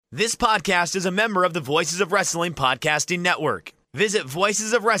This podcast is a member of the Voices of Wrestling Podcasting Network. Visit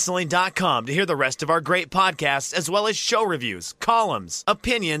voicesofwrestling.com to hear the rest of our great podcasts, as well as show reviews, columns,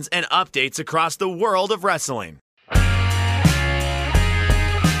 opinions, and updates across the world of wrestling.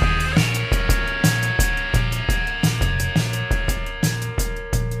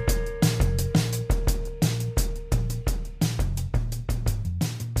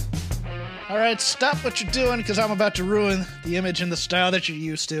 All right, stop what you're doing, because I'm about to ruin the image and the style that you're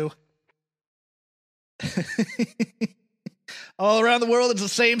used to. All around the world, it's the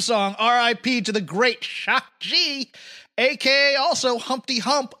same song. R.I.P. to the great Shock G, a.k.a. also Humpty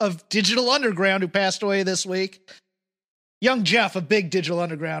Hump of Digital Underground, who passed away this week. Young Jeff, a big Digital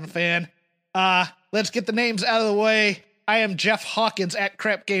Underground fan. Let's get the names out of the way. I am Jeff Hawkins at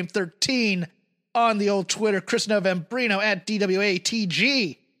CrapGame13 on the old Twitter. Chris Novembrino at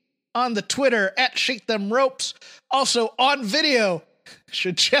DWATG. On the Twitter, at Shake Them Ropes. Also on video,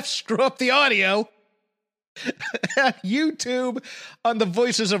 should Jeff screw up the audio, at YouTube on the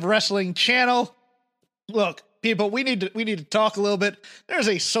Voices of Wrestling channel. Look, people, we need to talk a little bit. There's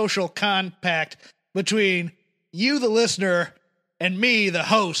a social compact between you, the listener, and me, the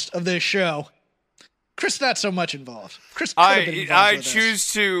host of this show. Chris, not so much involved. Chris, I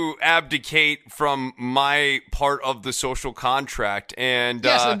choose to abdicate from my part of the social contract, and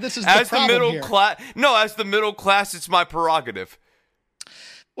yes, and this is as the middle class, as the middle class, it's my prerogative.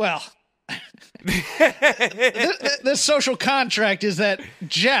 Well, this social contract is that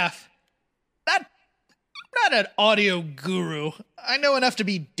Jeff, not an audio guru. I know enough to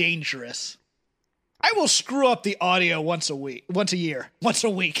be dangerous. I will screw up the audio once a year. Once a year.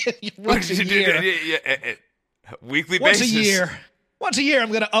 Weekly basis. Once a year, I'm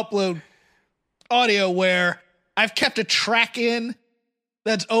going to upload audio where I've kept a track in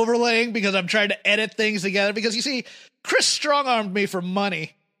that's overlaying because I'm trying to edit things together. Because you see, Chris strong-armed me for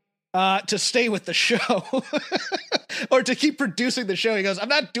money to stay with the show or to keep producing the show. He goes, I'm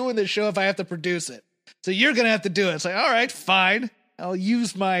not doing this show if I have to produce it. So you're going to have to do it. It's like, all right, fine. I'll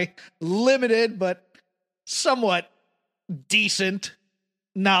use my limited but somewhat decent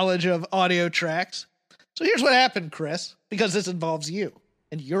knowledge of audio tracks. So here's what happened, Chris, because this involves you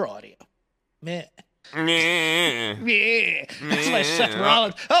and your audio. Meh. Yeah. That's my Seth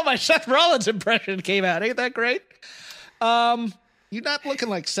Rollins. Oh, my Seth Rollins impression came out. Ain't that great? You're not looking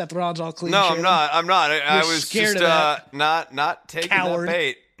like Seth Rollins all clean. No, I'm not. I was scared just of that. not taking Coward. that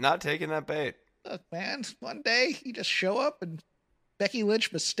bait. Not taking that bait. Look, man, one day you just show up and Becky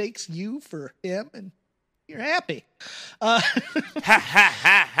Lynch mistakes you for him and you're happy. All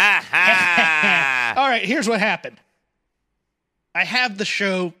right, here's what happened. I have the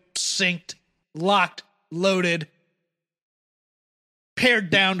show synced, locked, loaded, pared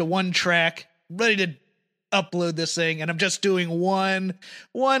down to one track, ready to upload this thing, and I'm just doing one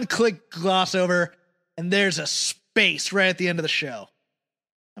click gloss over, and there's a space right at the end of the show.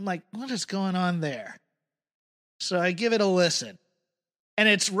 I'm like, what is going on there? So I give it a listen. And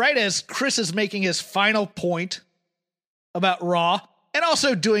it's right as Chris is making his final point about Raw and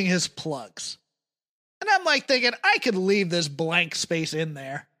also doing his plugs. And I'm like thinking, I could leave this blank space in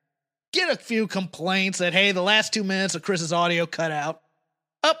there, get a few complaints that, hey, the last 2 minutes of Chris's audio cut out,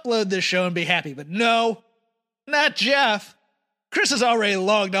 upload this show and be happy. But no, not Jeff. Chris is already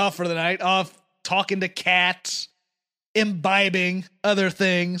logged off for the night, off talking to cats, imbibing other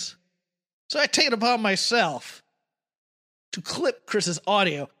things. So I take it upon myself to clip Chris's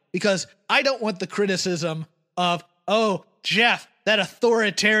audio because I don't want the criticism of, oh, Jeff, that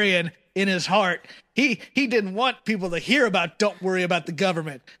authoritarian in his heart. He didn't want people to hear about Don't Worry About the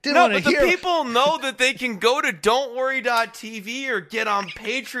Government. But the people know that they can go to don'tworry.tv or get on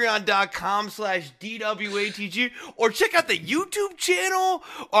patreon.com/DWATG or check out the YouTube channel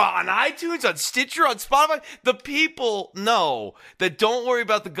or on iTunes, on Stitcher, on Spotify. The people know that Don't Worry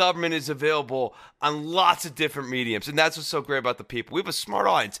About the Government is available on lots of different mediums. And that's what's so great about the people. We have a smart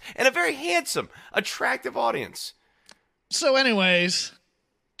audience and a very handsome, attractive audience. So anyways,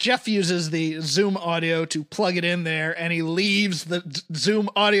 Jeff uses the Zoom audio to plug it in there, and he leaves the Zoom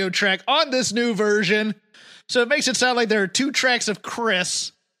audio track on this new version. So it makes it sound like there are 2 tracks of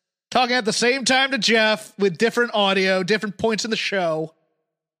Chris talking at the same time to Jeff with different audio, different points in the show.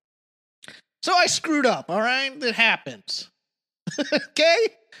 So I screwed up, all right? It happens. Okay?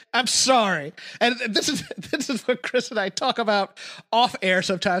 I'm sorry. And this is what Chris and I talk about off air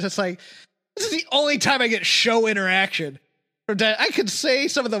sometimes. It's like, this is the only time I get show interaction. I could say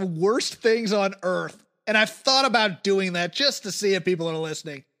some of the worst things on earth, and I've thought about doing that just to see if people are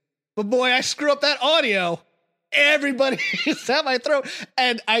listening. But boy, I screw up that audio. Everybody is at my throat.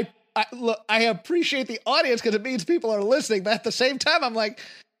 And I appreciate the audience because it means people are listening. But at the same time, I'm like,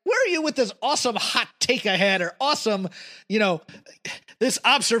 where are you with this awesome hot take I had, or awesome, you know, this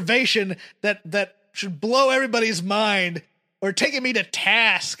observation that should blow everybody's mind, or taking me to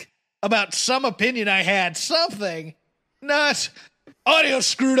task about some opinion I had, something. Not audio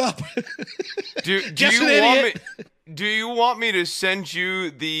screwed up. Do you want me to send you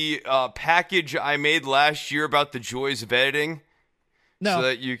the package I made last year about the joys of editing? No. So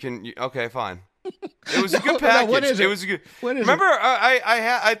that you can. Okay, fine. It was a good package. No, what is it? It was a good. What is Remember,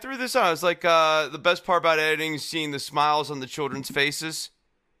 I threw this on. I was like, the best part about editing is seeing the smiles on the children's faces.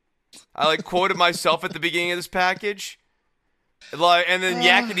 I like quoted myself at the beginning of this package. Like, and then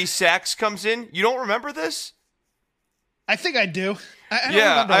Yakety Sax comes in. You don't remember this? I think I do. I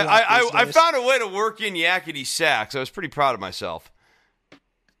yeah, I days. found a way to work in Yakety Sax. I was pretty proud of myself.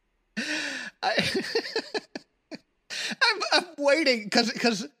 I'm waiting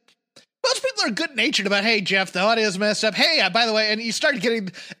because most people are good natured about, hey, Jeff, the audio's messed up. Hey, by the way, and you start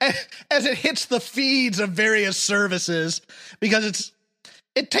getting, as it hits the feeds of various services, because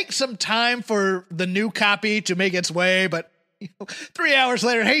it takes some time for the new copy to make its way, but 3 hours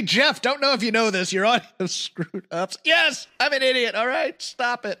later, hey, Jeff, don't know if you know this, your audio's screwed up. Yes, I'm an idiot. All right,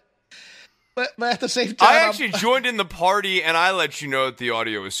 stop it. But at the same time, I actually joined in the party, and I let you know that the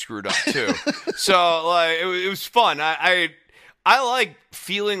audio was screwed up too. So like, it was fun. I like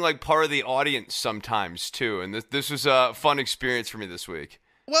feeling like part of the audience sometimes too, and this was a fun experience for me this week.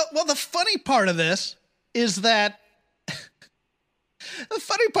 Well, the funny part of this is that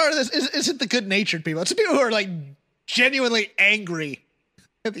isn't the good-natured people. It's the people who are like genuinely angry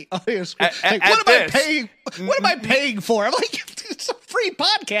at the audio screen. Like, what am I paying for? I'm like, it's a free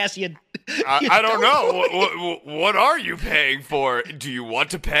podcast. I don't know. What are you paying for? Do you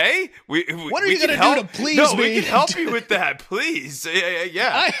want to pay? What are you going to do to please me? No, we can help you with that, please.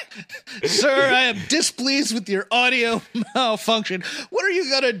 Yeah. Sir, I am displeased with your audio malfunction. What are you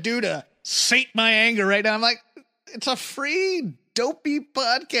going to do to sate my anger right now? I'm like, it's a free, dopey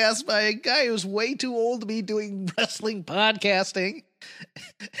podcast by a guy who's way too old to be doing wrestling podcasting.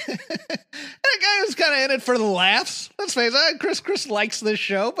 And a guy who's kind of in it for the laughs. Let's face it, Chris likes this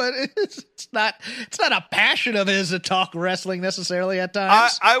show, but it's not a passion of his to talk wrestling necessarily at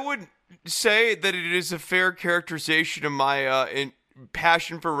times. I would say that it is a fair characterization of my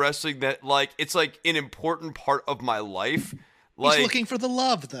passion for wrestling, that like it's like an important part of my life. He's looking for the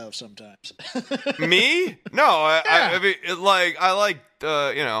love, though, sometimes. Me? No, I mean, like, I like,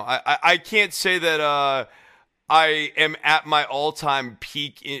 I can't say that I am at my all-time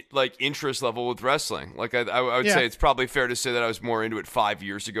peak, interest level with wrestling. Like, I would say it's probably fair to say that I was more into it 5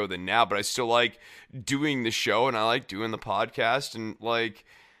 years ago than now, but I still like doing the show, and I like doing the podcast, and, like,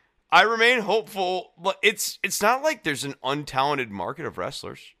 I remain hopeful. But it's not like there's an untalented market of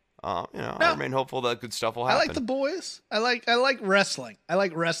wrestlers. I remain hopeful that good stuff will happen. I like the boys. I like wrestling. I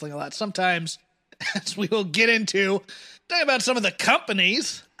like wrestling a lot. Sometimes, as we will get into, talking about some of the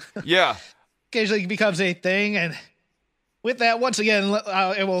companies. Yeah. Occasionally becomes a thing. And with that, once again,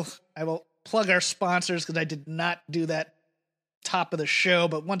 I will plug our sponsors, because I did not do that top of the show.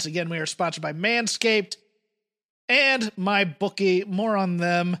 But once again, we are sponsored by Manscaped and MyBookie. More on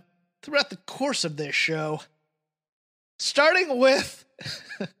them throughout the course of this show. Starting with...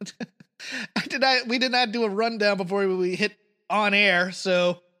 we did not do a rundown before we hit on air, so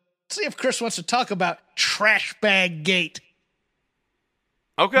let's see if Chris wants to talk about Trash Bag Gate.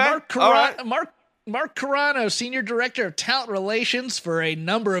 Okay. Mark Carano, Senior Director of Talent Relations for a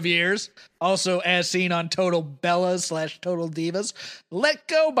number of years, also as seen on Total Bellas / Total Divas, let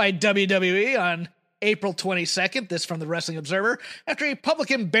go by WWE on April 22nd, this from the Wrestling Observer, after a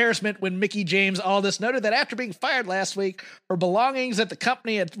public embarrassment when Mickie James Aldis noted that after being fired last week, her belongings at the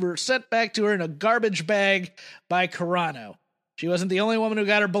company were sent back to her in a garbage bag by Carano. She wasn't the only woman who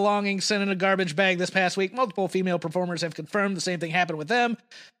got her belongings sent in a garbage bag this past week. Multiple female performers have confirmed the same thing happened with them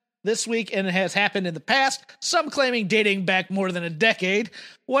this week, and it has happened in the past, some claiming dating back more than a decade.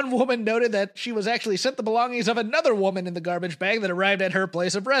 One woman noted that she was actually sent the belongings of another woman in the garbage bag that arrived at her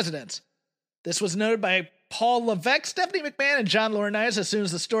place of residence. This was noted by Paul Levesque, Stephanie McMahon, and John Laurinaitis. As soon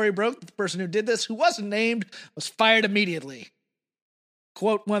as the story broke, the person who did this, who wasn't named, was fired immediately.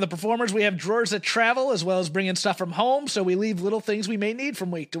 Quote, one of the performers, we have drawers that travel as well as bring in stuff from home, so we leave little things we may need from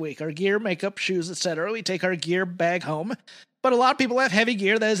week to week. Our gear, makeup, shoes, etc. We take our gear bag home, but a lot of people have heavy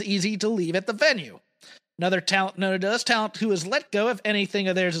gear that is easy to leave at the venue. Another talent noted us, talent who is let go if anything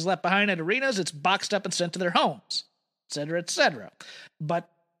of theirs is left behind at arenas, it's boxed up and sent to their homes, etc., etc. But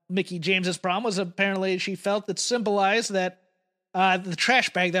Mickie James's problem was apparently she felt that symbolized that the trash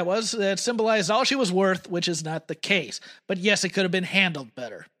bag that symbolized all she was worth, which is not the case. But yes, it could have been handled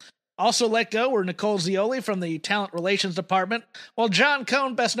better. Also let go were Nicole Zioli from the Talent Relations Department, while John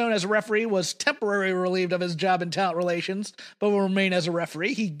Cohn, best known as a referee, was temporarily relieved of his job in Talent Relations, but will remain as a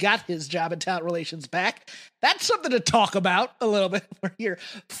referee. He got his job in Talent Relations back. That's something to talk about a little bit, where you're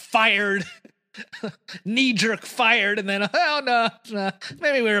fired, knee-jerk fired, and then, oh, no,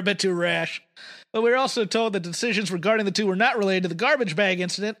 maybe we were a bit too rash. But we were also told that decisions regarding the two were not related to the garbage bag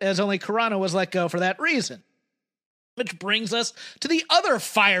incident, as only Carano was let go for that reason. Which brings us to the other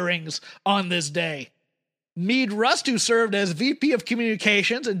firings on this day. Mead Rust, who served as VP of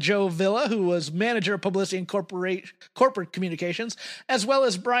Communications, and Joe Villa, who was Manager of Publicity and Corporate Communications, as well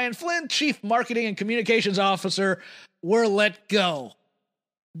as Brian Flynn, Chief Marketing and Communications Officer, were let go.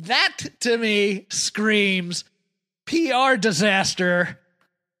 That, to me, screams PR disaster.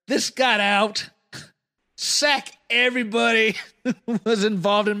 This got out. Sack everybody who was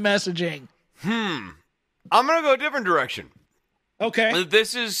involved in messaging. I'm going to go a different direction. Okay.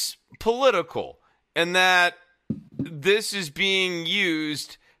 This is political, and that this is being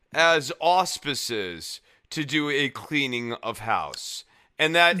used as auspices to do a cleaning of house.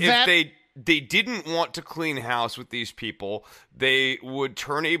 And that if they didn't want to clean house with these people, they would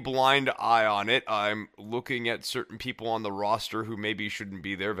turn a blind eye on it. I'm looking at certain people on the roster who maybe shouldn't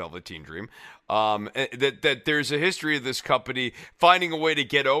be there, Velveteen Dream. That there's a history of this company finding a way to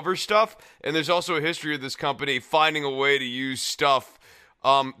get over stuff, and there's also a history of this company finding a way to use stuff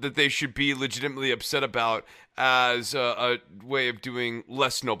that they should be legitimately upset about as a way of doing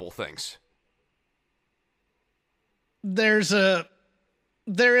less noble things. There is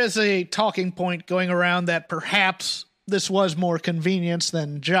a talking point going around that perhaps this was more convenience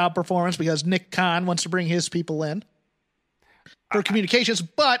than job performance because Nick Khan wants to bring his people in for communications,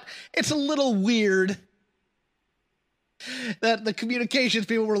 but it's a little weird that the communications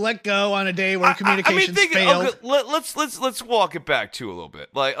people were let go on a day where communications failed. Okay, let's walk it back to a little bit.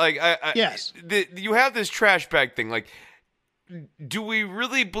 Yes, you have this trash bag thing. Like, do we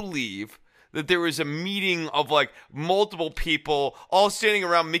really believe that there was a meeting of like multiple people all standing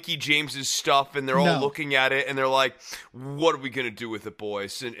around Mickey James's stuff, and they're all looking at it, and they're like, "What are we gonna do with it,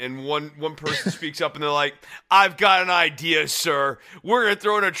 boys?" And one person speaks up, and they're like, "I've got an idea, sir. We're gonna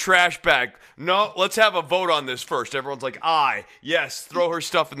throw in a trash bag. No, let's have a vote on this first." Everyone's like, "Aye, yes, throw her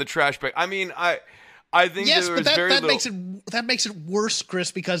stuff in the trash bag." I mean, I think yes, there was but very that makes it worse,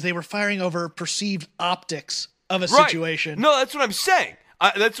 Chris, because they were firing over perceived optics of a situation. No, that's what I'm saying.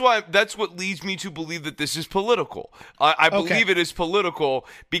 That's what leads me to believe that this is political. I believe it is political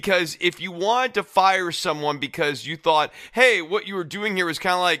because if you wanted to fire someone because you thought, hey, what you were doing here was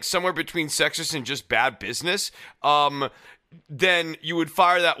kind of like somewhere between sexist and just bad business, then you would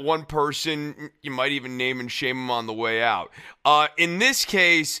fire that one person. You might even name and shame them on the way out. In this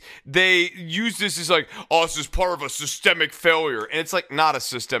case, they use this as like, oh, this is part of a systemic failure. And it's like, not a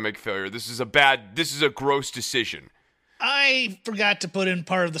systemic failure. This is a gross decision. I forgot to put in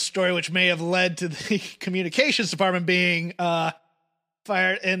part of the story, which may have led to the communications department being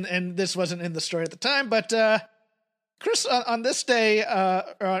fired, and this wasn't in the story at the time. But Chris, on this day,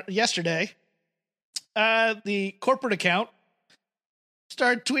 yesterday, the corporate account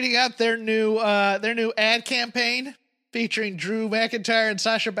started tweeting out their new ad campaign featuring Drew McIntyre and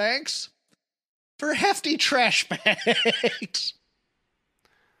Sasha Banks for hefty trash bags.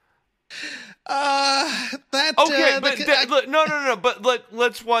 But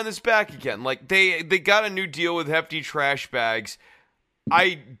let's wind this back again. Like they got a new deal with hefty trash bags.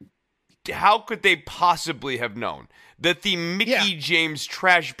 How could they possibly have known that the Mickey James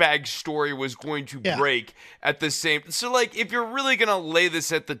trash bag story was going to break at the same? So like, if you're really gonna lay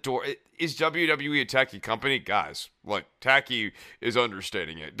this at the door, is WWE a tacky company? Guys, like, tacky is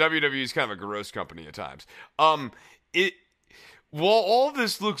understating it. WWE is kind of a gross company at times. While all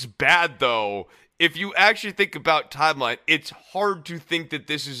this looks bad, though, if you actually think about timeline, it's hard to think that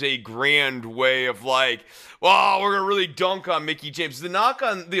this is a grand way of like, well, we're going to really dunk on Mickey James. The knock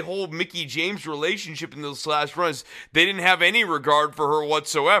on the whole Mickey James relationship in those last runs, they didn't have any regard for her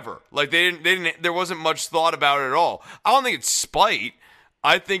whatsoever. Like, there wasn't much thought about it at all. I don't think it's spite.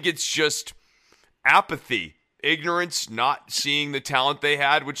 I think it's just apathy. Ignorance, not seeing the talent they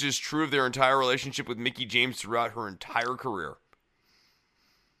had, which is true of their entire relationship with Mickey James throughout her entire career.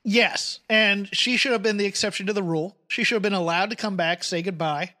 Yes, and she should have been the exception to the rule. She should have been allowed to come back, say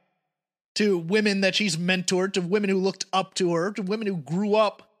goodbye to women that she's mentored, to women who looked up to her, to women who grew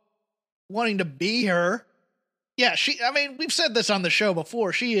up wanting to be her. Yeah, we've said this on the show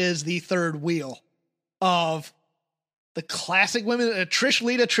before. She is the third wheel of the classic women. Trish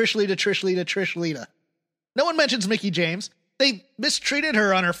Lita. No one mentions Mickey James. They mistreated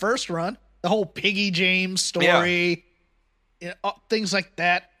her on her first run. The whole Piggy James story, things like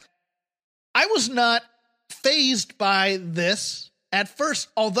that. I was not fazed by this at first,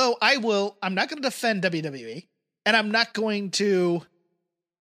 although I'm not going to defend WWE, and I'm not going to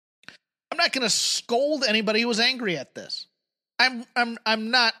scold anybody who was angry at this. I'm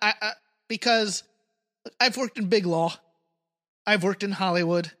not, because I've worked in big law. I've worked in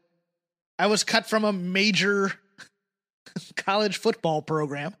Hollywood. I was cut from a major college football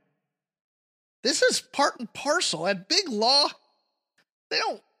program. This is part and parcel. At big law, they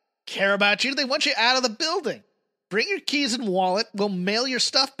don't care about you. They want you out of the building. Bring your keys and wallet. We'll mail your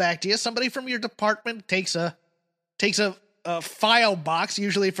stuff back to you. Somebody from your department takes a file box,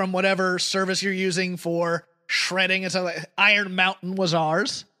 usually from whatever service you're using for shredding. And so like Iron Mountain was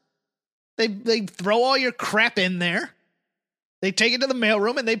ours. They throw all your crap in there. They take it to the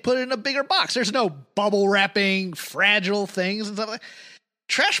mailroom and they put it in a bigger box. There's no bubble wrapping, fragile things and stuff like that.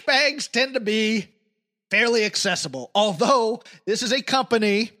 Trash bags tend to be fairly accessible. Although this is a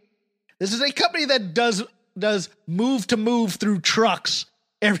company that does move through trucks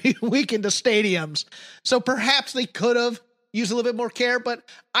every week into stadiums. So perhaps they could have used a little bit more care, but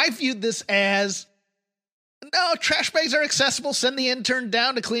I viewed this as, no, trash bags are accessible. Send the intern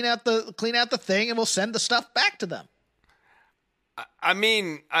down to clean out the thing and we'll send the stuff back to them. I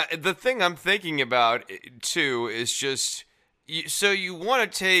mean, the thing I'm thinking about too is just, so you want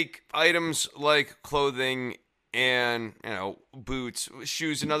to take items like clothing and, boots,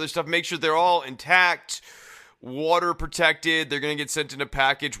 shoes and other stuff, make sure they're all intact, water protected, they're going to get sent in a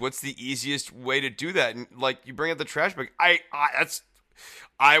package. What's the easiest way to do that? And like, you bring out the trash bag.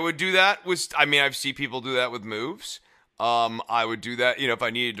 I would do that I've seen people do that with moves. I would do that, if I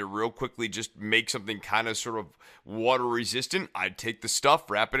needed to real quickly just make something kind of sort of water resistant, I'd take the stuff,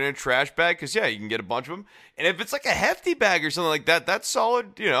 wrap it in a trash bag, because you can get a bunch of them. And if it's like a hefty bag or something like that, that's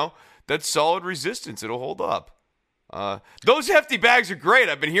solid, that's solid resistance. It'll hold up. Those hefty bags are great.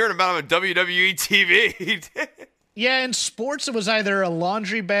 I've been hearing about them on WWE TV. Yeah, in sports, it was either a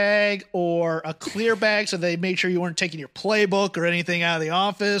laundry bag or a clear bag, so they made sure you weren't taking your playbook or anything out of the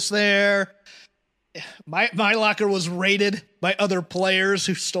office there. My locker was raided by other players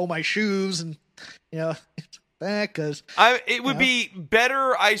who stole my shoes, and that because it would be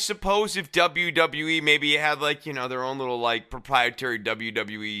better, I suppose, if WWE maybe had like their own little like proprietary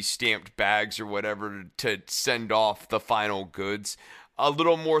WWE stamped bags or whatever to send off the final goods. A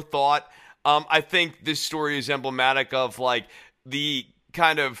little more thought. I think this story is emblematic of like the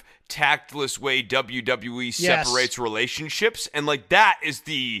kind of tactless way WWE separates relationships, and like that is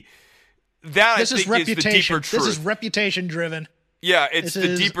the. This is the deeper truth. This is reputation driven. Yeah, it's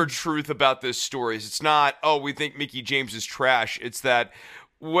the deeper truth about this story. It's not, we think Mickie James is trash. It's that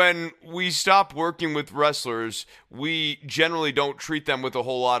when we stop working with wrestlers, we generally don't treat them with a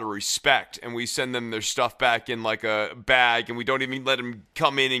whole lot of respect, and we send them their stuff back in like a bag, and we don't even let them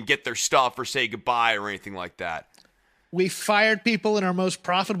come in and get their stuff or say goodbye or anything like that. We fired people in our most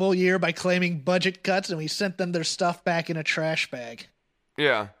profitable year by claiming budget cuts, and we sent them their stuff back in a trash bag.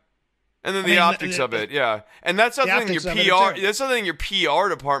 Yeah. And then the optics of it, yeah. And that's something your PR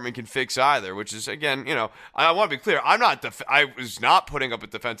department can fix either, which is, again, I want to be clear. I was not putting up a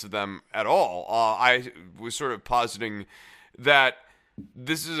defense of them at all. I was sort of positing that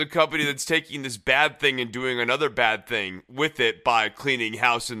this is a company that's taking this bad thing and doing another bad thing with it by cleaning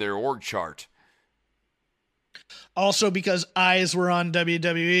house in their org chart. Also, because eyes were on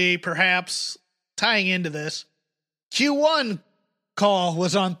WWE, perhaps tying into this, Q1 call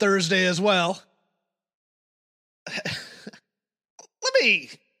was on Thursday as well. Let me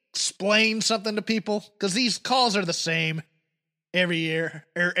explain something to people, because these calls are the same every year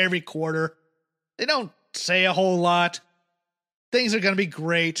or every quarter. They don't say a whole lot. Things are going to be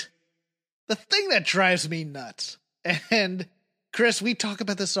great. The thing that drives me nuts, and Chris, we talk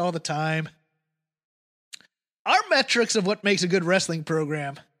about this all the time, our metrics of what makes a good wrestling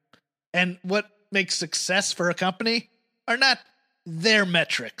program and what makes success for a company are not their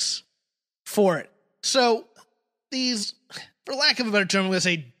metrics for it. So these, for lack of a better term, I'm going to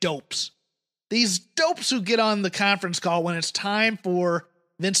say dopes. These dopes who get on the conference call when it's time for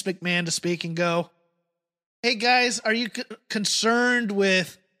Vince McMahon to speak and go, hey guys, are you concerned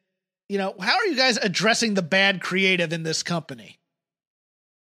with, how are you guys addressing the bad creative in this company?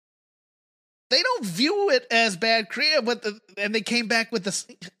 They don't view it as bad creative, and they came back with this.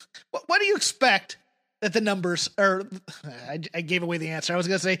 What do you expect that the numbers are? I gave away the answer. I was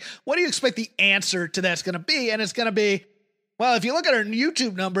going to say, what do you expect the answer to that's going to be? And it's going to be, well, if you look at our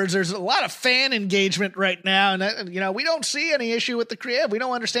YouTube numbers, there's a lot of fan engagement right now. And, we don't see any issue with the creative. We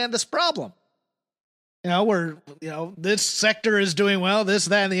don't understand this problem. This sector is doing well, this,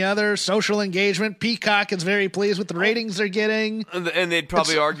 that, and the other. Social engagement. Peacock is very pleased with the ratings they're getting. And they'd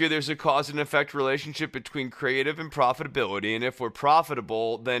probably argue there's a cause and effect relationship between creative and profitability. And if we're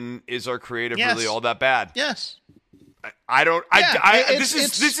profitable, then is our creative really all that bad? Yes.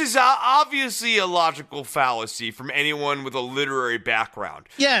 This is obviously a logical fallacy from anyone with a literary background.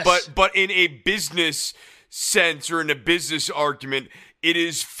 Yes. But in a business sense or in a business argument, it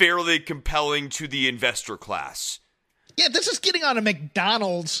is fairly compelling to the investor class. Yeah, this is getting on a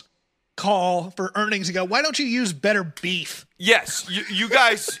McDonald's call for earnings and go, why don't you use better beef? Yes, you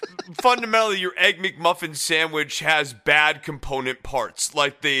guys, fundamentally, your Egg McMuffin sandwich has bad component parts,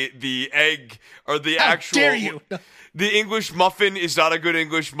 like the egg or the How actual. dare you? The English muffin is not a good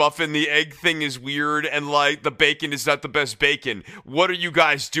English muffin. The egg thing is weird, and like the bacon is not the best bacon. What are you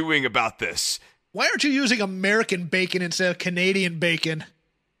guys doing about this? Why aren't you using American bacon instead of Canadian bacon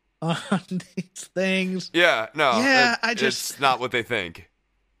on these things? Yeah, no. Yeah, it's not what they think.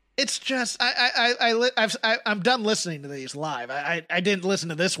 It's just I'm done listening to these live. I didn't listen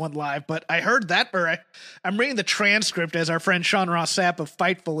to this one live, but I heard that. I'm reading the transcript as our friend Sean Ross Sapp of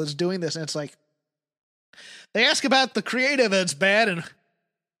Fightful is doing this, and it's like they ask about the creative and it's bad, and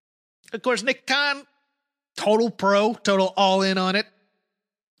of course Nick Khan, total pro, total all in on it.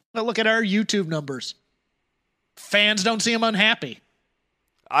 But look at our YouTube numbers. Fans don't seem unhappy.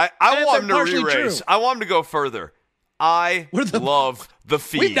 I want him to re-raise. True. I want him to go further. I love the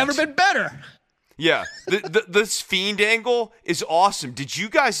Fiend. We've never been better. Yeah, this Fiend angle is awesome. Did you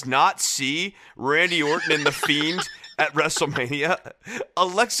guys not see Randy Orton and the Fiend at WrestleMania?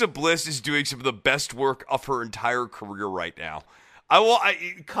 Alexa Bliss is doing some of the best work of her entire career right now.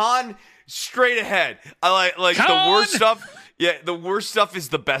 Khan, straight ahead. I like Khan! The worst stuff. Yeah, the worst stuff is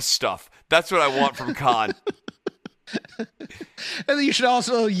the best stuff. That's what I want from Khan. And then you should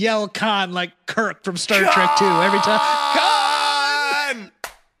also yell Khan like Kirk from Star Trek 2 every time. Khan!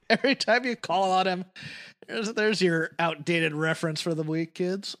 Every time you call on him. There's your outdated reference for the week,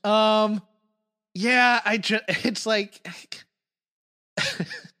 kids. Yeah, it's like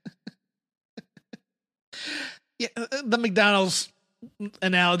yeah, the McDonald's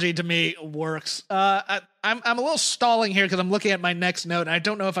analogy to me works. I'm a little stalling here because I'm looking at my next note and I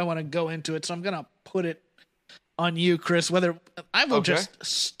don't know if I want to go into it, so I'm gonna put it on you, Chris. Whether I will just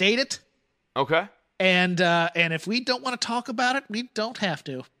state it. Okay. And if we don't want to talk about it, we don't have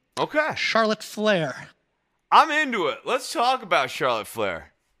to. Okay. Charlotte Flair. I'm into it. Let's talk about Charlotte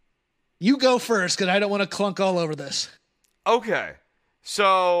Flair. You go first because I don't want to clunk all over this. Okay.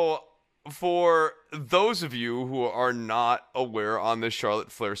 So for those of you who are not aware on this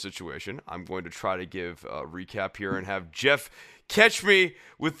Charlotte Flair situation, I'm going to try to give a recap here and have Jeff catch me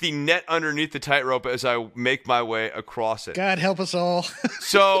with the net underneath the tightrope as I make my way across it. God help us all.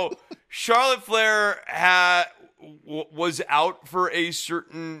 So Charlotte Flair was out for a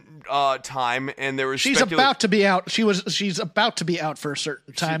certain time, and there was she's about to be out. She's about to be out for a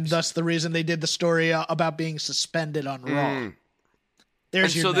certain time. Thus, the reason they did the story about being suspended on Raw.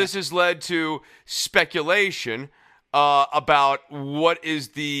 This has led to speculation about what is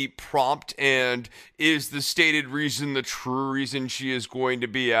the prompt and is the stated reason the true reason she is going to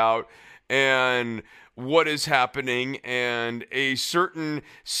be out, and what is happening. And a certain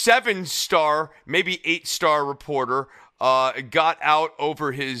 7-star, maybe 8-star reporter got out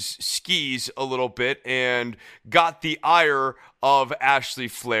over his skis a little bit and got the ire of Ashley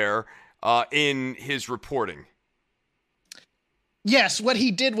Flair in his reporting. Yes, what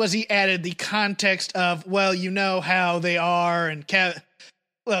he did was he added the context of, well, you know how they are, and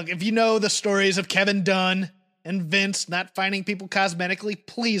look, if you know the stories of Kevin Dunn and Vince not finding people cosmetically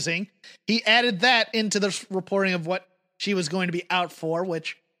pleasing, he added that into the reporting of what she was going to be out for,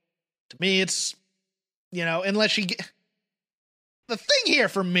 which to me it's, unless she the thing here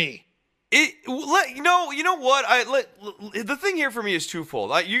for me. You know what? The thing here for me is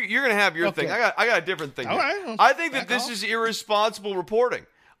twofold. You're gonna have your thing. I got a different thing. All right. I think that this is irresponsible reporting.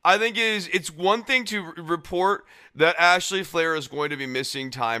 I think it's one thing to report that Ashley Flair is going to be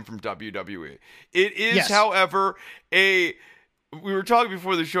missing time from WWE. It is, however, we were talking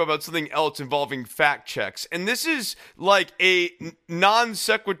before the show about something else involving fact checks, and this is like a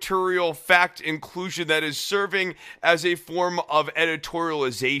non-sequitorial fact inclusion that is serving as a form of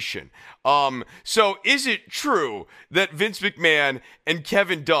editorialization. So is it true that Vince McMahon and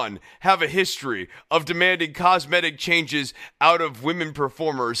Kevin Dunn have a history of demanding cosmetic changes out of women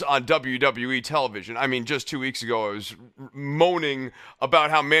performers on WWE television? I mean, just 2 weeks ago, I was moaning about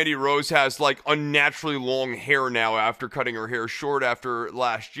how Mandy Rose has like unnaturally long hair now after cutting her hair short after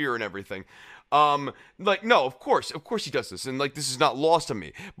last year and everything. Like, no, of course he does this, and like this is not lost on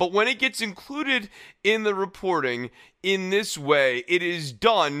me. But when it gets included in the reporting in this way, it is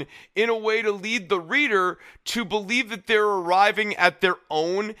done in a way to lead the reader to believe that they're arriving at their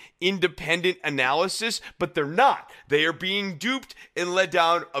own independent analysis, but they're not. They are being duped and led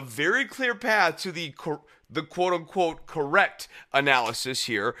down a very clear path to the quote-unquote correct analysis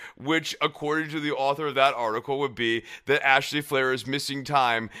here, which, according to the author of that article, would be that Ashley Flair is missing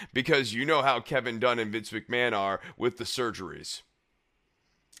time because you know how Kevin Dunn and Vince McMahon are with the surgeries.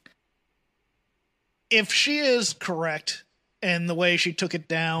 If she is correct, and the way she took it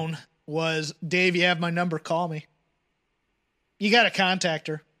down was, Dave, you have my number, call me. You got to contact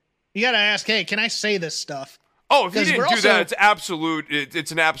her. You got to ask, hey, can I say this stuff? Oh, if you didn't do that, it's absolute.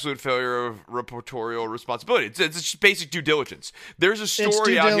 It's an absolute failure of reportorial responsibility. It's just basic due diligence. There's a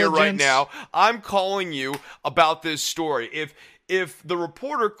story out here right now. I'm calling you about this story. If the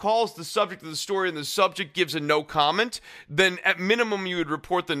reporter calls the subject of the story and the subject gives a no comment, then at minimum you would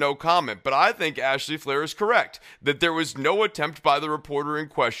report the no comment. But I think Ashley Flair is correct that there was no attempt by the reporter in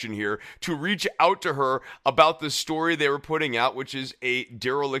question here to reach out to her about the story they were putting out, which is a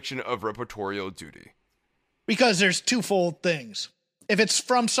dereliction of reportorial duty. Because there's twofold things. If it's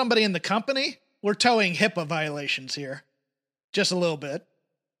from somebody in the company, we're towing HIPAA violations here. Just a little bit.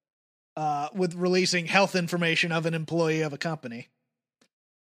 With releasing health information of an employee of a company.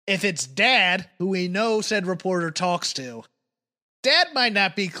 If it's Dad, who we know said reporter talks to, Dad might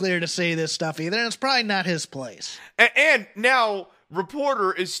not be clear to say this stuff either, and it's probably not his place. And now,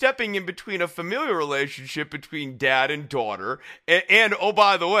 reporter is stepping in between a familiar relationship between dad and daughter. And oh,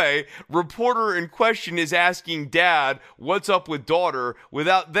 by the way, reporter in question is asking dad what's up with daughter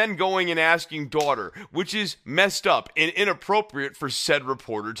without then going and asking daughter, which is messed up and inappropriate for said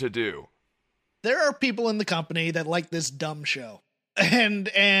reporter to do. There are people in the company that like this dumb show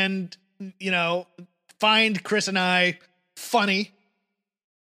and you know, find Chris and I funny.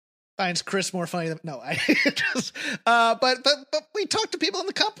 Finds Chris more funny than I just but we talk to people in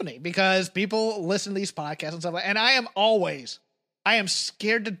the company because people listen to these podcasts and stuff and I am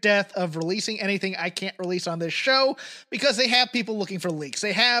scared to death of releasing anything I can't release on this show because they have people looking for leaks.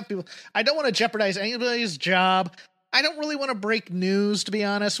 They have people. I don't want to jeopardize anybody's job. I don't really want to break news, to be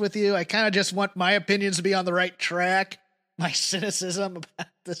honest with you. I kind of just want my opinions to be on the right track. My cynicism about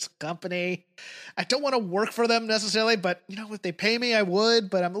this company. I don't want to work for them necessarily, but you know, if they pay me, I would,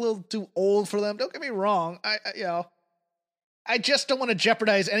 but I'm a little too old for them. Don't get me wrong. I just don't want to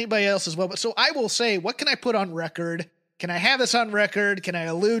jeopardize anybody else as well. But so I will say, what can I put on record? Can I have this on record? Can I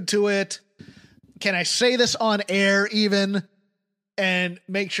allude to it? Can I say this on air even? And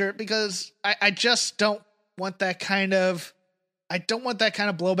make sure, because I just don't want that kind of,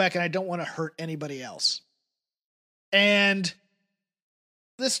 blowback, and I don't want to hurt anybody else. And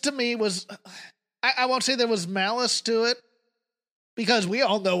this to me was, I won't say there was malice to it, because we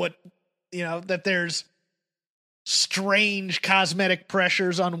all know that there's strange cosmetic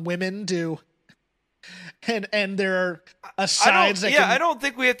pressures on women to, and there are asides I don't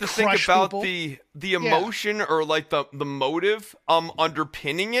think we have to think about the emotion or like the motive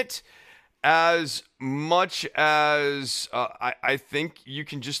underpinning it as much as I think you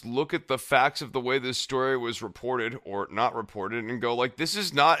can just look at the facts of the way this story was reported or not reported and go like, this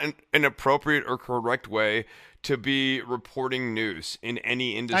is not an appropriate or correct way to be reporting news in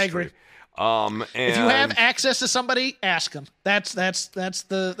any industry. I agree. And if you have access to somebody, ask them. That's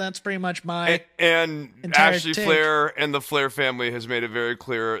pretty much my and entire Ashley take. Flair and the Flair family has made it very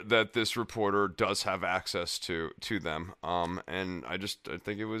clear that this reporter does have access to them. And I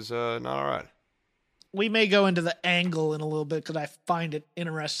think it was not all right. We may go into the angle in a little bit because I find it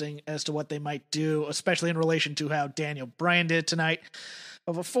interesting as to what they might do, especially in relation to how Daniel Bryan did tonight.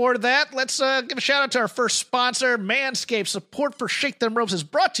 But before that, let's give a shout out to our first sponsor, Manscaped. Support for Shake Them Ropes is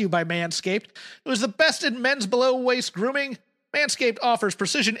brought to you by Manscaped, who is the best in men's below waist grooming. Manscaped offers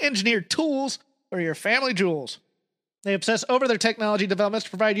precision engineered tools for your family jewels. They obsess over their technology developments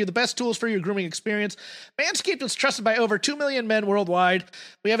to provide you the best tools for your grooming experience. Manscaped is trusted by over 2 million men worldwide.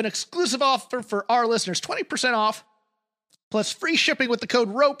 We have an exclusive offer for our listeners, 20% off, plus free shipping with the code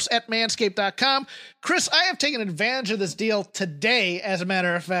ROPES at manscaped.com. Chris, I have taken advantage of this deal today, as a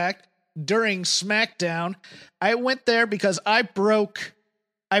matter of fact, during SmackDown. I went there because I broke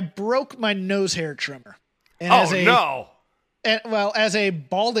my nose hair trimmer. And as a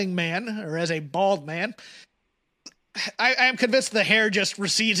balding man, or as a bald man, I am convinced the hair just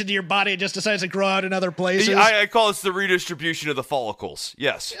recedes into your body and just decides to grow out in other places. I call it the redistribution of the follicles.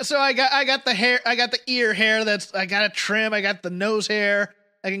 Yes. So I got the hair, I got the ear hair I got to trim. I got the nose hair.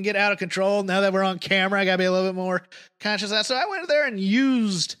 I can get out of control. Now that we're on camera, I got to be a little bit more conscious of that. So I went there and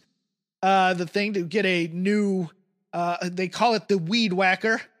used the thing to get a new, they call it the Weed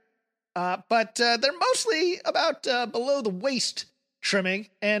Whacker. But they're mostly about below the waist trimming,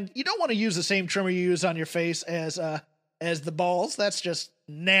 and you don't want to use the same trimmer you use on your face as the balls. That's just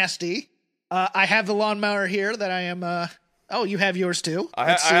nasty. I have the lawnmower here that I am. Oh, you have yours too.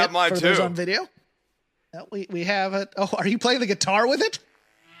 I have mine for too. those on video. We have it. Oh, are you playing the guitar with it?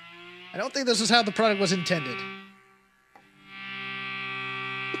 I don't think this is how the product was intended.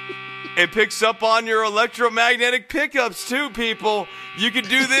 It picks up on your electromagnetic pickups too, people. You can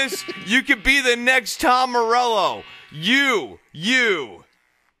do this. You could be the next Tom Morello. You.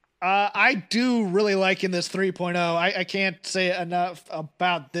 I do really like in this 3.0. I can't say enough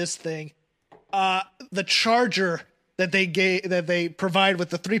about this thing. The charger that they provide with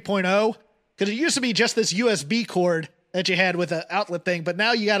the 3.0, because it used to be just this USB cord that you had with an outlet thing, but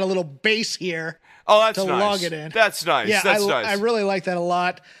now you got a little base here. Oh, that's to nice. log it in. That's nice. Yeah, that's nice. I really like that a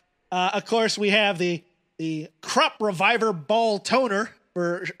lot. Of course, we have the Crop Reviver Ball Toner.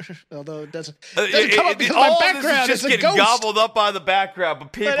 Although it doesn't come up because my background is just is a getting ghost. gobbled up by the background.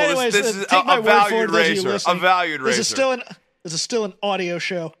 But people, anyways, this is take my a word for valued it, those of you razor. A listening. valued razor. This is still an audio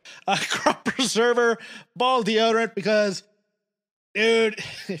show. Crop Preserver Ball Deodorant, because, dude,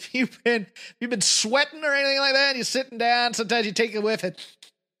 if you've been sweating or anything like that, and you're sitting down, sometimes you take a whiff and,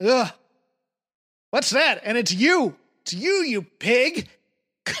 ugh, what's that? And it's you. It's you, you pig.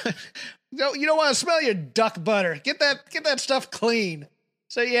 You don't want to smell your duck butter. Get that stuff clean.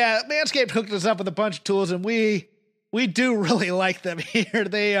 So yeah, Manscaped hooked us up with a bunch of tools, and we do really like them here.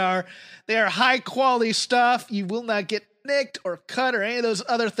 They are high quality stuff. You will not get nicked or cut or any of those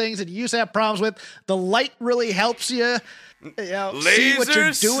other things that you used to have problems with. The light really helps you. See what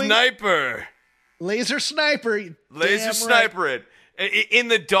you're doing. Laser sniper. Laser sniper it. In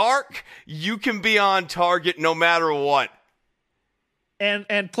the dark, you can be on target no matter what.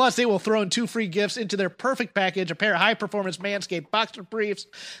 And plus, they will throw in 2 free gifts into their perfect package: a pair of high-performance Manscaped boxer briefs.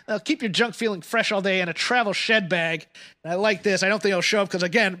 They'll keep your junk feeling fresh all day, and a travel shed bag. And I like this. I don't think it'll show up because,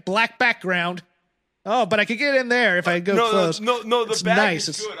 again, black background. Oh, but I could get in there if I go close. No, the it's bag nice.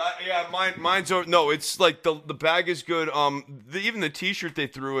 is good. Mine's over. No, it's like the bag is good. Even the T-shirt they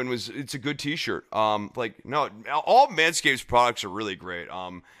threw in it's a good T-shirt. All Manscaped's products are really great.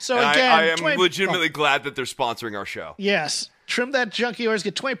 So again, I am legitimately glad that they're sponsoring our show. Yes. Trim that junk of yours.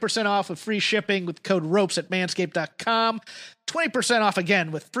 Get 20% off with free shipping with code ROPES at manscaped.com. 20% off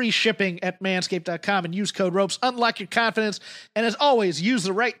again with free shipping at manscaped.com, and use code ROPES. Unlock your confidence. And as always, use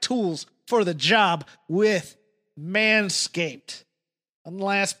the right tools for the job with Manscaped. One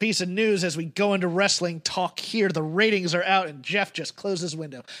last piece of news as we go into wrestling talk here. The ratings are out, and Jeff just closed his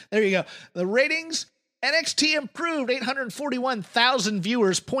window. There you go. The ratings: NXT improved, 841,000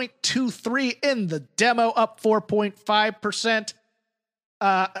 viewers, 0.23 in the demo, up 4.5%.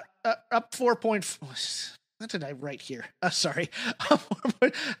 Up 4. What did I write here? Sorry. I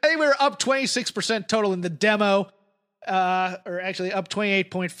think we were up 26% total in the demo. Or actually up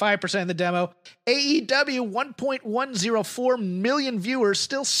 28.5% in the demo. AEW, 1.104 million viewers,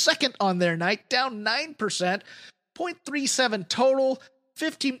 still second on their night, down 9%, 0.37 total,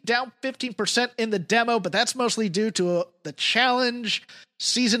 down 15% in the demo, but that's mostly due to the challenge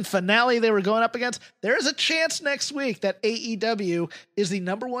season finale they were going up against. There is a chance next week that AEW is the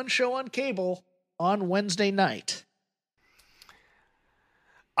number 1 show on cable on Wednesday night.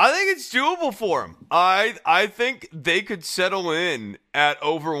 I think it's doable for them. I think they could settle in at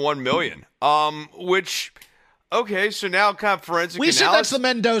over 1 million. Which, okay, so now kind of forensic analysis. We said that's the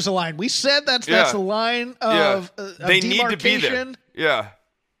Mendoza line. We said that's the line of they demarcation. Need to be there. Yeah.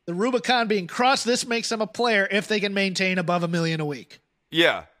 The Rubicon being crossed. This makes them a player if they can maintain above 1 million a week.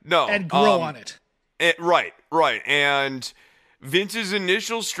 Yeah. No. And grow on it. Right. And Vince's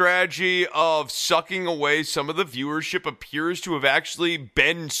initial strategy of sucking away some of the viewership appears to have actually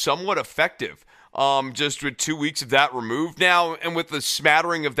been somewhat effective. Just with 2 weeks of that removed now, and with the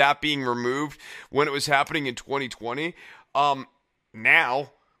smattering of that being removed when it was happening in 2020.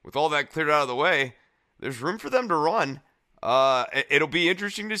 Now, with all that cleared out of the way, there's room for them to run. It'll be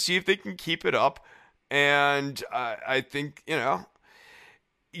interesting to see if they can keep it up. And I think,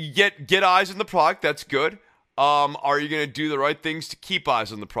 get eyes on the product. That's good. Are you going to do the right things to keep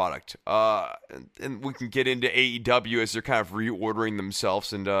eyes on the product? And we can get into AEW as they're kind of reordering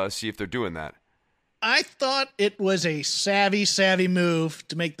themselves and see if they're doing that. I thought it was a savvy move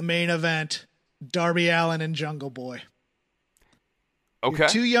to make the main event Darby Allin and Jungle Boy. Okay. You're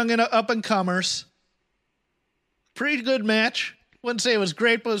 2 young and up-and-comers. Pretty good match. Wouldn't say it was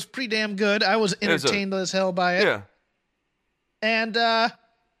great, but it was pretty damn good. I was entertained as hell by it. Yeah. And,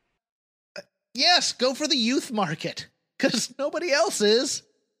 yes, go for the youth market, because nobody else is.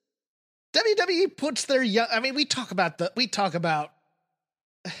 WWE puts their young. I mean, we talk about.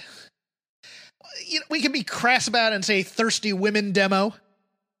 We can be crass about it and say thirsty women demo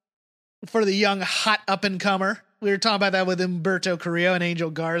for the young hot up and comer. We were talking about that with Humberto Carrillo and Angel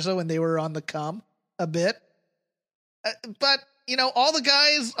Garza when they were on the come a bit. But all the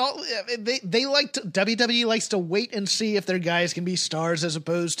guys, they like to. WWE likes to wait and see if their guys can be stars, as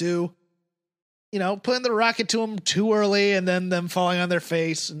opposed to, putting the rocket to them too early and then them falling on their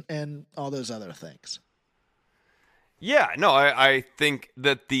face and all those other things. Yeah, no, I think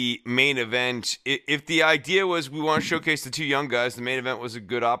that the main event, if the idea was we want to showcase the two young guys, the main event was a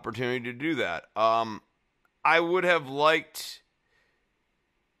good opportunity to do that. I would have liked,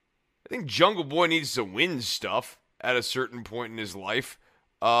 I think Jungle Boy needs to win stuff at a certain point in his life.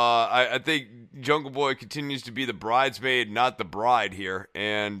 I think Jungle Boy continues to be the bridesmaid, not the bride here,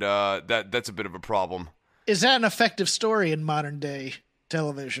 and that's a bit of a problem. Is that an effective story in modern day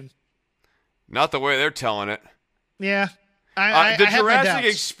television? Not the way they're telling it. Yeah. The Jurassic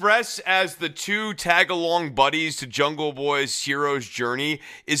Express as the two tag-along buddies to Jungle Boy's hero's journey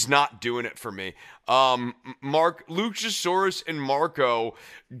is not doing it for me. Luchasaurus and Marco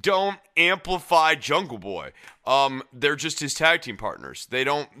don't amplify Jungle Boy. They're just his tag team partners. They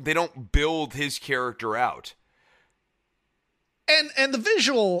don't build his character out. And the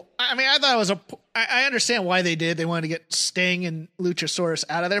visual, I mean, I thought it was I understand why they did. They wanted to get Sting and Luchasaurus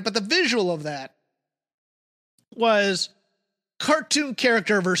out of there, but the visual of that was cartoon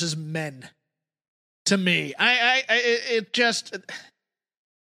character versus men to me. I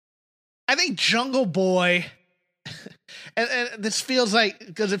think Jungle Boy, and this feels like,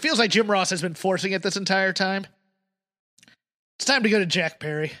 because it feels like Jim Ross has been forcing it this entire time. It's time to go to Jack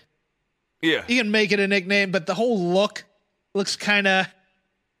Perry. Yeah. You can make it a nickname, but the whole look looks kind of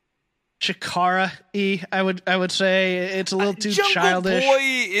Chikara-y, I would say. It's a little too childish. Jungle Boy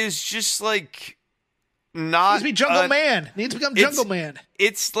is just like not. Needs to be Jungle Man. Needs to become Jungle Man.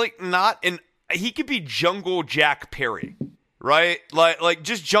 It's like not he could be Jungle Jack Perry, right? Like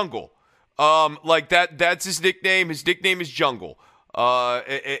just Jungle. Like that's his nickname. His nickname is Jungle.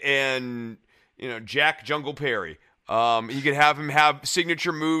 And Jack Jungle Perry. You could have him have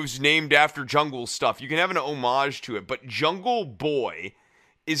signature moves named after Jungle stuff. You can have an homage to it, but Jungle Boy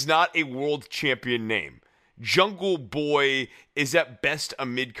is not a world champion name. Jungle Boy is at best a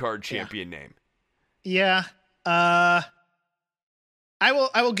mid-card champion name. Yeah. I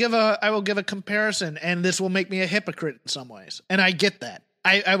will give a comparison, and this will make me a hypocrite in some ways. And I get that.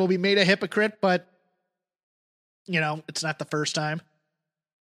 I will be made a hypocrite, but it's not the first time.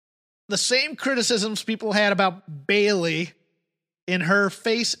 The same criticisms people had about Bayley in her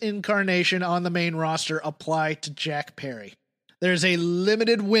face incarnation on the main roster apply to Jack Perry. There's a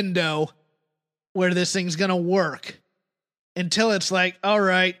limited window where this thing's going to work until it's like, all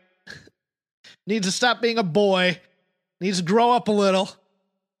right, needs to stop being a boy, needs to grow up a little,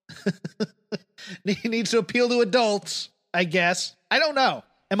 needs to appeal to adults, I guess. I don't know.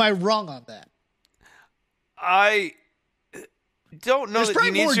 Am I wrong on that? I don't know. There's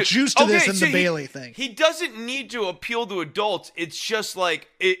probably more juice to this than the Bayley thing. He doesn't need to appeal to adults. It's just like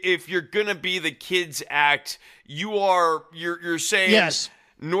if you're gonna be the kids act, you're saying yes.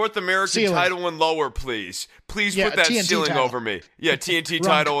 North American ceiling. Title and lower, please. Please Yeah, put that TNT ceiling title. over me. Yeah, TNT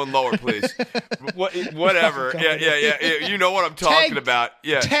title and lower, please. Whatever. Yeah. You know what I'm talking about.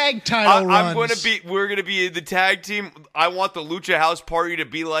 Yeah. Tag title runs. We're gonna be the tag team. I want the Lucha House Party to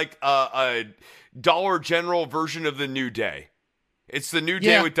be like a Dollar General version of the New Day. It's the New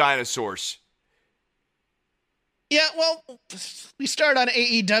Day with dinosaurs. Yeah, well, we start on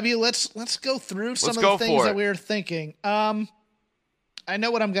AEW. Let's go through some of the things that we were thinking. I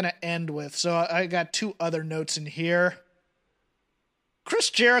know what I'm going to end with, so I got two other notes in here. Chris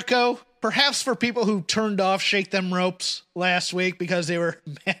Jericho, perhaps for people who turned off Shake Them Ropes last week because they were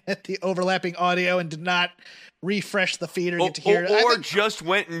mad at the overlapping audio and did not refresh the feed or get to hear it. Or just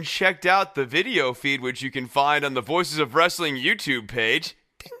went and checked out the video feed, which you can find on the Voices of Wrestling YouTube page.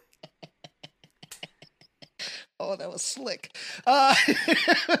 Oh, that was slick.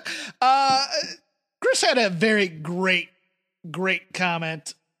 Chris had a very great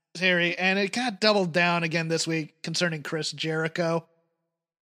comment, Terry, and it got doubled down again this week concerning Chris Jericho.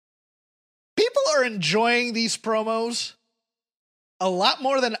 People are enjoying these promos a lot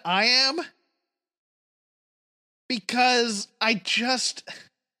more than I am because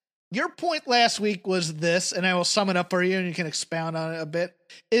your point last week was this, and I will sum it up for you and you can expound on it a bit,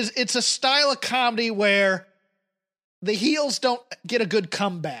 is it's a style of comedy where the heels don't get a good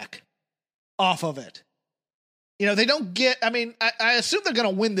comeback off of it. They don't get, I assume they're going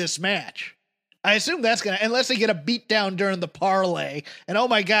to win this match. I assume that's going to, unless they get a beat down during the parlay. And oh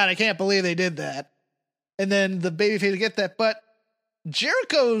my God, I can't believe they did that. And then the babyface get that. But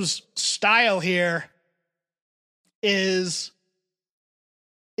Jericho's style here is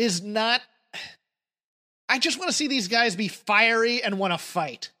not, I just want to see these guys be fiery and want to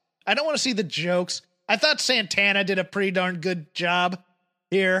fight. I don't want to see the jokes. I thought Santana did a pretty darn good job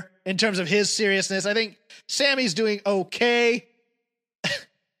here in terms of his seriousness. I think Sammy's doing okay.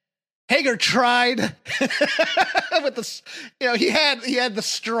 Hager tried with the, he had the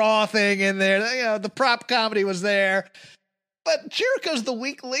straw thing in there. The prop comedy was there, but Jericho's the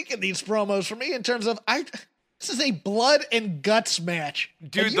weak link in these promos for me in terms of this is a blood and guts match.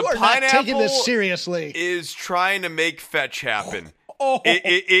 Dude, and you the are not Pineapple taking this seriously. Is trying to make fetch happen.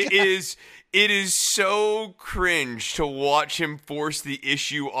 It is so cringe to watch him force the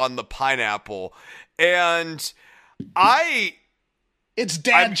issue on the Pineapple, and It's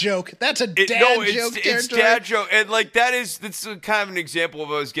dad joke. That's a dad joke. It's dad joke. And that's kind of an example of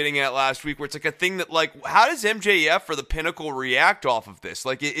what I was getting at last week, where it's like a thing that how does MJF or the Pinnacle react off of this?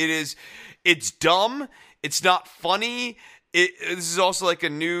 It's dumb. It's not funny. This is also like a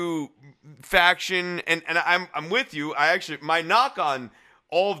new faction. And I'm with you. My knock on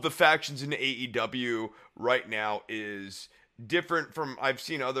all of the factions in AEW right now is different from, I've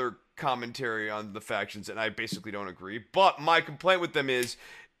seen other commentary on the factions, and I basically don't agree. But my complaint with them is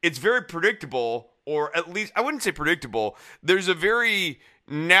it's very predictable, or at least I wouldn't say predictable. There's a very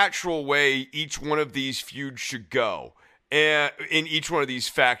natural way each one of these feuds should go in each one of these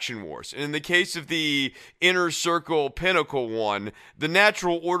faction wars. And in the case of the Inner Circle Pinnacle one, the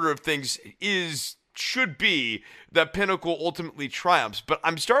natural order of things should be that Pinnacle ultimately triumphs. But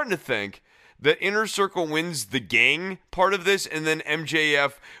I'm starting to think that Inner Circle wins the gang part of this, and then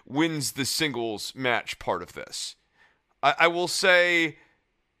MJF wins the singles match part of this. I will say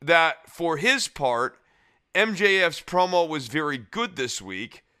that for his part, MJF's promo was very good this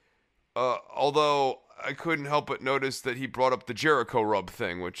week, although I couldn't help but notice that he brought up the Jericho rub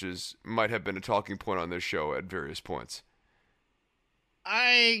thing, which might have been a talking point on this show at various points.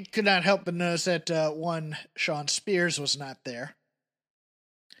 I could not help but notice that Sean Spears was not there.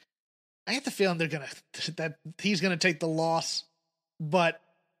 I get the feeling that he's gonna take the loss, but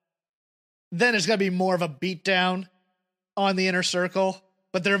then it's gonna be more of a beatdown on the Inner Circle.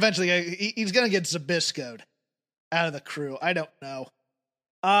 But they're eventually he's gonna get Zabiscoed out of the crew. I don't know.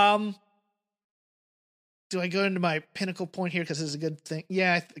 Do I go into my Pinnacle point here because this is a good thing?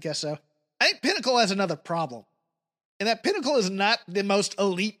 Yeah, I guess so. I think Pinnacle has another problem. And that Pinnacle is not the most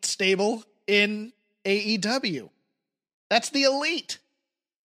elite stable in AEW. That's the elite.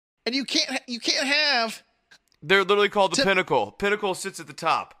 And you can't have... They're literally called the Pinnacle. Pinnacle sits at the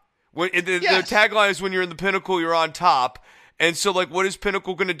top. Their tagline is, when you're in the Pinnacle, you're on top. And so, what is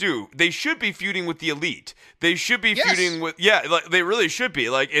Pinnacle going to do? They should be feuding with the elite. They should be feuding with... Yeah, they really should be.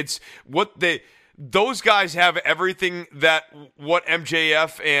 It's what they... Those guys have everything what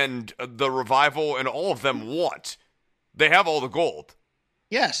MJF and the Revival and all of them want. They have all the gold.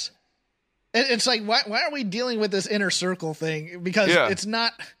 Yes. It's why are we dealing with this Inner Circle thing? Because it's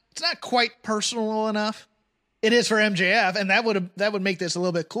not quite personal enough. It is for MJF, and that would make this a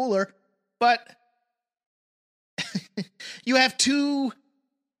little bit cooler. But you have two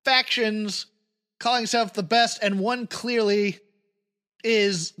factions calling themselves the best, and one clearly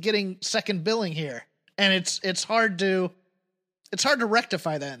is getting second billing here. And it's hard to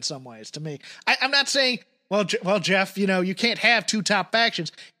rectify that in some ways to me. I'm not saying, well, Jeff, you can't have two top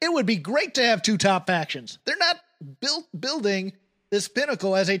factions. It would be great to have two top factions. They're not building this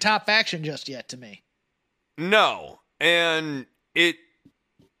Pinnacle as a top faction just yet to me. No. And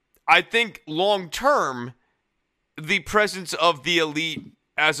I think long term, the presence of the elite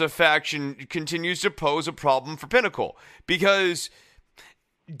as a faction continues to pose a problem for Pinnacle, because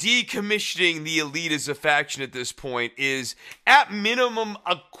decommissioning the elite as a faction at this point is at minimum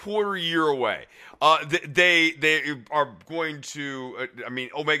a quarter year away. They are going to,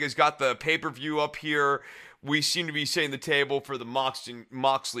 Omega's got the pay-per-view up here. We seem to be setting the table for the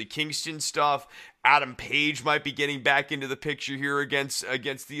Moxley Kingston stuff. Adam Page might be getting back into the picture here against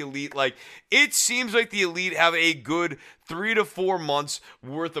the elite. It seems like the elite have a good 3 to 4 months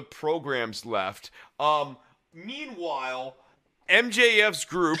worth of programs left. Meanwhile, MJF's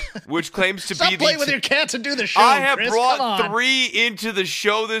group, which claims to Stop be playing with your cats and do the show. I have Chris. brought 3 into the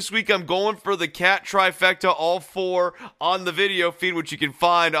show this week. I'm going for the cat trifecta, all 4 on the video feed, which you can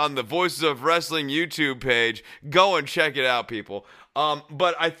find on the Voices of Wrestling YouTube page. Go and check it out, people.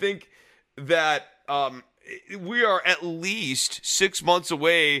 But I think that we are at least 6 months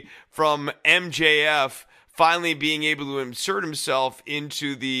away from MJF finally being able to insert himself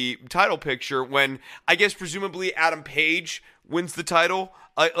into the title picture when I guess presumably Adam Page wins the title.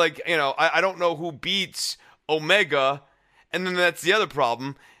 I don't know who beats Omega, and then that's the other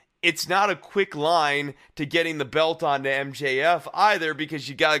problem. It's not a quick line to getting the belt onto MJF either, because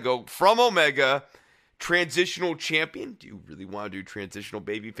you got to go from Omega, transitional champion. Do you really want to do transitional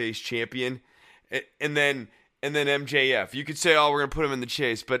babyface champion? And then MJF. You could say, oh, we're going to put him in the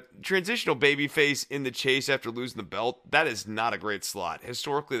chase, but transitional babyface in the chase after losing the belt, that is not a great slot.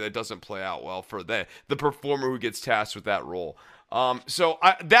 Historically, that doesn't play out well for the performer who gets tasked with that role. So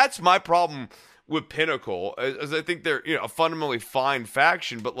that's my problem with Pinnacle, as I think they're a fundamentally fine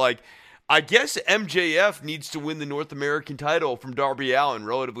faction, but I guess MJF needs to win the North American title from Darby Allin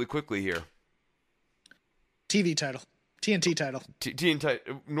relatively quickly here. TV title. TNT title. TNT,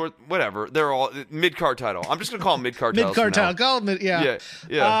 North, whatever. They're all mid-card title. I'm just going to call them mid-card titles. Mid-card title. Call them Yeah.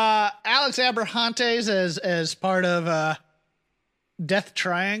 Yeah. Alex Abrahantes as part of Death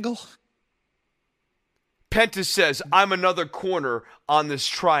Triangle. Penta says, I'm another corner on this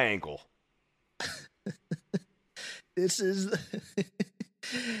triangle. This is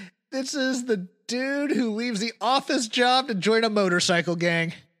the dude who leaves the office job to join a motorcycle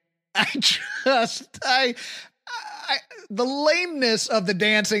gang. The lameness of the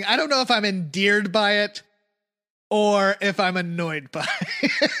dancing, I don't know if I'm endeared by it or if I'm annoyed by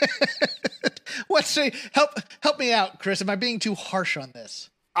it. Help me out, Chris. Am I being too harsh on this?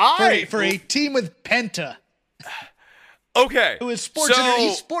 For a team with Penta. Okay. Who is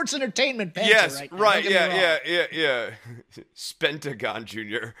sports entertainment Penta, yes, right? Right. Yeah. Spentagon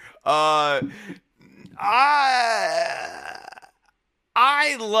Jr.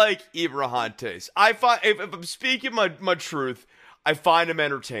 I like Abrahantes. I find if I'm speaking my truth, I find him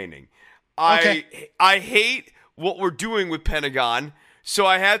entertaining. Okay. I hate what we're doing with Pentagon, so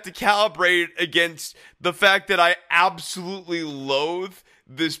I have to calibrate it against the fact that I absolutely loathe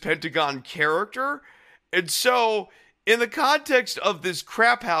this Pentagon character. And so, in the context of this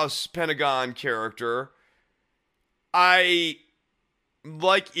crap house Pentagon character, I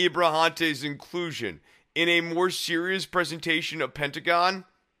like Abrahantes' inclusion. In a more serious presentation of Pentagon,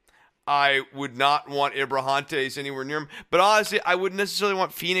 I would not want Abrahantes anywhere near him. But honestly, I wouldn't necessarily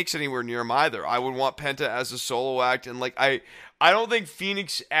want Phoenix anywhere near him either. I would want Penta as a solo act. And I don't think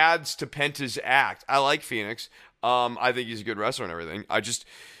Phoenix adds to Penta's act. I like Phoenix. I think he's a good wrestler and everything.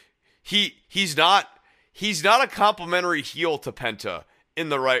 He's not a complimentary heel to Penta in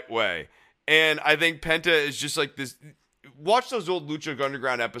the right way. And I think Penta is just like this. Watch those old Lucha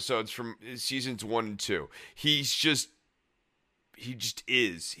Underground episodes from seasons 1 and 2. He just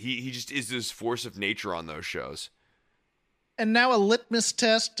is this force of nature on those shows. And now a litmus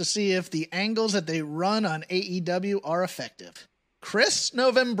test to see if the angles that they run on AEW are effective. Chris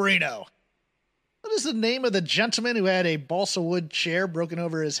Novembrino. What is the name of the gentleman who had a balsa wood chair broken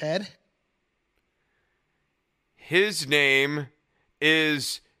over his head? His name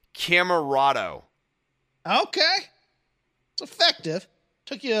is Camarado. Okay. It's effective.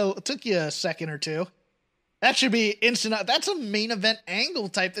 Took you a second or two. That should be instant. That's a main event angle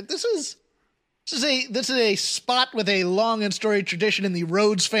type. This is a spot with a long and storied tradition in the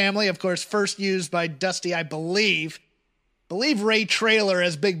Rhodes family. Of course, first used by Dusty, I believe Ray Traylor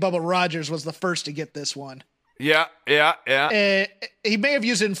as Big Bubba Rogers was the first to get this one. Yeah. He may have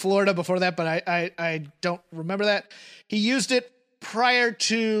used it in Florida before that, but I don't remember that. He used it prior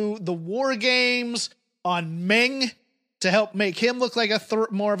to the War Games on Meng to help make him look like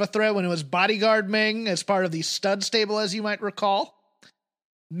more of a threat when it was Bodyguard Meng as part of the stud stable, as you might recall.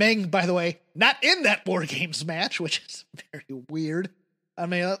 Meng, by the way, not in that War Games match, which is very weird. I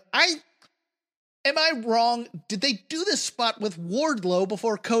mean, am I wrong? Did they do this spot with Wardlow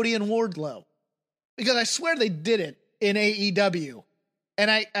before Cody and Wardlow? Because I swear they did it in AEW.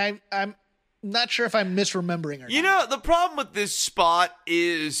 And I'm not sure if I'm misremembering or not. You know, the problem with this spot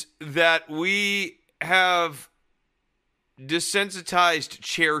is that we have desensitized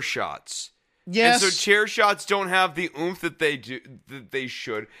chair shots. Yes. And so chair shots don't have the oomph that they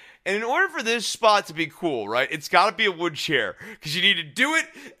should. And in order for this spot to be cool, right, it's got to be a wood chair. Because you need to do it,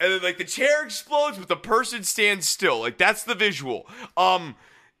 and then, the chair explodes, but the person stands still. That's the visual.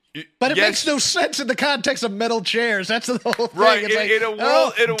 But it makes no sense in the context of metal chairs. That's the whole thing. Right, it's in a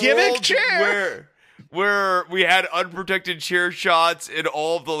world chair. where we had unprotected chair shots in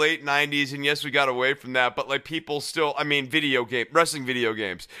all of the late 90s, and yes, we got away from that, but people still, wrestling video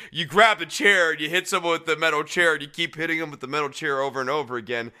games. You grab the chair, and you hit someone with the metal chair, and you keep hitting them with the metal chair over and over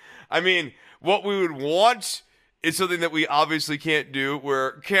again. What we would want is something that we obviously can't do,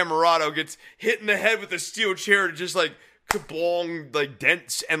 where Camarado gets hit in the head with a steel chair to just kablong,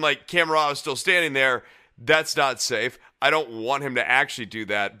 dents, and Camarado's still standing there. That's not safe. I don't want him to actually do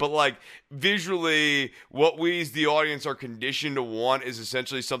that. But like visually, what we as the audience are conditioned to want is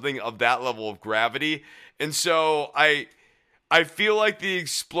essentially something of that level of gravity. And so I feel like the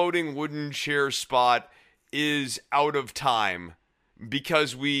exploding wooden chair spot is out of time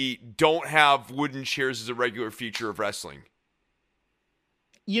because we don't have wooden chairs as a regular feature of wrestling.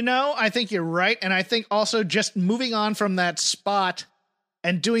 You know, I think you're right. And I think also just moving on from that spot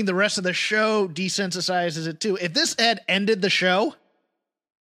and doing the rest of the show desensitizes it too. If this had ended the show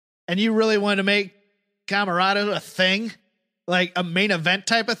and you really wanted to make Camarado a thing, like a main event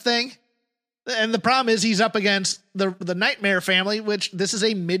type of thing, and the problem is he's up against the Nightmare family, which this is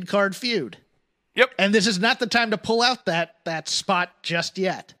a mid-card feud. Yep. And this is not the time to pull out that spot just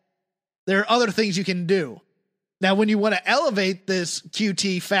yet. There are other things you can do. Now, when you want to elevate this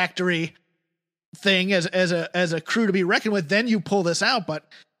QT factory thing as a crew to be reckoned with, then you pull this out. But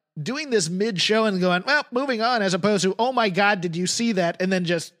doing this mid-show and going, well, moving on, as opposed to, oh my God, did you see that? And then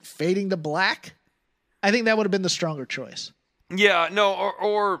just fading to black. I think that would have been the stronger choice. Yeah, no,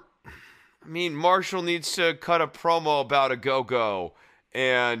 or I mean, Marshall needs to cut a promo about a Go-Go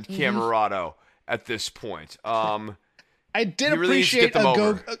and Camarado at this point. I did appreciate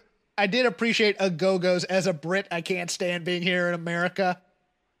I did appreciate a Go-Go's as a Brit. I can't stand being here in America.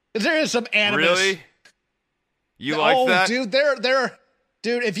 Because there is some animus. Really? You like that? Dude,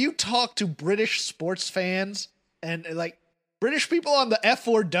 dude, if you talk to British sports fans and like British people on the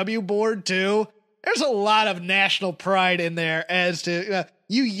F4W board too, there's a lot of national pride in there as to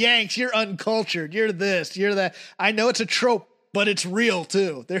you Yanks, you're uncultured, you're this, you're that. I know it's a trope, but it's real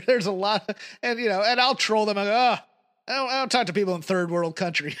too. There's a lot of, and I'll troll them. I go, I don't talk to people in third world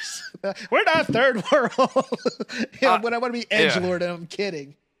countries. We're not third world. When I want to be edgelord, and I'm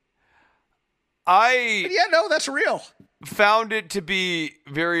kidding. That's real. Found it to be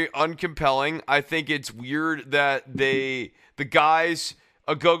very uncompelling. I think it's weird that the guys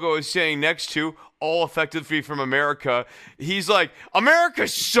Go-Go is saying next to, all effectively from America, he's like, America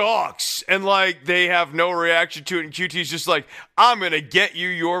sucks, and like they have no reaction to it, and QT's just like, I'm gonna get you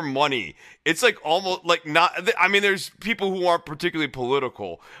your money. It's like almost like not, I mean, there's people who aren't particularly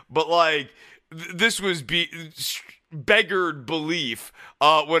political, but like this was beggared belief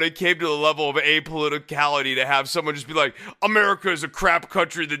when it came to the level of apoliticality to have someone just be like, America is a crap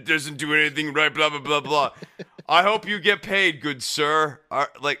country that doesn't do anything right, blah, blah, blah, blah. I hope you get paid, good sir.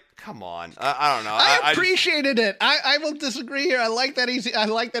 Like, come on. I don't know. I appreciated it. I will disagree here. I like that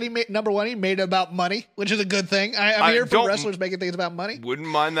he made, number one, he made it about money, which is a good thing. I'm here for wrestlers making things about money. Wouldn't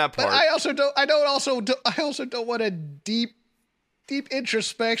mind that part. But I also don't want a deep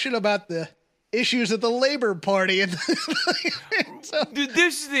introspection about the issues at the Labor Party. And so, dude,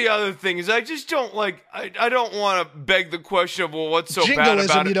 this is the other thing is I just don't like, I don't want to beg the question of, well, what's so jingoism, bad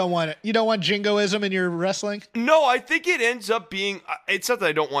about it? You don't want it. You don't want jingoism in your wrestling? No, I think it ends up being, it's not that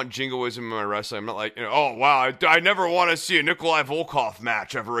I don't want jingoism in my wrestling. I'm not like, oh, wow, I never want to see a Nikolai Volkov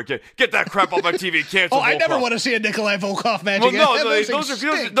match ever again. Get that crap off my TV. Cancel Volkov. I never want to see a Nikolai Volkov match again.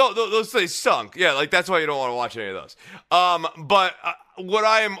 No, those things stunk. Yeah, like that's why you don't want to watch any of those. But what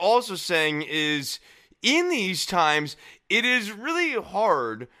I am also saying is, in these times, it is really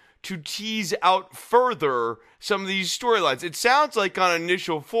hard to tease out further some of these storylines. It sounds like on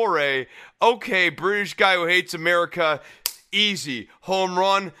initial foray, okay, British guy who hates America, easy, home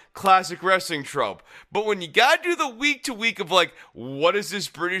run, classic wrestling trope. But when you gotta do the week to week of like, what does this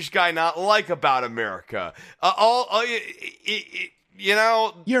British guy not like about America?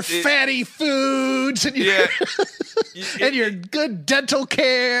 Your fatty foods and your and your good dental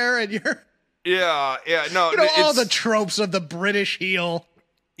care and your all the tropes of the British heel.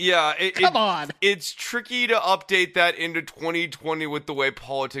 Yeah, come on. It's tricky to update that into 2020 with the way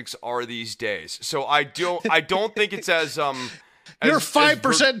politics are these days. So I don't think it's as your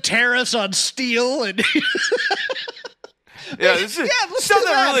 5% tariffs on steel and yeah, this is stuff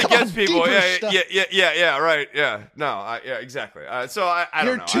that really gets people. Yeah, right. Yeah, no, exactly. So I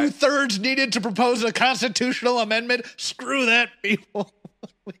don't know. Your 2/3 needed to propose a constitutional amendment. Screw that, people.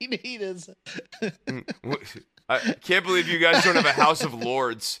 What we need is. I can't believe you guys don't have a House of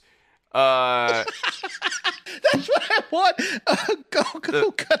Lords. That's what I want.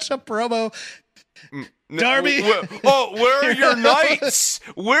 Go cuts a promo. Darby. Where are your knights?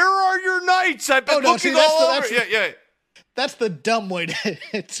 Where are your knights? I've been looking all over. Yeah. That's the dumb way to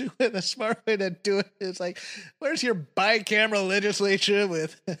do it. The smart way to do it is like, where's your bicameral legislature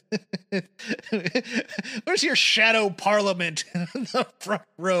with, where's your shadow parliament in the front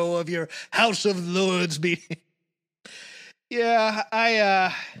row of your House of Lords meeting?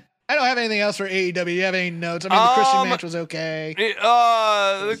 Yeah, I don't have anything else for AEW. Do you have any notes? I mean, the Christian match was okay.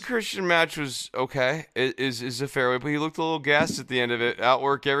 The Christian match was okay. It is a fair way, but he looked a little gassed at the end of it.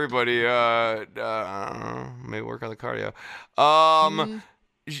 Outwork everybody. I don't know, maybe work on the cardio.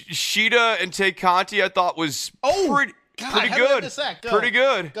 Shida and Tay Conti, I thought was pretty good. Pretty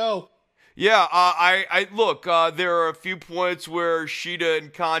good. Go. Yeah, I look. There are a few points where Shida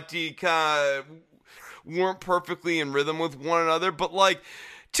and Conti kind of weren't perfectly in rhythm with one another, but like.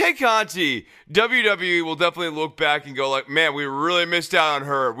 Tay Conti, WWE will definitely look back and go like, man, we really missed out on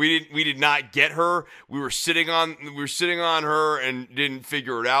her. We did not get her. We were sitting on her and didn't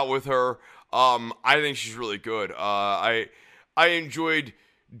figure it out with her. I think she's really good. I enjoyed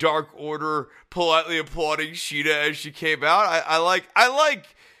Dark Order politely applauding Shida as she came out. I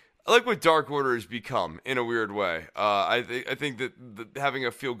like what Dark Order has become in a weird way. I think that having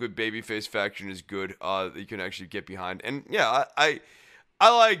a feel good babyface faction is good. That you can actually get behind. And yeah, I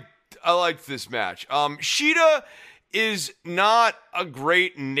liked this match. Shida is not a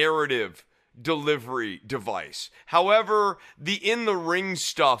great narrative delivery device. However, the in-the-ring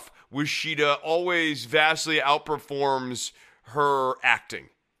stuff with Shida always vastly outperforms her acting.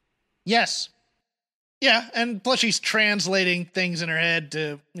 Yes. Yeah, and plus she's translating things in her head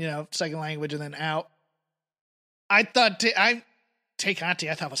to, second language and then out. I thought Tay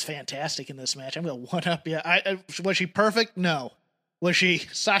Conti I thought was fantastic in this match. I'm going to one-up you. Was she perfect? No. Was she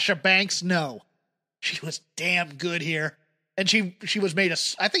Sasha Banks? No. She was damn good here. And she was made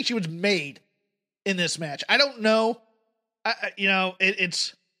I think she was made in this match. I don't know.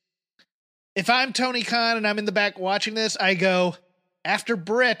 It's if I'm Tony Khan and I'm in the back watching this, I go, after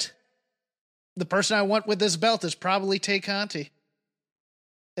Britt, the person I want with this belt is probably Tay Conti.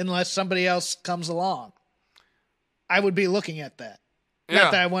 Unless somebody else comes along. I would be looking at that. Yeah.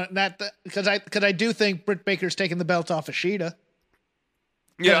 Not that I want, because I do think Britt Baker's taking the belt off of Shida.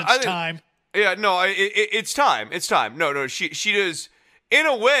 Yeah, it's time. Yeah, no, it's time. It's time. No, she does. In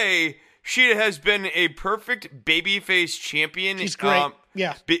a way, Shida has been a perfect babyface champion. She's great.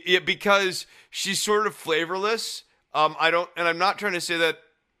 Yeah, because she's sort of flavorless. I'm not trying to say that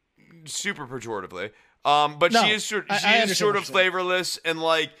super pejoratively. But no, she is sort of flavorless, and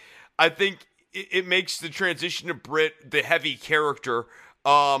like I think it makes the transition to Britt, the heavy character,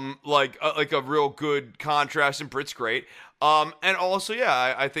 like a real good contrast, and Britt's great. And also,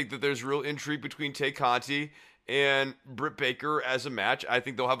 yeah, I think that there's real intrigue between Tay Conti and Britt Baker as a match. I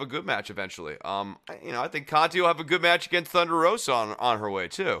think they'll have a good match eventually. I think Conti will have a good match against Thunder Rosa on her way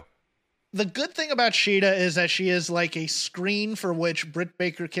too. The good thing about Shida is that she is like a screen for which Britt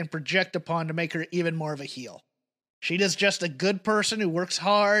Baker can project upon to make her even more of a heel. Shida's just a good person who works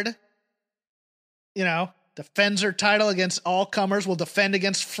hard, defends her title against all comers, will defend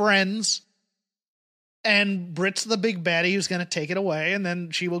against friends. And Britt's the big baddie who's going to take it away, and then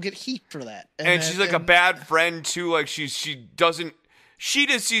she will get heat for that. And she's like a bad friend too. Like she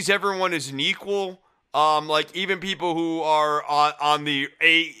just sees everyone as an equal. Like even people who are on the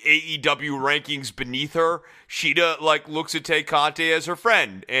AEW rankings beneath her, Shida like looks at Tay Conti as her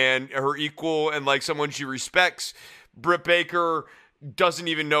friend and her equal and like someone she respects. Britt Baker doesn't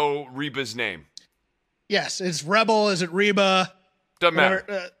even know Reba's name. Yes, it's Rebel. Is it Reba? Doesn't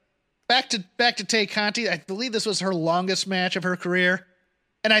matter. Back to Tay Conti. I believe this was her longest match of her career,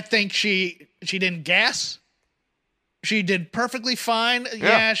 and I think she didn't gas. She did perfectly fine.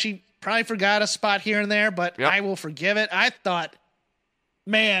 Yeah, she probably forgot a spot here and there, but I will forgive it. I thought,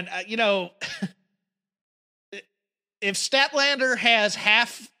 man, if Statlander has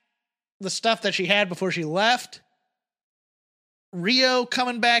half the stuff that she had before she left, Rio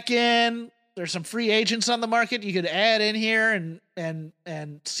coming back in. There's some free agents on the market you could add in here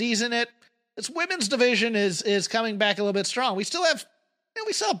and season it. This women's division is coming back a little bit strong. We still have,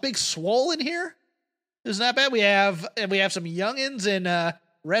 we saw a big Swole in here. Isn't that bad? We have some youngins in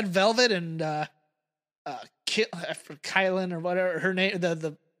Red Velvet and Kylan or whatever her name,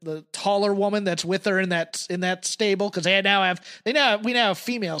 the taller woman that's with her in that stable, because we now have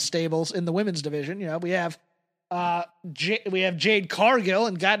female stables in the women's division. We have Jade Cargill,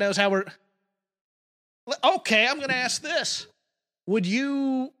 and God knows how we're. Okay, I'm going to ask this. Would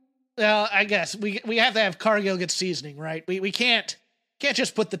you, I guess we have to have Cargill get seasoning, right? We can't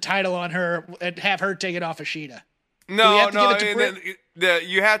just put the title on her and have her take it off of Shida. No.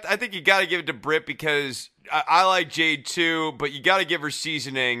 I think you got to give it to Britt because I like Jade too, but you got to give her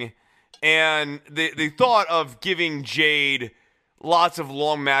seasoning. And the thought of giving Jade lots of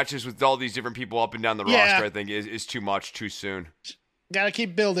long matches with all these different people up and down the roster, I think is too much too soon. Got to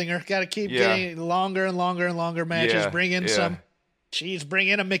keep building her. Got to keep getting longer and longer and longer matches. Bring in some. Bring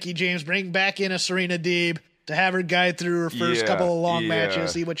in a Mickie James. Bring back in a Serena Deeb. to have her guide through her first couple of long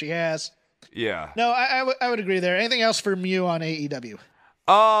matches, see what she has. Yeah. No, I would agree there. Anything else from you on AEW?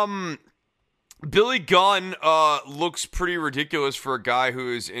 Billy Gunn looks pretty ridiculous for a guy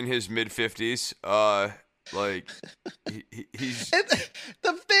who is in his mid-50s. He's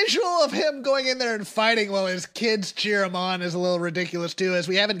the visual of him going in there and fighting while his kids cheer him on is a little ridiculous too, as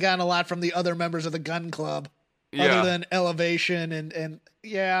we haven't gotten a lot from the other members of the Gun Club other than Elevation and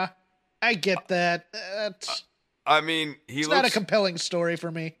yeah, I get that. It's not a compelling story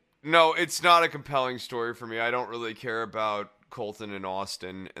for me. No, it's not a compelling story for me. I don't really care about Colton and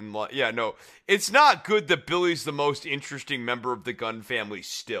Austin. And no, it's not good that Billy's the most interesting member of the Gunn family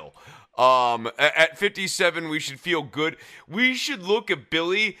still. At 57, we should feel good. We should look at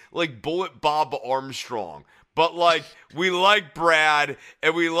Billy like Bullet Bob Armstrong. But, like, we like Brad,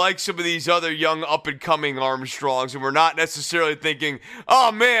 and we like some of these other young up-and-coming Armstrongs, and we're not necessarily thinking,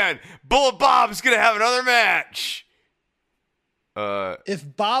 oh, man, Bullet Bob's going to have another match.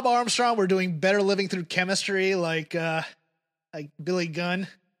 If Bob Armstrong were doing better living through chemistry like Billy Gunn,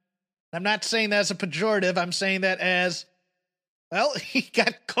 I'm not saying that as a pejorative. I'm saying that as, well, he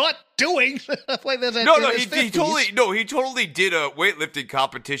got caught doing like this. He totally did a weightlifting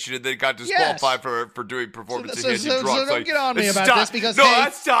competition and then got disqualified for doing performance-enhancing drugs. So don't get on me about this because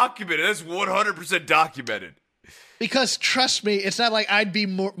that's documented. That's 100% documented. Because trust me, it's not like I'd be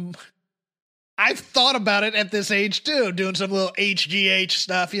more. I've thought about it at this age too, doing some little HGH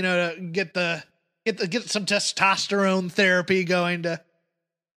stuff, to get some testosterone therapy going to,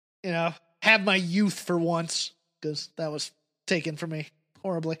 have my youth for once, because that was taken from me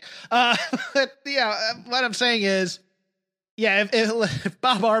horribly. What I'm saying is, if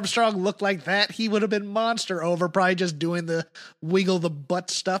Bob Armstrong looked like that, he would have been monster over probably just doing the wiggle the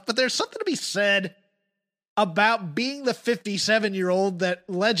butt stuff. But there's something to be said about being the 57-year-old that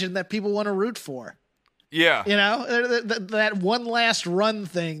legend that people want to root for. Yeah. That one last run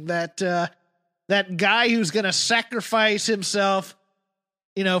thing, that guy who's going to sacrifice himself,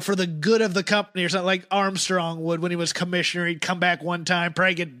 for the good of the company or something, like Armstrong would when he was commissioner. He'd come back one time,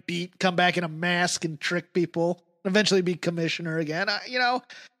 probably get beat, come back in a mask and trick people, eventually be commissioner again. I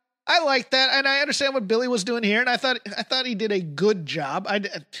like that. And I understand what Billy was doing here. And I thought he did a good job.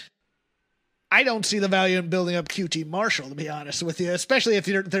 I don't see the value in building up QT Marshall, to be honest with you, especially if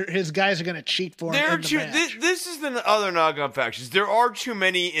his guys are going to cheat for him in the match. This is the other knock-on factions. There are too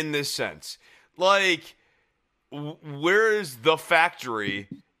many in this sense. Like, where is the Factory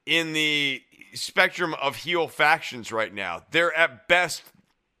in the spectrum of heel factions right now? They're at best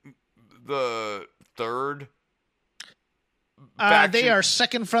the third. They are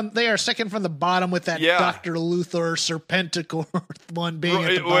second from the bottom with that Dr. Luther Serpenticore one being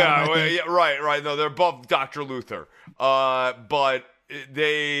at the bottom. Right. No, they're above Dr. Luther. But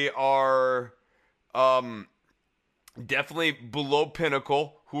they are definitely below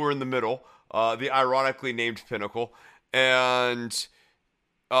Pinnacle, who are in the middle. The ironically named Pinnacle, and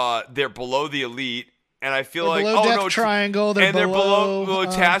they're below the Elite. And I feel they're below Death Triangle. They're below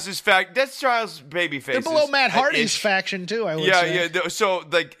Taz's faction. Death Triangle's baby faces. They're below Matt Hardy's faction too. I would say. Yeah. So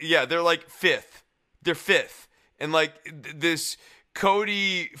they're like fifth. They're fifth, and like this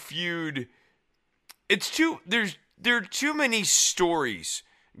Cody feud. There are too many stories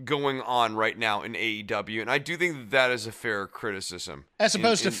going on right now in AEW, and I do think that is a fair criticism. As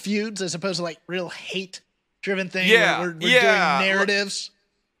opposed to feuds, as opposed to like real hate-driven things. We're doing narratives.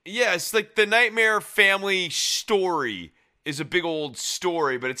 Yeah, it's like the Nightmare Family story is a big old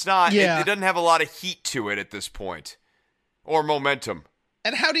story, but it's not. It doesn't have a lot of heat to it at this point, or momentum.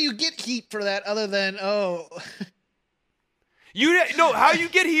 And how do you get heat for that other than how you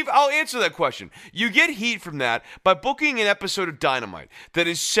get heat? I'll answer that question. You get heat from that by booking an episode of Dynamite that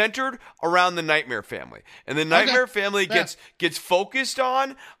is centered around the Nightmare Family, and the Nightmare Family gets focused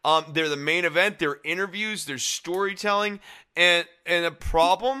on. They're the main event. Their interviews, their storytelling. And the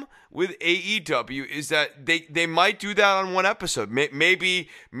problem with AEW is that they might do that on one episode. Maybe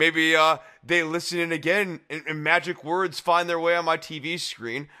they listen in again and magic words find their way on my TV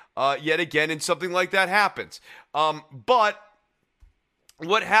screen yet again, and something like that happens. But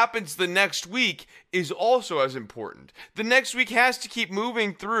what happens the next week is also as important. The next week has to keep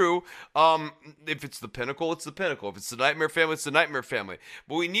moving through. If it's the Pinnacle, it's the Pinnacle. If it's the Nightmare Family, it's the Nightmare Family.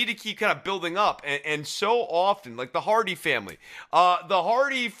 But we need to keep kind of building up. And so often, like the Hardy family. The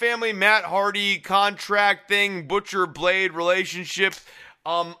Hardy family, Matt Hardy contract thing, Butcher Blade relationship.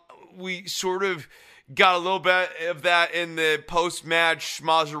 We sort of got a little bit of that in the post-match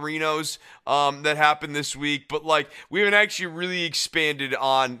schmozzerinos that happened this week. But, like, we haven't actually really expanded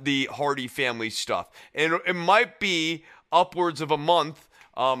on the Hardy family stuff. And it might be upwards of a month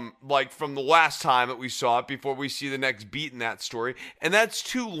like from the last time that we saw it before we see the next beat in that story. And that's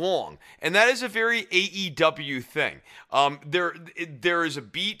too long. And that is a very AEW thing. There is a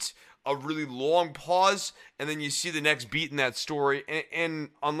beat, a really long pause, and then you see the next beat in that story. And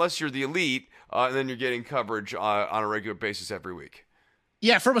unless you're the Elite, then you're getting coverage on a regular basis every week.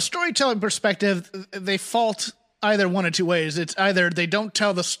 Yeah, from a storytelling perspective, they fault either one of two ways. It's either they don't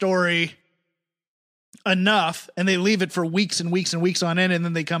tell the story enough and they leave it for weeks and weeks and weeks on end and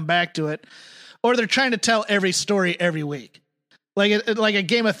then they come back to it, or they're trying to tell every story every week. Like a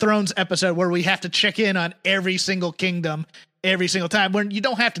Game of Thrones episode where we have to check in on every single kingdom every single time, when you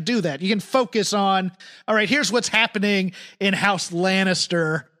don't have to do that. You can focus on, all right, here's what's happening in House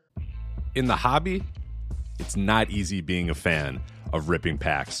Lannister. In the hobby, it's not easy being a fan of ripping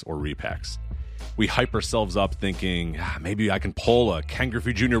packs or repacks. We hype ourselves up thinking, maybe I can pull a Ken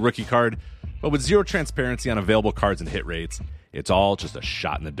Griffey Jr. rookie card, but with zero transparency on available cards and hit rates, it's all just a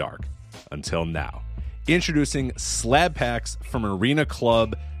shot in the dark. Until now. Introducing slab packs from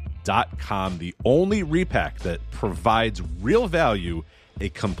arenaclub.com, the only repack that provides real value, a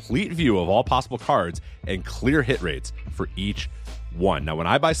complete view of all possible cards, and clear hit rates for each one. Now, when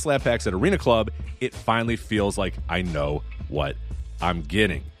I buy slab packs at Arena Club, it finally feels like I know what I'm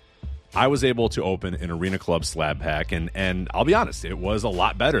getting. I was able to open an Arena Club slab pack, and I'll be honest, it was a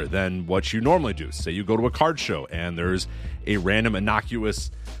lot better than what you normally do. Say you go to a card show, and there's a random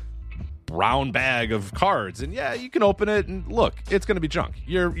innocuous brown bag of cards, and yeah, you can open it, and look, it's going to be junk.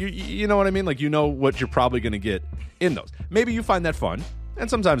 You know what I mean? Like, you know what you're probably going to get in those. Maybe you find that fun, and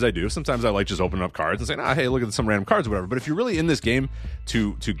sometimes I do. Sometimes I like just opening up cards and saying, hey, look at some random cards or whatever. But if you're really in this game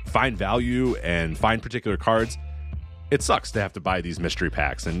to find value and find particular cards, it sucks to have to buy these mystery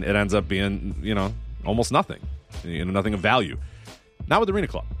packs, and it ends up being, almost nothing, nothing of value. Not with Arena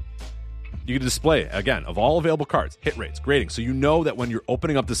Club. You can display, again, of all available cards, hit rates, grading, so you know that when you're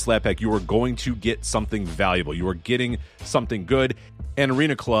opening up this slab pack, you are going to get something valuable. You are getting something good. And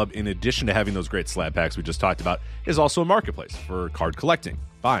Arena Club, in addition to having those great slab packs we just talked about, is also a marketplace for card collecting,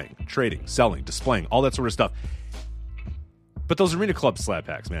 buying, trading, selling, displaying, all that sort of stuff. But those Arena Club slab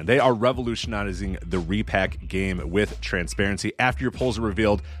packs, man, they are revolutionizing the repack game with transparency. After your pulls are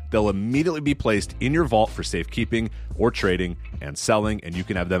revealed, they'll immediately be placed in your vault for safekeeping or trading and selling, and you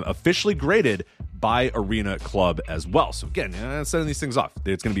can have them officially graded by Arena Club as well. So again, sending these things off,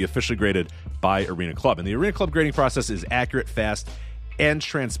 it's going to be officially graded by Arena Club. And the Arena Club grading process is accurate, fast, and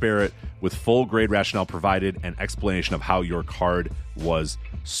transparent, with full grade rationale provided and explanation of how your card was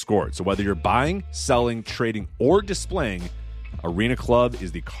scored. So whether you're buying, selling, trading, or displaying, Arena Club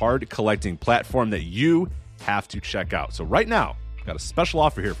is the card collecting platform that you have to check out. So right now, I've got a special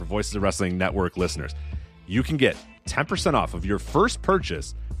offer here for Voices of Wrestling Network listeners. You can get 10% off of your first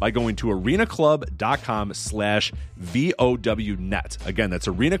purchase by going to arenaclub.com/VOWnet. Again, that's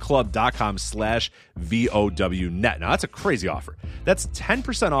arenaclub.com/VOWnet. Now, that's a crazy offer. That's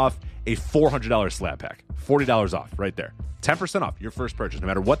 10% off a $400 slab pack. $40 off right there. 10% off your first purchase. No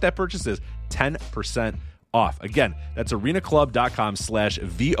matter what that purchase is, 10% off. Again, that's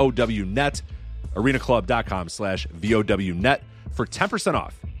arenaclub.com/VOWnet. arenaclub.com/VOWnet for 10%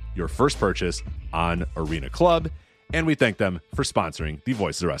 off your first purchase on Arena Club. And we thank them for sponsoring the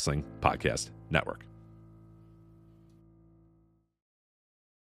Voices of Wrestling Podcast Network.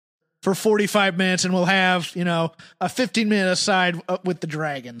 For 45 minutes, and we'll have, a 15-minute aside with the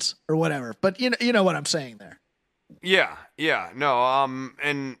Dragons or whatever. But you know what I'm saying there. Yeah. No,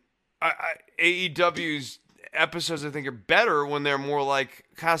 and AEW's episodes, I think, are better when they're more like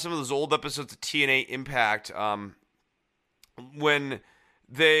kind of some of those old episodes of TNA Impact, when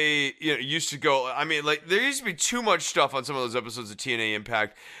they used to go, there used to be too much stuff on some of those episodes of TNA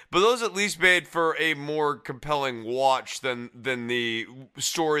Impact, but those at least made for a more compelling watch than the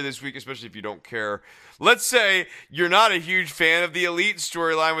story this week, especially if you don't care. Let's say you're not a huge fan of the Elite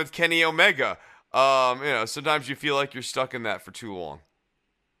storyline with Kenny Omega. Sometimes you feel like you're stuck in that for too long.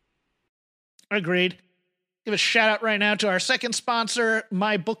 Agreed. Give a shout out right now to our second sponsor,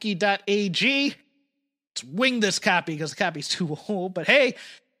 mybookie.ag. Let's wing this copy because the copy's too old. But hey,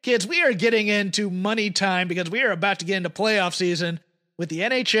 kids, we are getting into money time because we are about to get into playoff season with the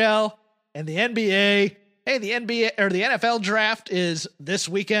NHL and the NBA. Hey, the NBA or the NFL draft is this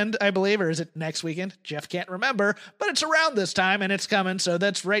weekend, I believe, or is it next weekend? Jeff can't remember, but it's around this time and it's coming. So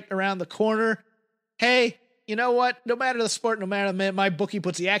that's right around the corner. Hey, you know what? No matter the sport, no matter the minute, MyBookie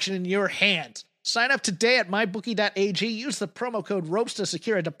puts the action in your hands. Sign up today at mybookie.ag. Use the promo code ROPES to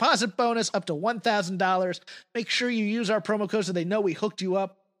secure a deposit bonus up to $1,000. Make sure you use our promo code so they know we hooked you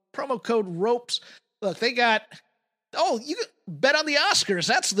up. Promo code ROPES. Look, they got... you can bet on the Oscars.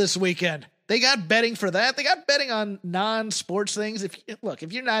 That's this weekend. They got betting for that. They got betting on non-sports things. If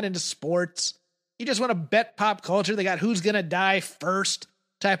you're not into sports, you just want to bet pop culture. They got who's going to die first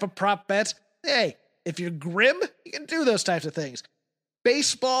type of prop bets. Hey, if you're grim, you can do those types of things.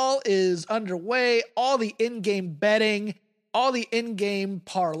 Baseball is underway. All the in-game betting, all the in-game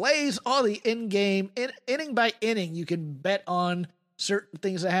parlays, all the in-game inning by inning, you can bet on certain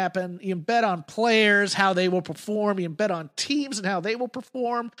things that happen. You can bet on players, how they will perform. You can bet on teams and how they will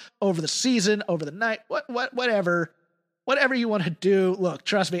perform over the season, over the night, whatever you want to do. Look,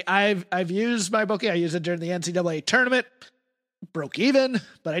 trust me, I've used my bookie. I used it during the NCAA tournament. Broke even,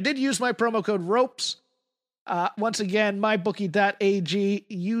 but I did use my promo code ROPES. Once again, mybookie.ag,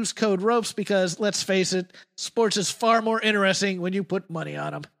 use code ROPES because, let's face it, sports is far more interesting when you put money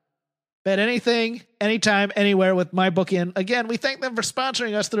on them. Bet anything, anytime, anywhere with MyBookie. And again, we thank them for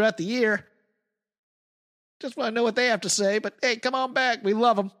sponsoring us throughout the year. Just want to know what they have to say, but hey, come on back. We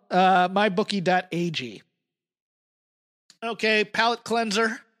love them. Mybookie.ag. Okay, palate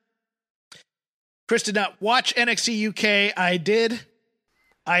cleanser. Chris did not watch NXT UK. I did.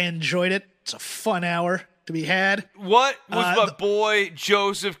 I enjoyed it. It's a fun hour to be had. What was my boy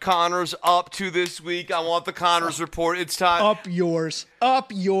Joseph Connors up to this week? I want the Connors report. It's time. Up yours,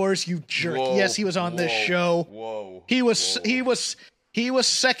 you jerk. Whoa, yes, he was on this show. Whoa. He was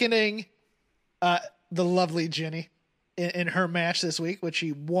seconding the lovely Jenny in her match this week, which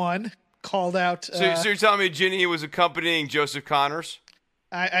he won. Called out. So you're telling me Jenny was accompanying Joseph Connors?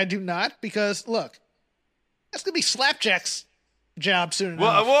 I do not, because look, that's gonna be Slapjack's job soon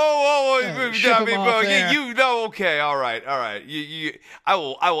enough. Whoa! Yeah, okay, all right. I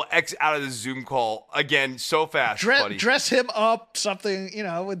will X out of the Zoom call again so fast, buddy. Dress him up, something,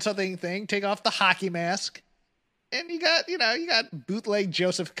 with something thing. Take off the hockey mask, and you got bootleg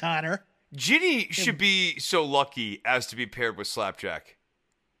Joseph Connor. Ginny should be so lucky as to be paired with Slapjack.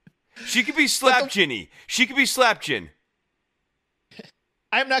 She could be Slap Ginny. She could be Slap Gin.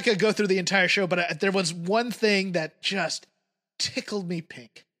 I'm not going to go through the entire show, but there was one thing that just tickled me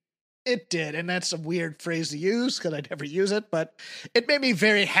pink. It did, and that's a weird phrase to use because I never use it, but it made me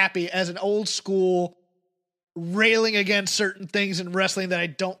very happy as an old school railing against certain things in wrestling that I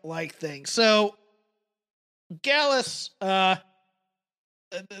don't like things. So, Gallus,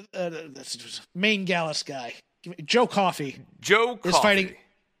 main Gallus guy, Joe Coffey.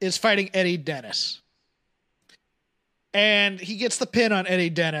 Is fighting Eddie Dennis. And he gets the pin on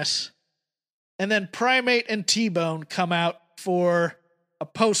Eddie Dennis. And then Primate and T-Bone come out for a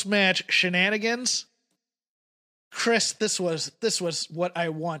post-match shenanigans. Chris, this was what I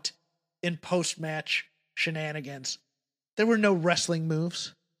want in post-match shenanigans. There were no wrestling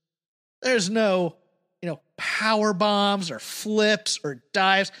moves. There's no, power bombs or flips or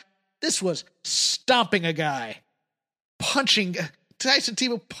dives. This was stomping a guy, punching Tyson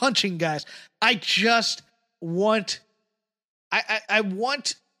Tebow punching guys. I just want I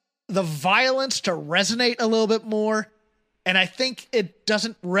want the violence to resonate a little bit more, and I think it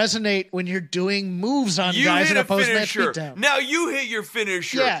doesn't resonate when you're doing moves on guys in a post-match beatdown. Now you hit your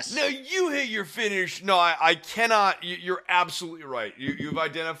finisher. Yes. Now you hit your finish. No, I cannot. You're absolutely right. You've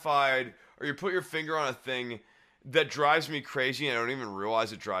identified, or you put your finger on a thing that drives me crazy, and I don't even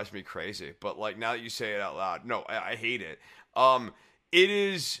realize it drives me crazy. But now that you say it out loud, no, I hate it. It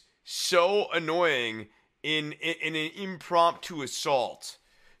is so annoying in an impromptu assault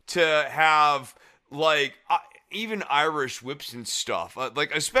to have even Irish whips and stuff.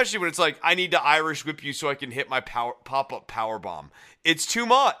 Especially when it's I need to Irish whip you so I can hit my pop-up power bomb. It's too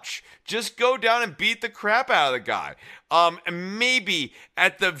much. Just go down and beat the crap out of the guy. And maybe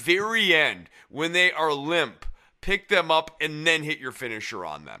at the very end when they are limp, pick them up and then hit your finisher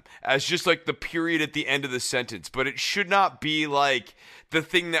on them as just the period at the end of the sentence. But it should not be the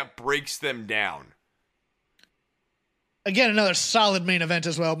thing that breaks them down. Again, another solid main event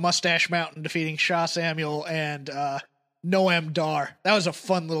as well. Mustache Mountain defeating Sha Samuel and Noam Dar. That was a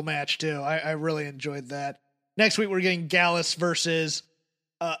fun little match too. I really enjoyed that. Next week we're getting Gallus versus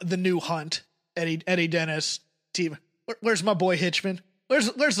the new Hunt. Eddie Dennis team. Where's my boy Hitchman?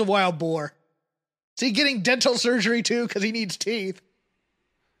 Where's the Wild Boar? Is he getting dental surgery too because he needs teeth?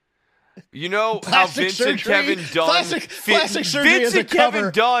 You know how Vince and Kevin Dunn, Vince and Kevin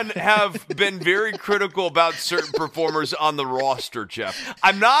Dunn have been very critical about certain performers on the roster, Jeff.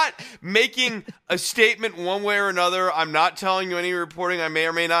 I'm not making a statement one way or another. I'm not telling you any reporting I may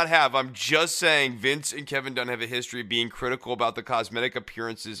or may not have. I'm just saying Vince and Kevin Dunn have a history of being critical about the cosmetic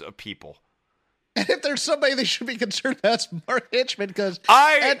appearances of people. And if there's somebody they should be concerned about, it's Mark Hitchman, because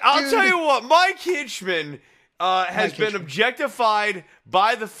I'll tell you what, Mike Hitchman, has been objectified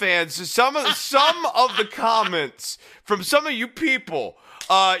by the fans. So some of the comments from some of you people,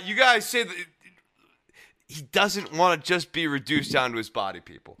 you guys say that he doesn't want to just be reduced down to his body,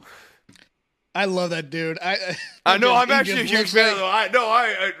 people. I love that dude. I know. I'm actually a huge fan. I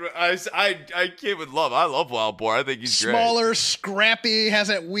came with love. I love Wild Boar. I think he's smaller, great. scrappy, has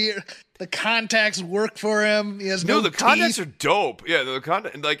that weird. The contacts work for him. He has no the teeth. contacts are dope. Yeah,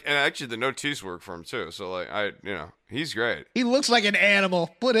 and actually the no teeth work for him too. So he's great. He looks like an animal.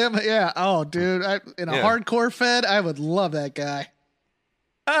 Put him, yeah. Oh, dude, in a hardcore fed, I would love that guy.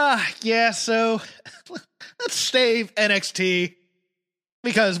 Yeah. So let's save NXT.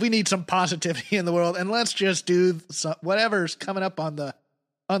 Because we need some positivity in the world, and let's just do whatever's coming up on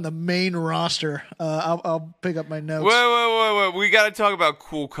the main roster. I'll pick up my notes. Wait! We got to talk about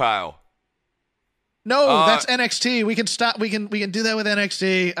Cool Kyle. No, that's NXT. We can stop. We can do that with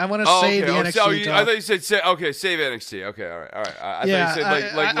NXT. I want to save the NXT. I thought you said save NXT. Okay, all right. I thought you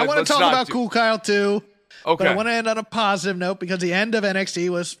said I want to talk about Cool Kyle too. Okay. But I want to end on a positive note because the end of NXT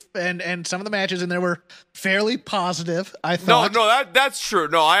was and some of the matches in there were fairly positive. I thought. No, that's true.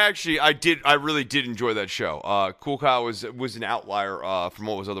 No, I really did enjoy that show. Cool Kyle was an outlier from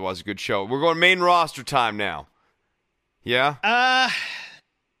what was otherwise a good show. We're going main roster time now. Yeah.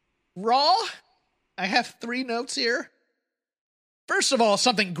 Raw. I have 3 notes here. First of all,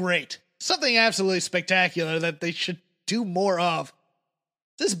 something great, something absolutely spectacular that they should do more of.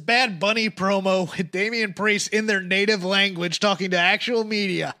 This Bad Bunny promo with Damian Priest in their native language talking to actual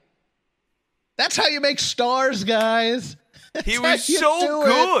media. That's how you make stars, guys. He was so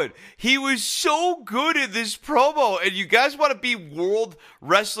good. He was so good at this promo. And you guys want to be World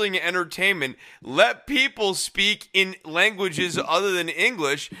Wrestling Entertainment, let people speak in languages other than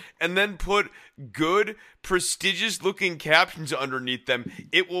English and then put good, prestigious-looking captions underneath them.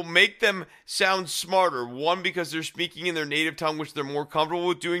 It will make them sound smarter. 1, because they're speaking in their native tongue, which they're more comfortable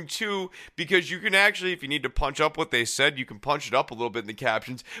with doing. 2, because you can actually, if you need to punch up what they said, you can punch it up a little bit in the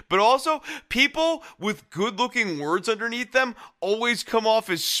captions. But also, people with good-looking words underneath them always come off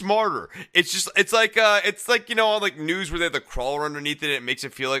as smarter. It's like on like news where they have the crawler underneath it, and it makes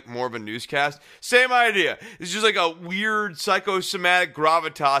it feel like more of a newscast. Same idea. It's just like a weird psychosomatic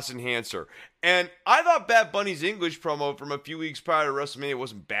gravitas enhancer. And I thought Bad Bunny's English promo from a few weeks prior to WrestleMania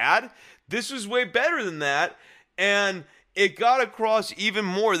wasn't bad. This was way better than that. And it got across even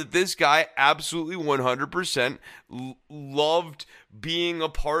more that this guy absolutely 100% loved being a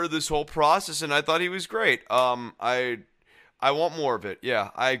part of this whole process. And I thought he was great. I want more of it.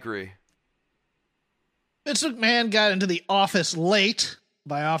 Yeah, I agree. Vince McMahon got into the office late.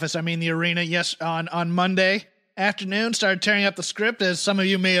 By office, I mean the arena. Yes, on Monday afternoon, started tearing up the script, as some of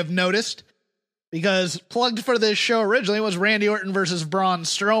you may have noticed. Because plugged for this show originally was Randy Orton versus Braun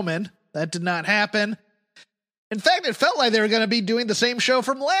Strowman. That did not happen. In fact, it felt like they were going to be doing the same show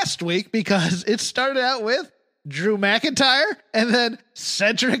from last week because it started out with Drew McIntyre and then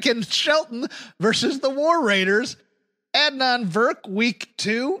Cedric and Shelton versus the War Raiders. Adnan Virk, week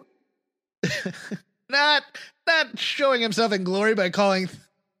 2. not showing himself in glory by calling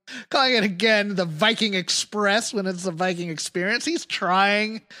it again the Viking Express when it's the Viking Experience. He's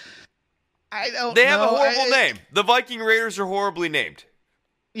trying. They have a horrible name. The Viking Raiders are horribly named.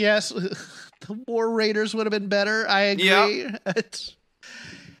 Yes, the War Raiders would have been better. I agree. Yeah.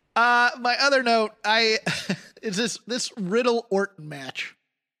 My other note, is this Riddle Orton match.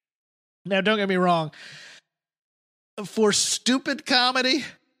 Now, don't get me wrong. For stupid comedy,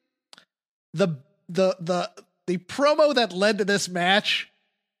 the promo that led to this match,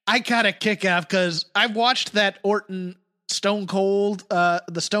 I got a kick out because I've watched that Orton Stone Cold,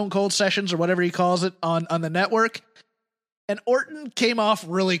 the Stone Cold sessions or whatever he calls it on the network. And Orton came off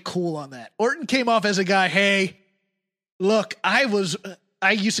really cool on that. Orton came off as a guy, hey, look, I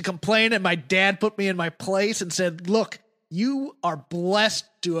used to complain and my dad put me in my place and said, look, you are blessed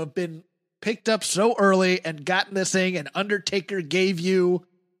to have been picked up so early and gotten this thing, and Undertaker gave you,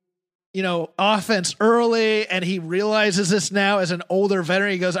 offense early, and he realizes this now as an older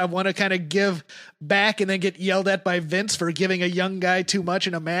veteran. He goes, I want to kind of give back, and then get yelled at by Vince for giving a young guy too much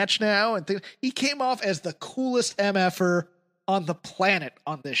in a match now. And he came off as the coolest MFer on the planet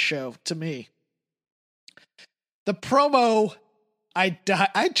on this show to me. The promo, I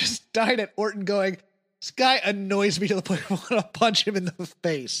just died at Orton going, this guy annoys me to the point I want to punch him in the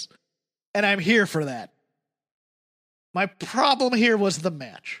face. And I'm here for that. My problem here was the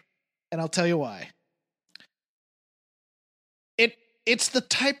match. And I'll tell you why. It's the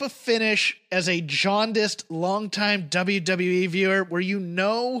type of finish as a jaundiced, longtime WWE viewer where you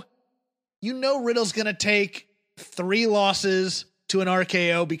know Riddle's going to take 3 losses to an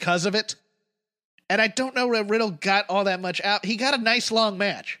RKO because of it. And I don't know where Riddle got all that much out. He got a nice long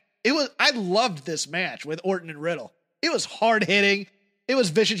match. I loved this match with Orton and Riddle. It was hard hitting. It was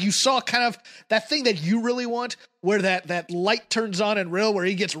vicious. You saw kind of that thing that you really want, where that light turns on in Riddle, where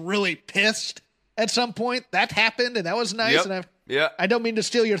he gets really pissed at some point. That happened, and that was nice. Yep. And I don't mean to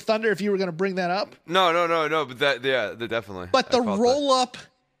steal your thunder if you were going to bring that up. No. But that definitely. But the roll up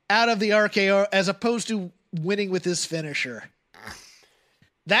out of the RKO as opposed to winning with his finisher,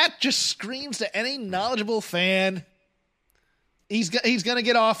 that just screams to any knowledgeable fan. He's going to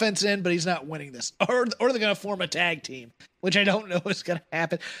get offense in, but he's not winning this. Or they're going to form a tag team, which I don't know is going to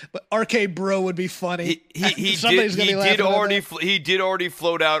happen. But RK Bro would be funny. He did already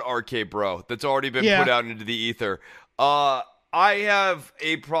float out RK Bro. That's already been put out into the ether. I have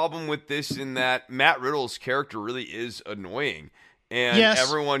a problem with this in that Matt Riddle's character really is annoying. And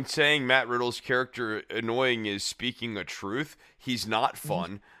everyone saying Matt Riddle's character annoying is speaking a truth. He's not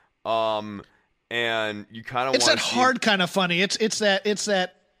fun. And you kind of want that hard kind of funny. It's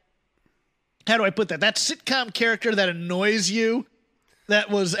that how do I put that? That sitcom character that annoys you, that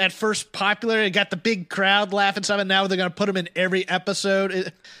was at first popular. It got the big crowd laughing stuff, and now they're going to put him in every episode.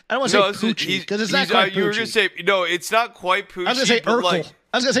 I don't want to say Poochie because it's not quite Poochie. You were going to say no, it's not quite Poochie. I was going to say Urkel.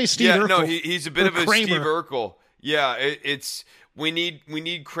 I was going to say Steve Urkel. No, he's a bit of a Kramer. Steve Urkel. Yeah, it's. We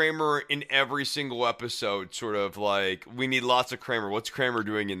need Kramer in every single episode, sort of like we need lots of Kramer. What's Kramer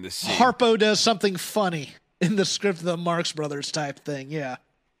doing in this scene? Harpo does something funny in the script of the Marx Brothers type thing, yeah.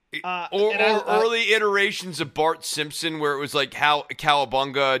 Or early iterations of Bart Simpson where it was like how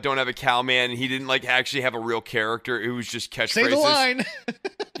Cowabunga don't have a cowman and he didn't like actually have a real character. It was just catchphrases. Say the line.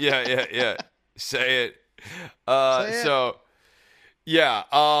 yeah. Say it. Say it. So, yeah.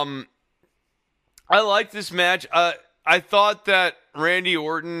 I like this match. I thought that Randy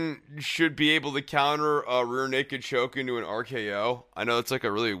Orton should be able to counter a rear naked choke into an RKO. I know it's like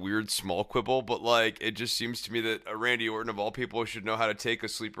a really weird small quibble, but like it just seems to me that a Randy Orton of all people should know how to take a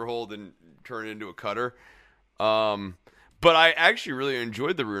sleeper hold and turn it into a cutter. But I actually really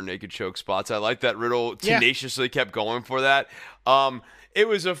enjoyed the rear naked choke spots. I like that Riddle tenaciously kept going for that. It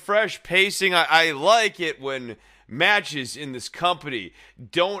was a fresh pacing. I like it when matches in this company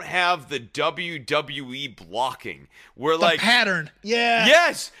don't have the WWE blocking where the pattern.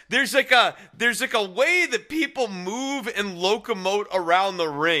 Yes, there's like a way that people move and locomote around the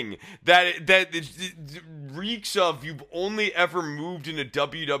ring that it reeks of you've only ever moved in a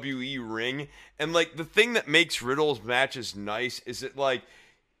WWE ring. And like the thing that makes Riddle's matches nice is that like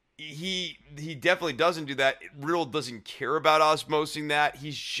he definitely doesn't do that. Riddle doesn't care about osmosing that.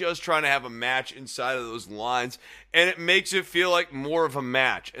 He's just trying to have a match inside of those lines, and it makes it feel like more of a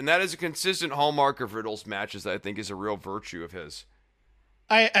match. And that is a consistent hallmark of Riddle's matches that I think is a real virtue of his.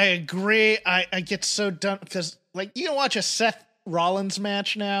 I agree. I get so done because like you can watch a Seth Rollins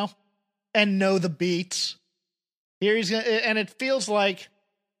match now and know the beats. Here he's gonna, and it feels like,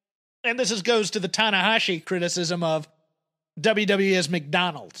 and this goes to the Tanahashi criticism of WWE as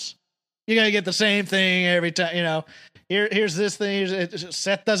McDonald's. You're going to get the same thing every time, you know. Here's this thing.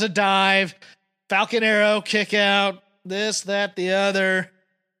 Seth does a dive, Falcon Arrow, kick out, this, that, the other.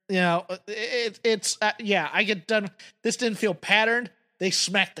 You know, I get done. This didn't feel patterned. They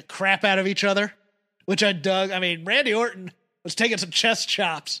smacked the crap out of each other, which I dug. I mean, Randy Orton was taking some chest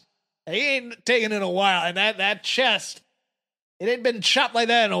chops. He ain't taken it in a while. And that chest, it ain't been chopped like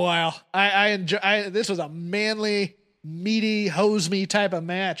that in a while. I enjoy. This was a manly, meaty, hose me type of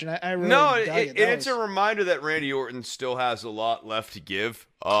match, and I really dug it. It's a reminder that Randy Orton still has a lot left to give,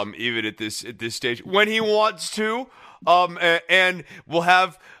 even at this stage when he wants to, and will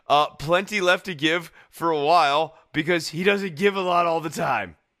have plenty left to give for a while because he doesn't give a lot all the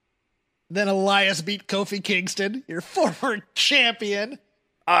time. Then Elias beat Kofi Kingston, your former champion.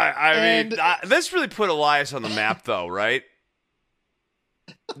 I mean, this really put Elias on the map, though, right?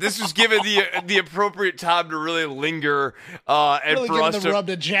 This was given the appropriate time to really linger and really for us the rub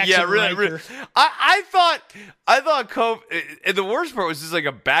to Jackson. Yeah, really. I thought Kofi. And the worst part was just like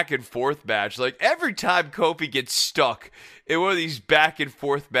a back and forth match. Like every time Kofi gets stuck in one of these back and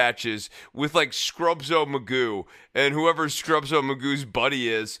forth matches with like Scrubzo Magoo and whoever Scrubzo Magoo's buddy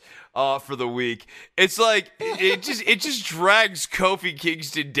is for the week, it's like it just drags Kofi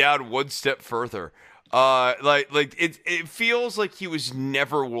Kingston down one step further. Like it feels like he was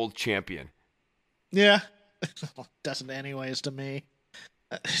never world champion. Yeah. Doesn't anyways to me.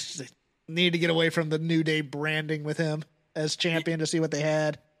 Need to get away from the New Day branding with him as champion to see what they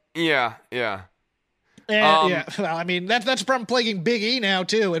had. Yeah. And, yeah. Well, I mean, that's a problem plaguing Big E now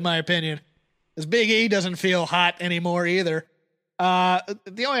too, in my opinion. Because Big E doesn't feel hot anymore either.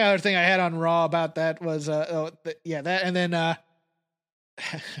 The only other thing I had on Raw about that was, that, and then,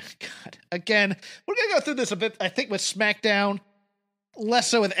 God, again, we're gonna go through this a bit. I think with SmackDown, less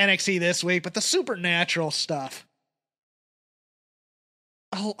so with NXT this week, but the Supernatural stuff.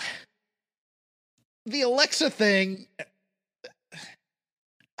 Oh, the Alexa thing.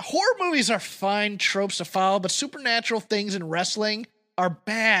 Horror movies are fine tropes to follow, but supernatural things in wrestling are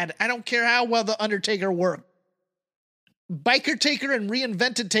bad. I don't care how well The Undertaker worked. Biker Taker and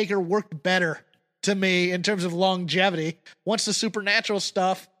Reinvented Taker worked better to me in terms of longevity once the supernatural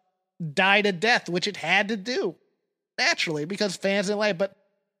stuff died a death, which it had to do naturally because fans didn't like it. But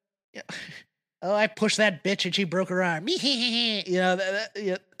oh, I pushed that bitch and she broke her arm.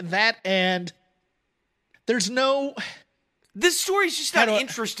 That and there's no. This story's just not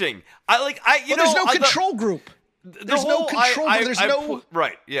interesting. There's no control group. There's no control group. There's no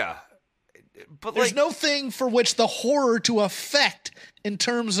right. Yeah. But there's no thing for which the horror to affect in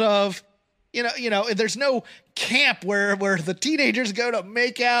terms of, there's no camp where the teenagers go to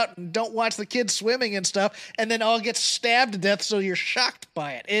make out and don't watch the kids swimming and stuff, and then all get stabbed to death, so you're shocked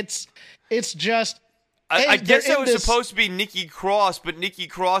by it. It's just. I guess that was supposed to be Nikki Cross, but Nikki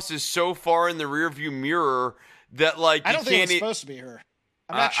Cross is so far in the rearview mirror that I don't think it's supposed to be her.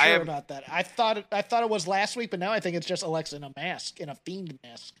 I'm not sure about that. I thought it was last week, but now I think it's just Alexa in a mask, in a fiend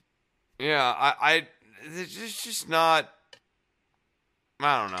mask. Yeah, it's just not.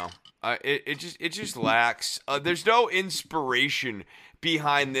 I don't know. It just lacks. There's no inspiration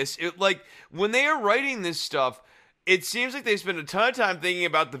behind this. When they are writing this stuff, it seems like they spend a ton of time thinking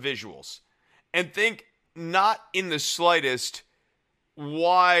about the visuals, and think not in the slightest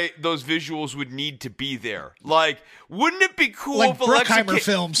why those visuals would need to be there. Wouldn't it be cool if Bruckheimer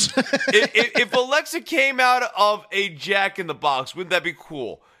films? if Alexa came out of a Jack in the Box, wouldn't that be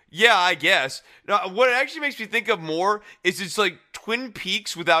cool? Yeah, I guess. Now, what it actually makes me think of more is it's like Twin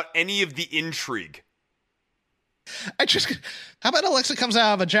Peaks without any of the intrigue. How about Alexa comes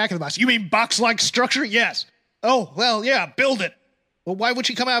out of a Jack in the Box? You mean box-like structure? Yes. Oh, well, yeah, build it. Well, why would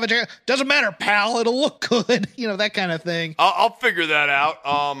she come out of a Jack? Doesn't matter, pal. It'll look good. That kind of thing. I'll figure that out.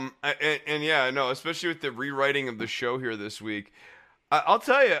 And yeah, no, especially with the rewriting of the show here this week. I'll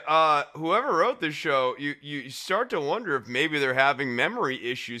tell you, whoever wrote this show, you start to wonder if maybe they're having memory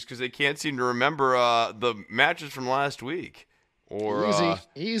issues because they can't seem to remember the matches from last week. Or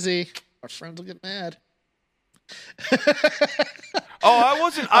easy. Our friends will get mad. I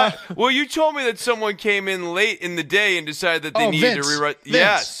wasn't. Well, you told me that someone came in late in the day and decided that they needed Vince. to rewrite.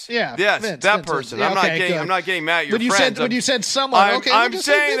 Vince. Yes, yes, that person. Yeah, I'm not getting mad at your friends. When you said someone, I'm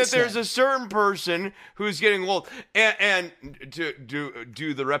saying that there's a certain person who's getting old, and to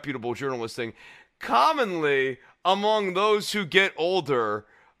do the reputable journalist thing. Commonly, among those who get older,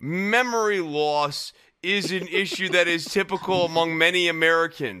 memory loss is an issue that is typical among many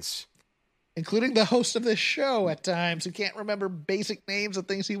Americans. Including the host of this show at times, who can't remember basic names of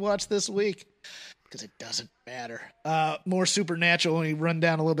things he watched this week. Because it doesn't matter. More Supernatural when we run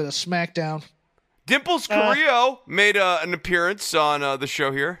down a little bit of SmackDown. Dimples Carrillo made an appearance on the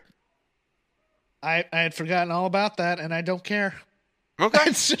show here. I had forgotten all about that, and I don't care. Okay.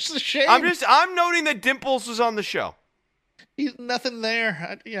 It's just a shame. I'm noting that Dimples was on the show. He's nothing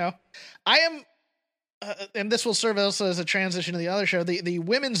there. I am, and this will serve also as a transition to the other show, the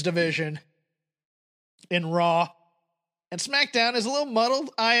women's division in Raw and SmackDown is a little muddled.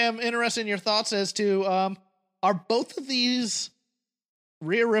 I am interested in your thoughts as to are both of these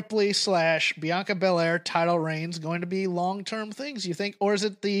Rhea Ripley / Bianca Belair title reigns going to be long-term things, you think? Or is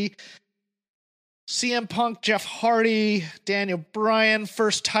it the CM Punk, Jeff Hardy, Daniel Bryan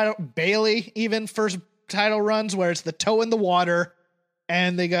first title, Bayley even first title runs where it's the toe in the water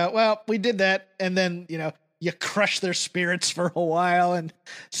and they go, well, we did that, and then you crush their spirits for a while and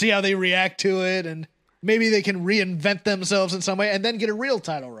see how they react to it, and maybe they can reinvent themselves in some way and then get a real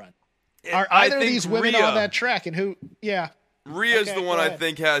title run. Are either of these women on that track? And who? Yeah. Rhea's the one I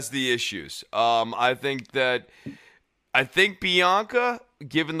think has the issues. I think Bianca,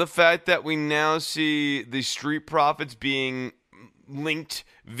 given the fact that we now see the Street Profits being linked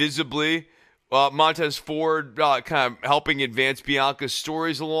visibly, Montez Ford kind of helping advance Bianca's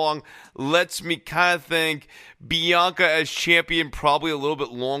stories along, lets me kind of think Bianca as champion probably a little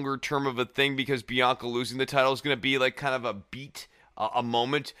bit longer term of a thing, because Bianca losing the title is going to be like kind of a beat, a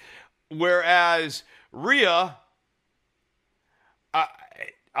moment. Whereas Rhea,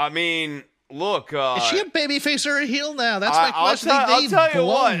 I mean, look, is she a babyface or a heel now? That's my question. I'll tell you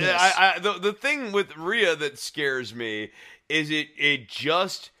what. The thing with Rhea that scares me is it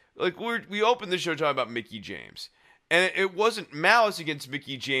just. Like, we opened the show talking about Mickie James, and it wasn't malice against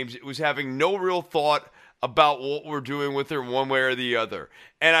Mickie James. It was having no real thought about what we're doing with her one way or the other.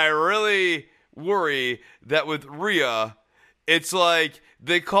 And I really worry that with Rhea, It's like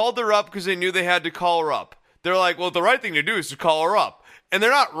they called her up because they knew they had to call her up. They're like, well, the right thing to do is to call her up. And they're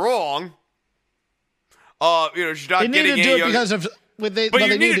not wrong. She's not they getting needed to do it any because of they But you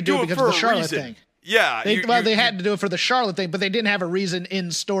needed need to do it because of the Charlotte reason. thing. Yeah. They had to do it for the Charlotte thing, but they didn't have a reason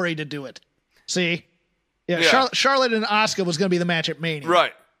in story to do it. See? Yeah. Charlotte and Asuka was going to be the match at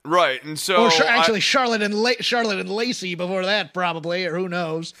Mania. Right. And so Charlotte and Lacey before that probably, or who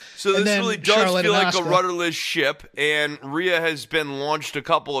knows. So and this really does Charlotte feel like Asuka. a rudderless ship, and Rhea has been launched a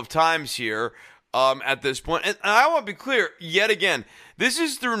couple of times here at this point. And I want to be clear, yet again, this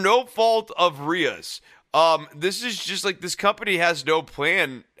is through no fault of Rhea's. This is just like this company has no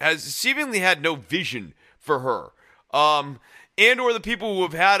plan, has seemingly had no vision for her. And or the people who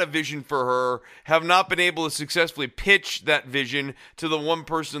have had a vision for her have not been able to successfully pitch that vision to the one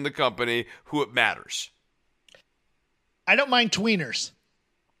person in the company who it matters. I don't mind tweeners.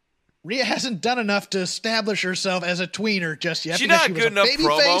 Rhea hasn't done enough to establish herself as a tweener just yet. She's not she was good enough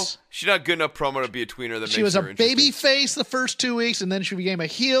promo. Face. She's not good enough promo to be a tweener. That she makes was her a baby face the first 2 weeks, and then she became a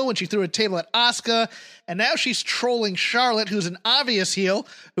heel when she threw a table at Asuka, and now she's trolling Charlotte, who's an obvious heel,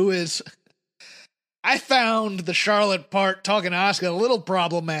 who is. I found the Charlotte part talking to Asuka a little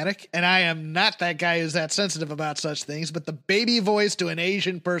problematic, and I am not that guy who's that sensitive about such things, but the baby voice to an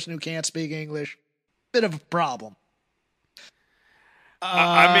Asian person who can't speak English, bit of a problem.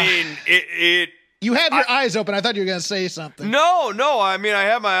 I mean, You had your eyes open. I thought you were going to say something. No. I mean, I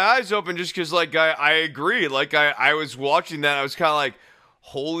have my eyes open just because, like, I agree. Like, I was watching that. I was kind of like,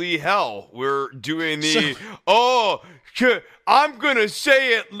 holy hell, we're doing the, I'm going to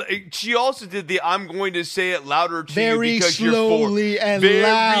say it. She also did the I'm going to say it louder to you because you're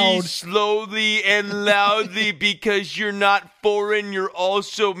very slowly and loudly because you're not foreign. You're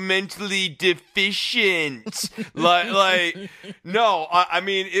also mentally deficient. No, I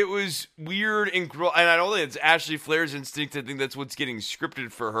mean, it was weird and I don't think it's Ashley Flair's instinct. I think that's what's getting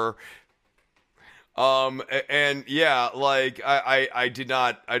scripted for her. And yeah, like I did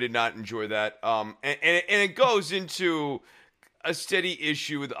not enjoy that. And it goes into a steady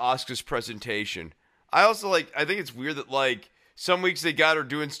issue with Asuka's presentation. I think it's weird that like some weeks they got her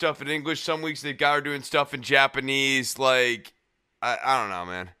doing stuff in English, some weeks they got her doing stuff in Japanese. Like I don't know,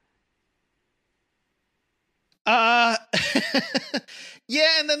 man.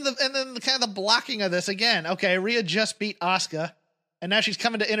 Yeah, and then the kind of the blocking of this again. Okay, Rhea just beat Asuka. And now she's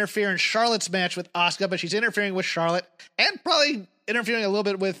coming to interfere in Charlotte's match with Asuka, but she's interfering with Charlotte and probably interfering a little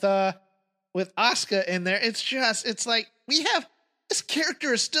bit with Asuka in there. It's like this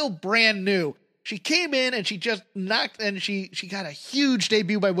character is still brand new. She came in and she just knocked and she got a huge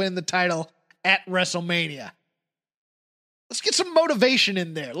debut by winning the title at WrestleMania. Let's get some motivation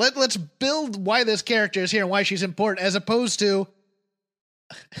in there. Let's build why this character is here and why she's important, as opposed to,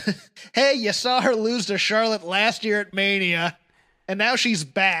 hey, you saw her lose to Charlotte last year at Mania. And now she's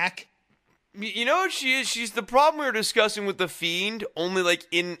back. You know what she is? She's the problem we were discussing with The Fiend, only like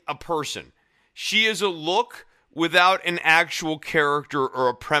in a person. She is a look without an actual character or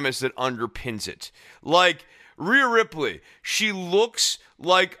a premise that underpins it. Like Rhea Ripley, she looks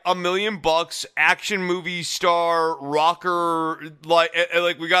like $1 million, action movie star, rocker, like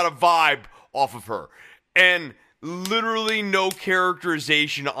we got a vibe off of her. And literally no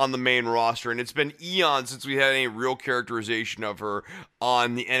characterization on the main roster, and it's been eons since we had any real characterization of her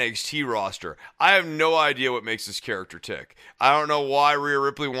on the NXT roster. I have no idea what makes this character tick. I don't know why Rhea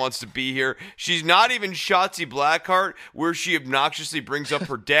Ripley wants to be here. She's not even Shotzi Blackheart, where she obnoxiously brings up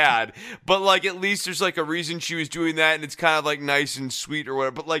her dad, but like at least there's like a reason she was doing that, and it's kind of like nice and sweet or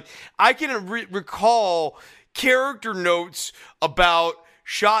whatever. But like I can recall character notes about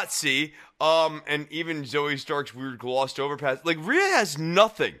Shotzi, and even Zoe Stark's weird glossed over pass. Like, Rhea has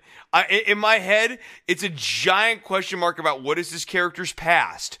nothing. In my head, it's a giant question mark about what is this character's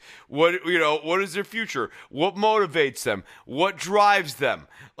past? What is their future? What motivates them? What drives them?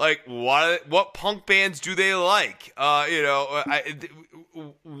 Like, what punk bands do they like?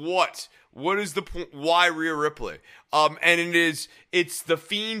 What? What is the point? Why Rhea Ripley? And it's the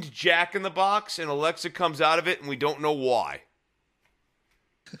Fiend Jack in the Box, and Alexa comes out of it, and we don't know why.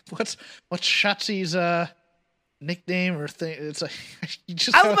 What's Shotzi's nickname or thing? It's like you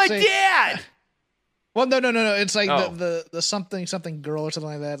just I'm my dad. Well, no. It's like the something girl or something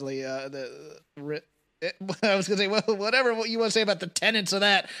like that. I was gonna say, well, whatever you want to say about the tenets of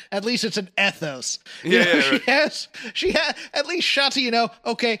that. At least it's an ethos. She has at least Shotzi.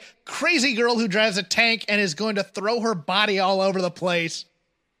 Okay, crazy girl who drives a tank and is going to throw her body all over the place.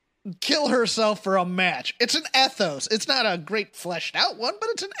 kill herself for a match. It's an ethos. It's not a great fleshed out one, but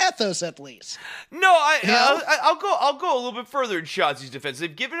it's an ethos at least. No, I'll go a little bit further in Shotzi's defense.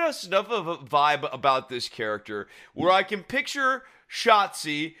 They've given us enough of a vibe about this character where I can picture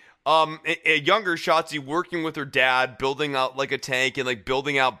Shotzi, a younger Shotzi, working with her dad, building out like a tank and like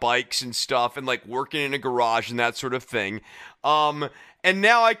building out bikes and stuff, and like working in a garage and that sort of thing. And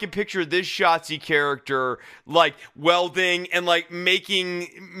now I can picture this Shotzi character like welding and like making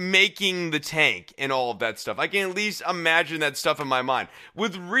the tank and all of that stuff. I can at least imagine that stuff in my mind.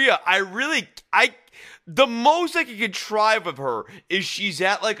 With Rhea, the most I can contrive of her is she's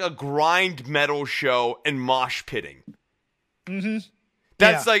at like a grind metal show and mosh pitting. Mm-hmm.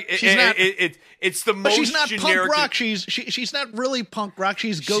 That's yeah. like it's the most. But she's not generic punk rock. She's not really punk rock.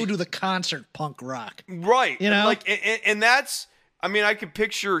 She's go to the concert punk rock. Right. You know, like and that's. I mean, I can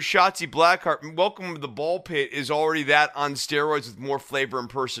picture Shotzi Blackheart. Welcome to the Ball Pit is already that on steroids with more flavor and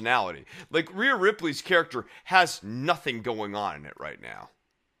personality. Like Rhea Ripley's character has nothing going on in it right now.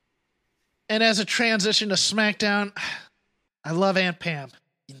 And as a transition to SmackDown, I love Aunt Pam.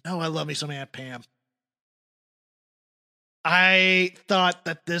 You know I love me some Aunt Pam. I thought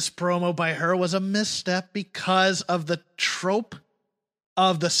that this promo by her was a misstep because of the trope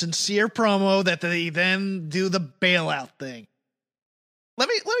of the sincere promo that they then do the bailout thing. Let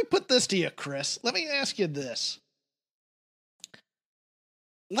me put this to you, Chris. Let me ask you this.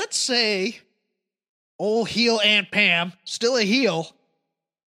 Let's say old heel Aunt Pam, still a heel,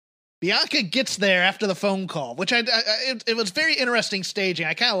 Bianca gets there after the phone call, which it was very interesting staging.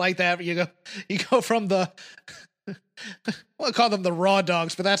 I kind of like that. You go from the we'll call them the Raw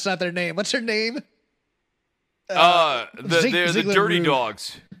Dogs, but that's not their name. What's their name? They're the Dirty Rude.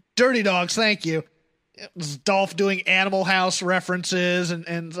 Dogs. Dirty Dogs, thank you. It was Dolph doing Animal House references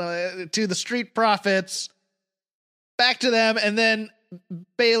and to the Street Profits, back to them, and then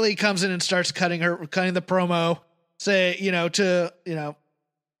Bayley comes in and starts cutting the promo,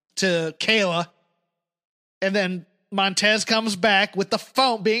 to Kayla, and then Montez comes back with the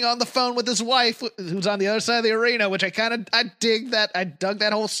phone, being on the phone with his wife, who's on the other side of the arena, which I dig that. I dug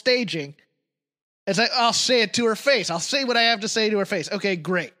that whole staging. It's like, I'll say it to her face. I'll say what I have to say to her face. Okay,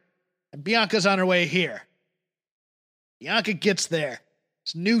 great. And Bianca's on her way here. Bianca gets there.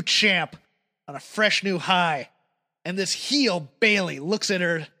 This new champ on a fresh new high. And this heel, Bayley, looks at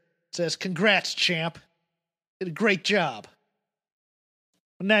her, says, "Congrats, champ. Did a great job.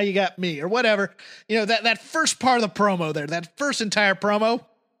 Well, now you got me," or whatever. You know, that first part of the promo there, that first entire promo,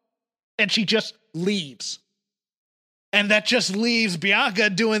 and she just leaves. And that just leaves Bianca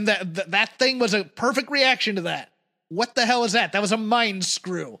doing that. That thing was a perfect reaction to that. What the hell is that? That was a mind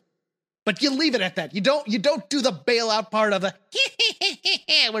screw. But you leave it at that. You don't do the bailout part of the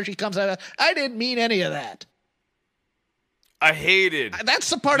where she comes out. I didn't mean any of that. I hated.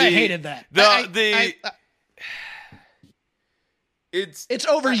 That's the part I hated. That it's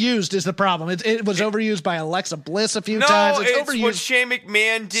overused is the problem. It was overused by Alexa Bliss a few times. It's overused. What Shane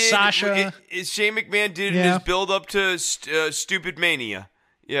McMahon did. Sasha. Shane McMahon did in his build up to Stupid Mania.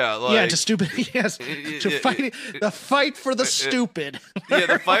 Yeah, to stupid. Yes, to fight the fight for the stupid. Yeah,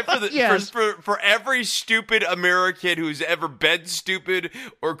 the fight for the yes. for every stupid American who's ever been stupid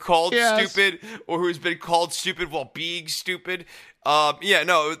or called stupid or who's been called stupid while being stupid. I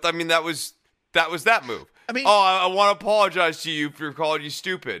mean that was that move. I mean, I want to apologize to you for calling you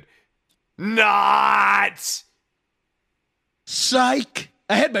stupid. Not. Psych.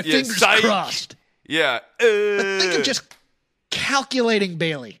 I had my fingers crossed. Yeah. But think of just calculating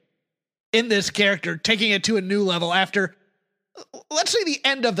Bayley in this character, taking it to a new level after, let's say, the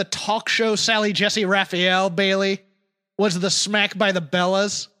end of the talk show Sally Jesse Raphael Bayley was the Smack by the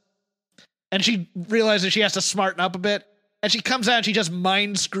Bellas, and she realizes she has to smarten up a bit, and she comes out and she just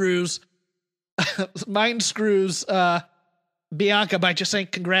mind screws Bianca by just saying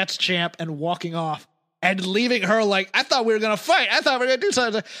 "Congrats, champ" and walking off and leaving her like, I thought we were gonna fight. I thought we were gonna do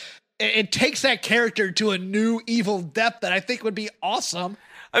something. It takes that character to a new evil depth that I think would be awesome.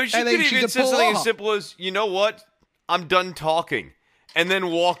 I mean, she could even say something as simple as, "You know what? I'm done talking," and then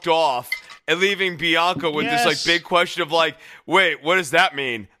walked off, and leaving Bianca with this like big question of like, "Wait, what does that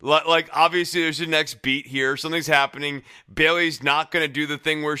mean?" Like, obviously, there's the next beat here. Something's happening. Bayley's not gonna do the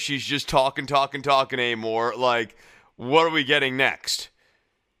thing where she's just talking anymore. Like, what are we getting next?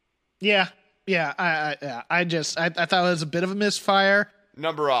 Yeah. I thought it was a bit of a misfire.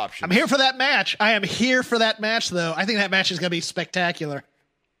 Number of options. I'm here for that match. I am here for that match, though. I think that match is going to be spectacular.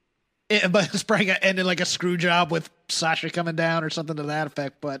 But it's probably going to end in like a screw job with Sasha coming down or something to that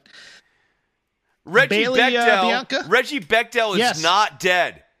effect. But Reggie Bianca? Reggie Bechdel is not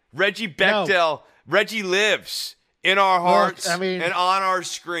dead. Reggie Bechdel, Reggie lives. in our hearts, I mean, and on our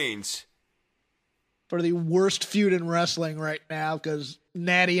screens. For the worst feud in wrestling right now, because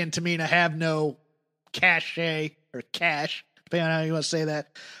Natty and Tamina have no cachet or cash, depending on how you want to say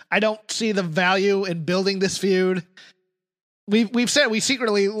that. I don't see the value in building this feud. We've said we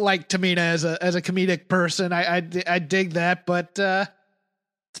secretly like Tamina as a comedic person. I dig that, but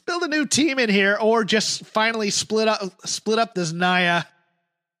let's build a new team in here, or just finally split up this Nia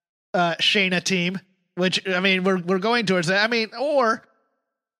Shayna team. Which, I mean, we're going towards that. I mean, or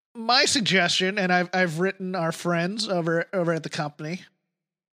my suggestion, and I've written our friends over at the company.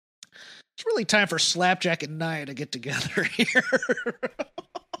 It's really time for Slapjack and Nia to get together here.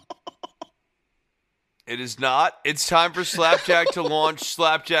 It is not. It's time for Slapjack to launch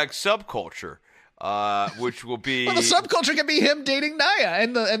Slapjack Subculture, which will be. Well, the subculture can be him dating Nia,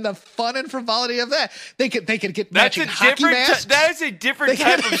 and the fun and frivolity of that. They could get matching hockey masks. That is a different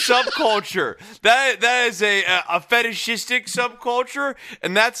type of subculture. That is a fetishistic subculture,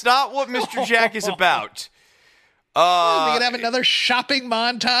 and that's not what Mr. Jack is about. We could have another shopping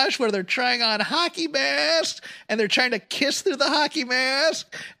montage where they're trying on hockey masks and they're trying to kiss through the hockey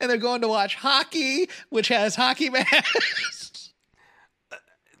mask and they're going to watch hockey, which has hockey masks.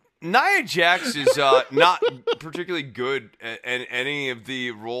 Nia Jax is not particularly good at any of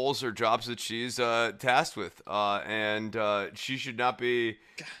the roles or jobs that she's tasked with, and she should not be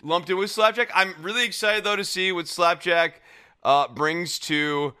lumped in with Slapjack. I'm really excited, though, to see what Slapjack brings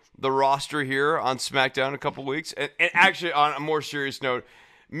to the roster here on SmackDown in a couple weeks. And actually, on a more serious note,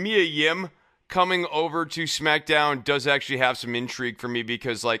 Mia Yim coming over to SmackDown does actually have some intrigue for me,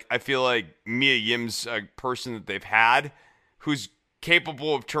 because like I feel like Mia Yim's a person that they've had who's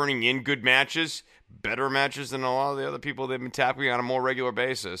capable of turning in good matches, better matches than a lot of the other people they've been tapping on a more regular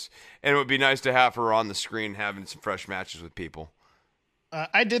basis. And it would be nice to have her on the screen having some fresh matches with people.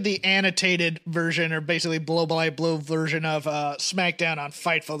 I did the annotated version, or basically blow-by-blow version of SmackDown on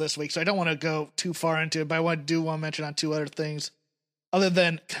Fightful this week, so I don't want to go too far into it, but I want to mention on two other things. Other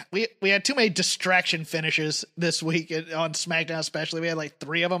than, we had too many distraction finishes this week on SmackDown especially. We had like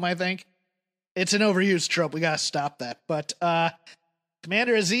 3 of them, I think. It's an overused trope. We got to stop that. But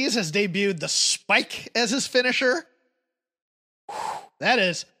Commander Aziz has debuted the Spike as his finisher. That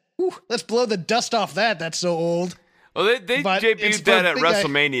is, let's blow the dust off that. That's so old. Well, they debuted that at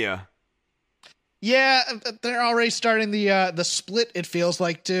WrestleMania. Yeah, they're already starting the split. It feels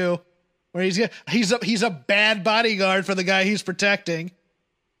like too, where he's a bad bodyguard for the guy he's protecting,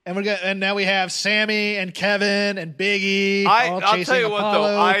 and now we have Sammy and Kevin and Big E. I'll tell you what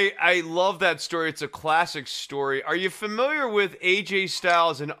though, I love that story. It's a classic story. Are you familiar with AJ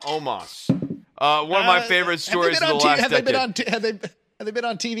Styles and Omos? One of my favorite stories of the last decade. Have they been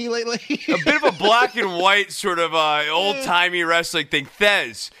on TV lately? A bit of a black and white sort of old-timey wrestling thing.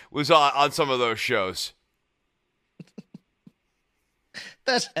 Thez was on some of those shows.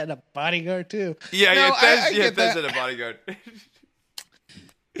 Thez had a bodyguard, too. Yeah, Thez had a bodyguard.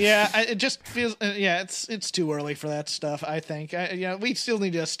 Yeah, it just feels... it's too early for that stuff, I think. We still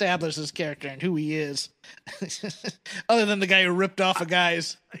need to establish this character and who he is. Other than the guy who ripped off a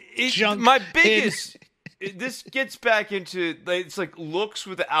guy's junk. My biggest... This gets back into, it's like looks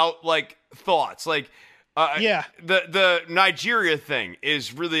without like thoughts. Like, the Nigeria thing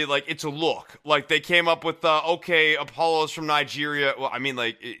is really like, it's a look. Like they came up with Apollo's from Nigeria. Well, I mean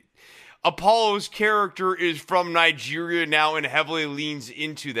Apollo's character is from Nigeria now and heavily leans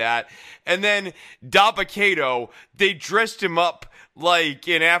into that. And then Dabba-Kato, they dressed him up like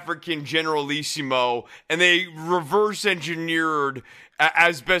an African Generalissimo, and they reverse engineered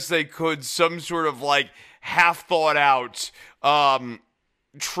as best they could some sort of like half thought out,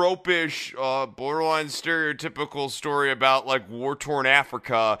 tropish, borderline stereotypical story about like war-torn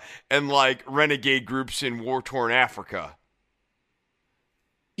Africa and like renegade groups in war-torn Africa.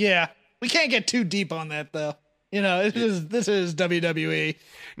 Yeah, we can't get too deep on that though. This is WWE.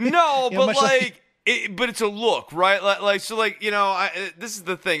 No, but but it's a look, right? This is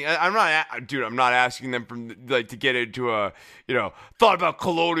the thing. I'm not asking them to get into a, thought about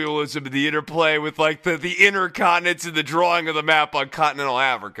colonialism and the interplay with like the inner continents and the drawing of the map on continental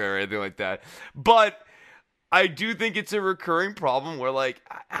Africa or anything like that. But I do think it's a recurring problem where like,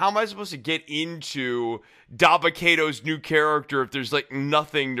 how am I supposed to get into Dabba-Kato's new character if there's like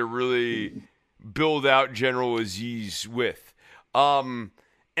nothing to really build out General Aziz with?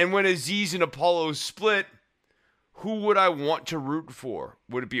 And when Aziz and Apollo split, who would I want to root for?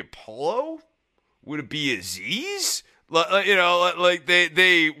 Would it be Apollo? Would it be Aziz? Like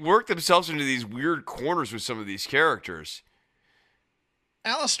they work themselves into these weird corners with some of these characters.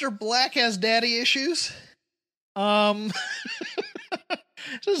 Aleister Black has daddy issues. This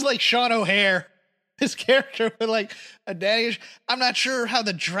is like Sean O'Hare. his character with like a daddy. I'm not sure how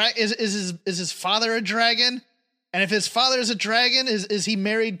the is his father a dragon, and if his father is a dragon, is he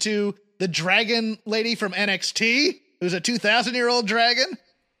married to the dragon lady from NXT, who's a 2,000-year-old dragon?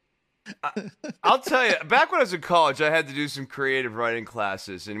 I'll tell you, back when I was in college, I had to do some creative writing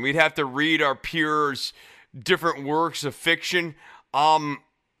classes, and we'd have to read our peers' different works of fiction.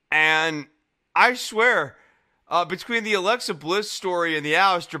 And I swear, between the Alexa Bliss story and the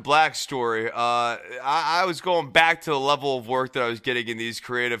Aleister Black story, I was going back to the level of work that I was getting in these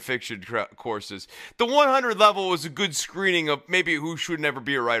creative fiction courses. The 100 level was a good screening of maybe who should never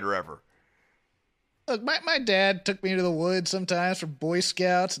be a writer ever. Look, my dad took me to the woods sometimes for Boy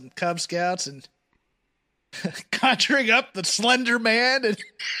Scouts and Cub Scouts and conjuring up the Slender Man and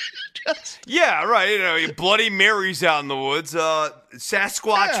just... Yeah, right. You know, Bloody Marys out in the woods,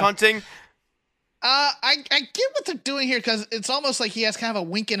 Sasquatch hunting. I get what they're doing here because it's almost like he has kind of a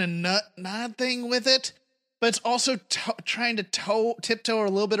wink and a nod thing with it, but it's also trying to tiptoe a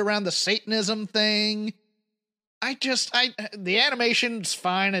little bit around the Satanism thing. The animation's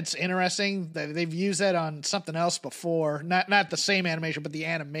fine. It's interesting. They've used that on something else before. Not the same animation, but the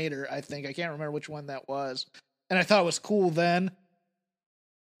animator, I think. I can't remember which one that was. And I thought it was cool then.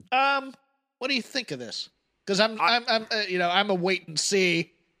 What do you think of this? Because I'm a wait and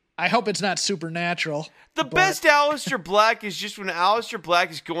see. I hope it's not supernatural. The best Aleister Black is just when Aleister Black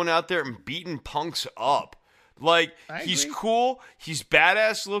is going out there and beating punks up. Like, he's cool. He's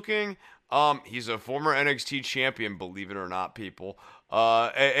badass looking. He's a former NXT champion, believe it or not, people.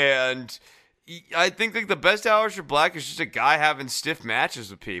 And I think like the best Aleister Black is just a guy having stiff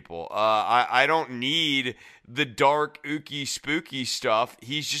matches with people. I don't need the dark, ooky, spooky stuff.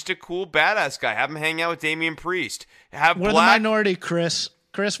 He's just a cool, badass guy. Have him hang out with Damian Priest. We're the minority, Chris.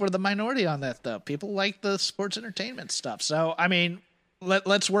 Chris, we're the minority on that, though. People like the sports entertainment stuff. So, I mean,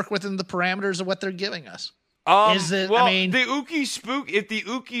 let's work within the parameters of what they're giving us. The Ookie Spook. If the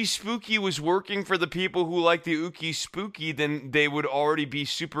Ookie Spooky was working for the people who like the Ookie Spooky, then they would already be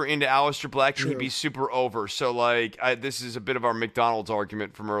super into Aleister Black and he'd be super over. So, like, this is a bit of our McDonald's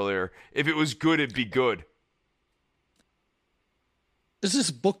argument from earlier. If it was good, it'd be good. Is this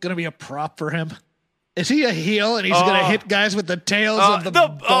book going to be a prop for him? Is he a heel and he's going to hit guys with the tails of the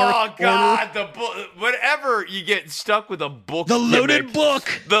Dark Order? Whenever you get stuck with a book, the loaded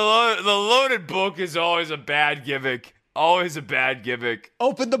book. The loaded book is always a bad gimmick. Always a bad gimmick.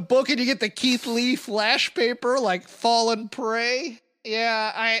 Open the book and you get the Keith Lee flash paper like Fallen Prey.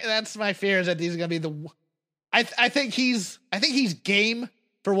 Yeah, that's my fear is that he's going to be the. I think he's game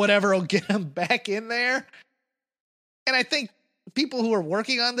for whatever will get him back in there, and I think people who are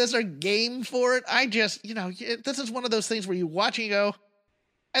working on this are game for it. This is one of those things where you watch and you go,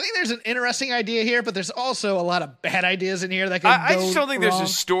 I think there's an interesting idea here, but there's also a lot of bad ideas in here that can go I just don't think wrong. There's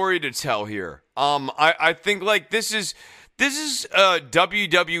a story to tell here. I think like this is a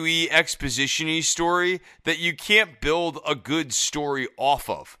WWE exposition-y story that you can't build a good story off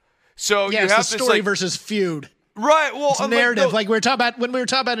of. So you have the this story like, versus feud. Right. Well, it's narrative. Like we were talking about when we were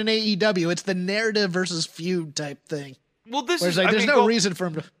talking about an AEW, it's the narrative versus feud type thing. Well, there's no reason for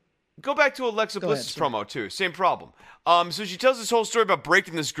him to go back to Alexa Bliss's promo too. Same problem. So she tells this whole story about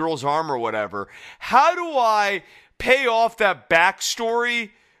breaking this girl's arm or whatever. How do I pay off that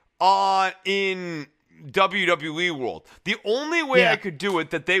backstory in WWE world? The only way I could do it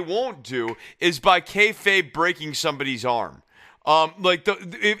that they won't do is by kayfabe breaking somebody's arm.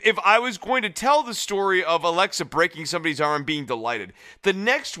 If I was going to tell the story of Alexa breaking somebody's arm and being delighted, the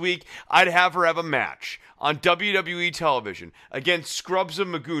next week I'd have her have a match on WWE television against Scrubsa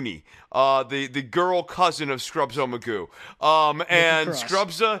Magoo, the girl cousin of Scrubsa Magoo. And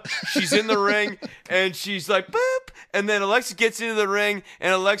Scrubsa, she's in the ring, and she's like, boop, and then Alexa gets into the ring,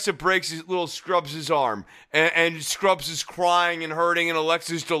 and Alexa breaks little Scrubsa's arm, and Scrubs is crying and hurting, and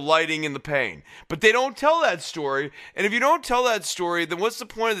Alexa's delighting in the pain. But they don't tell that story, and if you don't tell that story, then what's the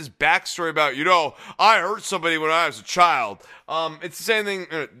point of this backstory about, I hurt somebody when I was a child? It's the same thing,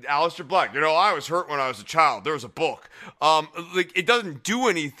 Aleister Black, I was hurt when I was a child. There was a book. It doesn't do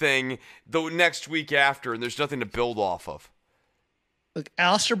anything the next week after, and there's nothing to build off of. Look,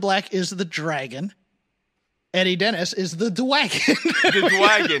 Aleister Black is the dragon. Eddie Dennis is the dwagon.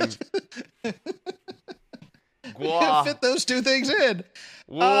 The dwagon. Fit those two things in.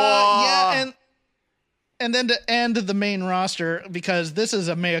 And then to end the main roster, because this is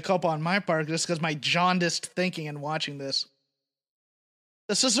a mea culpa on my part, just because my jaundiced thinking and watching this.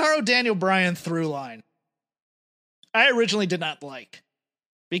 The Cesaro Daniel Bryan through line, I originally did not like,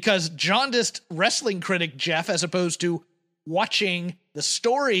 because jaundiced wrestling critic Jeff, as opposed to watching the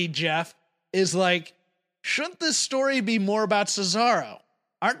story Jeff, is like, shouldn't this story be more about Cesaro?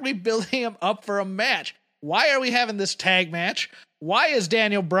 Aren't we building him up for a match? Why are we having this tag match? Why is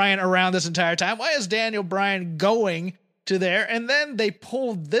Daniel Bryan around this entire time? Why is Daniel Bryan going to there? And then they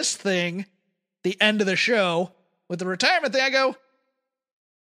pulled this thing, the end of the show, with the retirement thing. I go,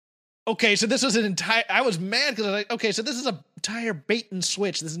 okay, so this was an entire... I was mad because I was like, okay, so this is an entire bait and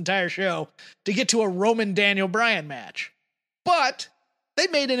switch, this entire show, to get to a Roman Daniel Bryan match. But they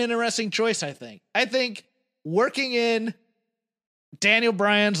made an interesting choice, I think. I think working in Daniel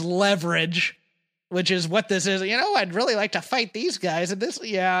Bryan's leverage, which is what this is. I'd really like to fight these guys. And this,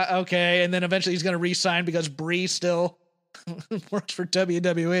 yeah, okay. And then eventually he's going to re-sign because Bree still works for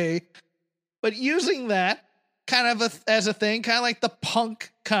WWE. But using that kind of as a thing, kind of like the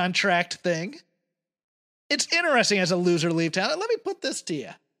Punk contract thing, it's interesting as a loser leave town. Let me put this to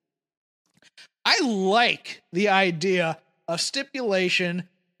you. I like the idea of stipulation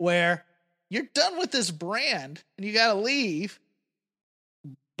where you're done with this brand and you got to leave.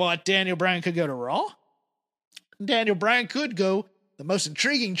 But Daniel Bryan could go to Raw. Daniel Bryan could go, the most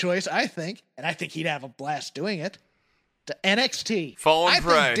intriguing choice, I think, and I think he'd have a blast doing it, to NXT. I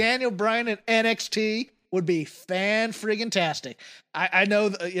think Daniel Bryan at NXT would be fan-friggin-tastic. I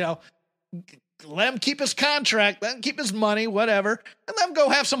know, let him keep his contract, let him keep his money, whatever, and let him go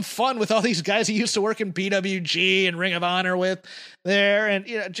have some fun with all these guys he used to work in PWG and Ring of Honor with there, and,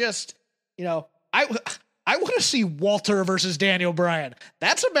 I want to see Walter versus Daniel Bryan.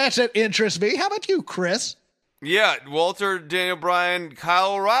 That's a match that interests me. How about you, Chris? Yeah, Walter, Daniel Bryan,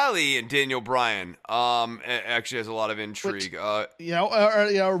 Kyle O'Reilly, and Daniel Bryan. Actually has a lot of intrigue.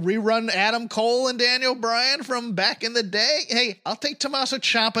 Rerun Adam Cole and Daniel Bryan from back in the day. Hey, I'll take Tommaso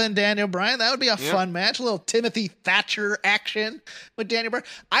Ciampa and Daniel Bryan. That would be a fun match. A little Timothy Thatcher action with Daniel Bryan.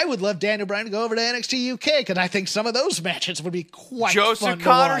 I would love Daniel Bryan to go over to NXT UK because I think some of those matches would be quite fun Joseph to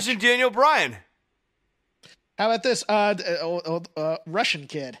Connors watch. and Daniel Bryan. How about this? Russian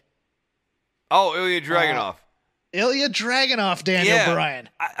kid. Oh, Ilya Dragunov. Ilya Dragunov, Daniel Bryan.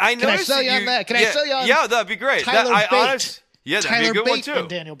 I Can I sell you on that? Can I sell you on Yeah, that'd be great. Tyler Bate? That'd Tyler be a good Bate one, too. And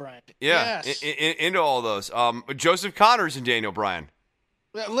Daniel Bryan. Yeah, Yes. into all those. Joseph Connors and Daniel Bryan.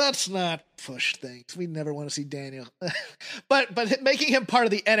 Let's not push things. We never want to see Daniel. but making him part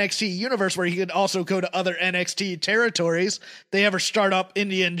of the NXT universe where he could also go to other NXT territories, they ever start up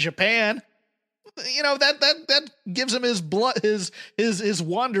India and Japan, that gives him his blood, his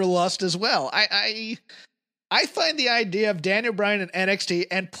wanderlust as well. I find the idea of Daniel Bryan in NXT,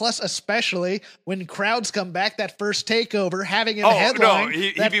 and plus especially when crowds come back, that first takeover, having him headline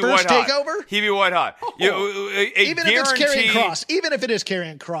he'd that be first white hot. takeover. He'd be white hot. Even if it's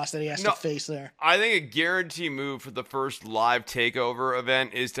Karrion Kross, that he has to face there. I think a guarantee move for the first live takeover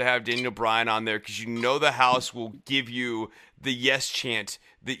event is to have Daniel Bryan on there because the house will give you the yes chant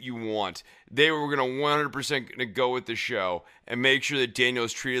that you want. They were going to 100% go with the show and make sure that Daniel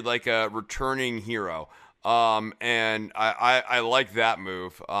is treated like a returning hero. And I like that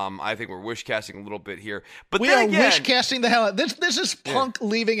move. I think we're wish casting a little bit here, but we are wish casting the hell out. This is Punk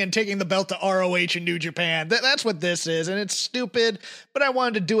leaving and taking the belt to ROH in New Japan. That's what this is, and it's stupid. But I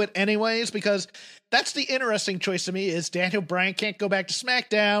wanted to do it anyways because that's the interesting choice to me. Is Daniel Bryan can't go back to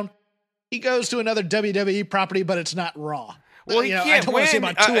SmackDown. He goes to another WWE property, but it's not Raw. Well, he can't I don't win. want to see him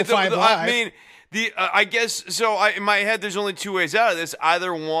on 205 Live. I mean, I guess so. In my head, there's only two ways out of this.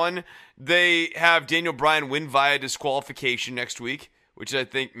 Either one, they have Daniel Bryan win via disqualification next week, which I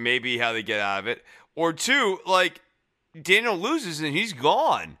think may be how they get out of it. Or two, Daniel loses and he's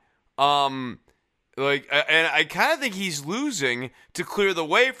gone. And I kind of think he's losing to clear the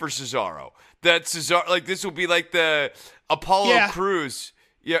way for Cesaro. That Cesaro, this will be like the Apollo Crews.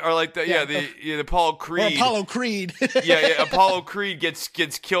 Yeah, or the Apollo Creed. Or Apollo Creed. Apollo Creed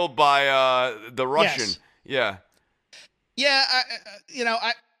gets killed by the Russian. Yes. Yeah.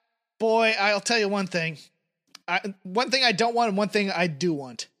 I'll tell you one thing. One thing I don't want and one thing I do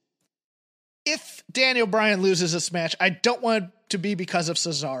want. If Daniel Bryan loses this match, I don't want it to be because of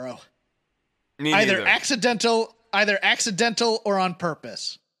Cesaro. Either accidental or on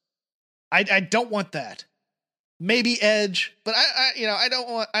purpose. I don't want that. Maybe Edge, but I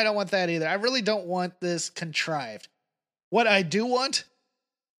don't want that either. I really don't want this contrived. What I do want,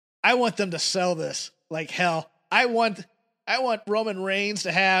 I want them to sell this like hell. I want Roman Reigns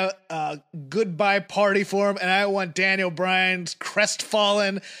to have a goodbye party for him, and I want Daniel Bryan's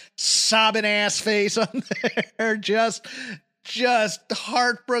crestfallen, sobbing ass face on there, just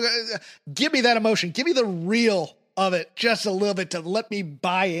heartbroken. Give me that emotion. Give me the real of it, just a little bit to let me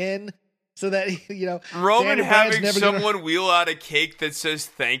buy in. So that, Roman having someone wheel out a cake that says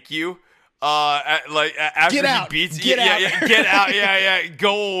thank you, after he beats get out,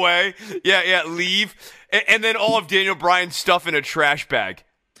 go away, leave, and then all of Daniel Bryan's stuff in a trash bag.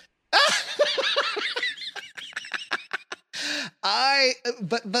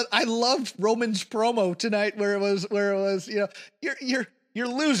 But I loved Roman's promo tonight where it was, you know, you're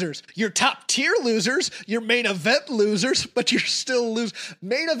losers. You're top tier losers. You're main event losers, but you're still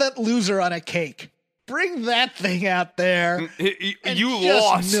main event loser on a cake. Bring that thing out there. You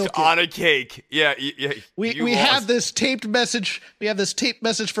lost on a cake. Yeah. We have this taped message. We have this taped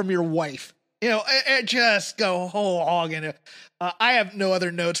message from your wife. You know, and just go whole hog in it. I have no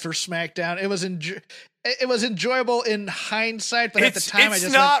other notes for SmackDown. It was enjoyable in hindsight, but at the time,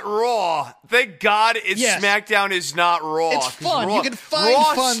 it's not Raw. Thank God SmackDown is not Raw. It's fun. You can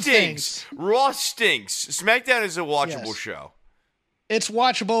find fun things. Raw stinks. SmackDown is a watchable show. It's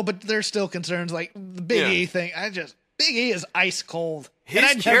watchable, but there's still concerns like the Big E thing. Big E is ice cold.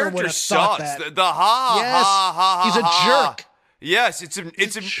 His character sucks. The ha. He's a jerk. Yes, it's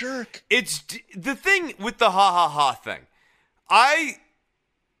a jerk. It's the thing with the ha thing. I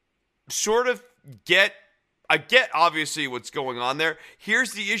sort of get obviously what's going on there.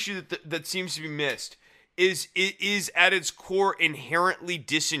 Here's the issue that seems to be missed is it is at its core inherently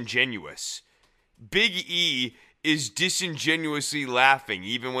disingenuous. Big E is disingenuously laughing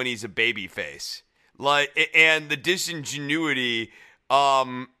even when he's a babyface. And the disingenuity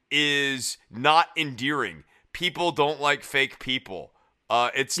is not endearing. People don't like fake people.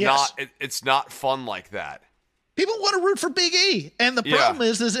 It's not fun like that. People want to root for Big E. And the problem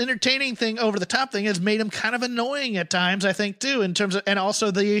is this entertaining thing over the top thing has made him kind of annoying at times, I think, too, in terms of, and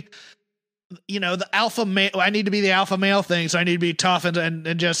also the alpha male, I need to be the alpha male thing, so I need to be tough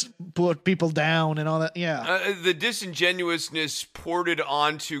and just put people down and all that. Yeah. The disingenuousness ported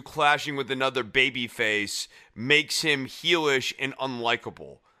onto clashing with another babyface makes him heelish and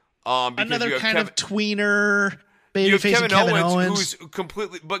unlikable. Another kind of tweener babyface, Kevin Owens, who's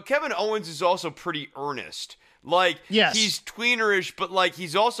completely. But Kevin Owens is also pretty earnest. Like, he's tweenerish, but like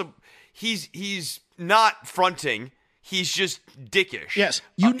he's also he's not fronting. He's just dickish. Yes,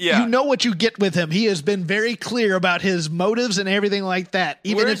 you know what you get with him. He has been very clear about his motives and everything like that.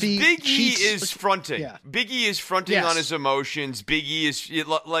 Even Whereas if he Big cheats, E is fronting. Yeah. Big E is fronting on his emotions. Big E is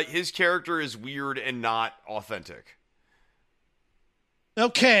like his character is weird and not authentic.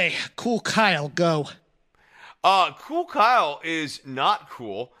 Okay, Cool Kyle, go. Cool Kyle is not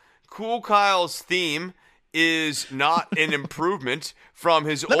cool. Cool Kyle's theme is not an improvement from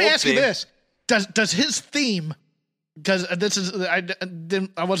his old theme. Let me ask you this. Does his theme, because this is, I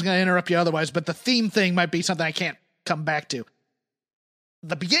wasn't going to interrupt you otherwise, but the theme thing might be something I can't come back to.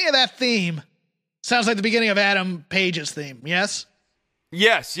 The beginning of that theme sounds like the beginning of Adam Page's theme, yes?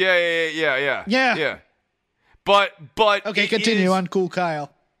 Yes, yeah. But okay, continue on Cool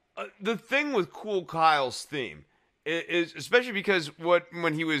Kyle. The thing with Cool Kyle's theme is especially because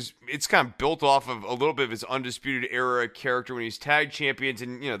it's kind of built off of a little bit of his Undisputed Era character when he's tag champions,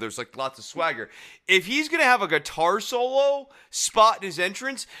 and there's like lots of swagger. If he's gonna have a guitar solo spot in his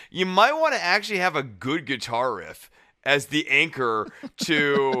entrance, you might want to actually have a good guitar riff as the anchor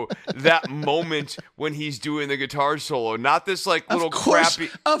to that moment when he's doing the guitar solo, not this like little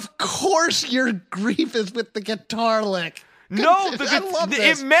crappy. Of course, your grief is with the guitar lick. No, I love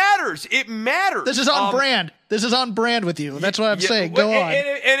this. It matters. It matters. This is on brand. This is on brand with you. That's what I'm saying. Go on.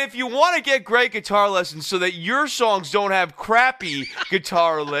 And if you want to get great guitar lessons so that your songs don't have crappy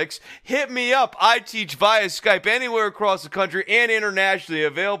guitar licks, hit me up. I teach via Skype anywhere across the country and internationally.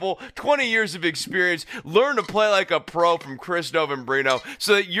 Available. 20 years of experience. Learn to play like a pro from Chris Novembrino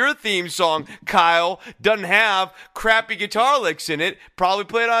so that your theme song, Kyle, doesn't have crappy guitar licks in it. Probably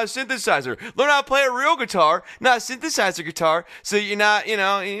play it on a synthesizer. Learn how to play a real guitar, not a synthesizer guitar, so you're not,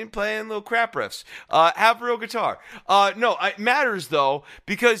 you're playing little crap riffs. Have real guitar. No, it matters though,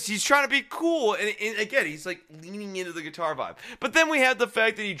 because he's trying to be cool, and again, he's like leaning into the guitar vibe. But then we have the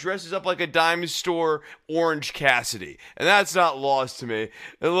fact that he dresses up like a dime store Orange Cassidy, and that's not lost to me.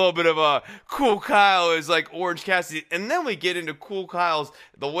 A little bit of a Cool Kyle is like Orange Cassidy, and then we get into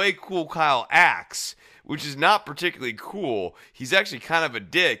the way Cool Kyle acts, which is not particularly cool. He's actually kind of a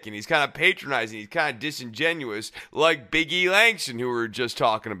dick, and he's kind of patronizing. He's kind of disingenuous, like Big E Langston, who we were just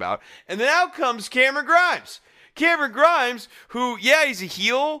talking about. And then out comes Cameron Grimes. Cameron Grimes, who, he's a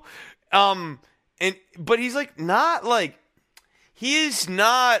heel, but he's like not like, he is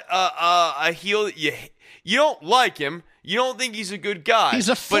not a heel that you don't like him. You don't think he's a good guy. He's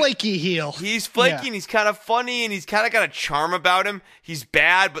a flaky heel. He's flaky and he's kind of funny and he's kind of got a charm about him. He's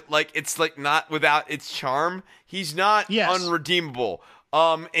bad, but like it's like not without its charm. He's not unredeemable.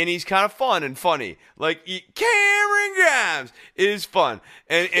 And he's kind of fun and funny. Like Cameron Grimes is fun,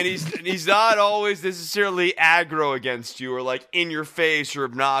 and he's not always necessarily aggro against you or like in your face or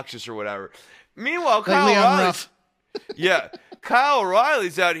obnoxious or whatever. Meanwhile, Kyle O'Reilly, Kyle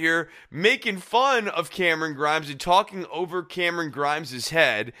O'Reilly's out here making fun of Cameron Grimes and talking over Cameron Grimes'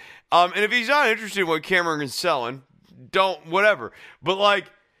 head. And if he's not interested in what Cameron is selling, whatever. But,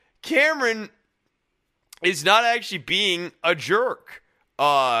 like, Cameron is not actually being a jerk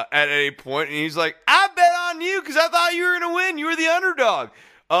at any point. And he's like, I bet on you because I thought you were going to win. You were the underdog.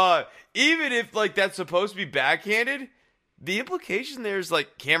 Even if, like, that's supposed to be backhanded, the implication there is,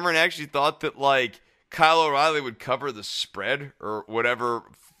 like, Cameron actually thought that, like, Kyle O'Reilly would cover the spread or whatever,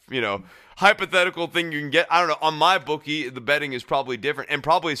 hypothetical thing you can get. I don't know. On my bookie, the betting is probably different and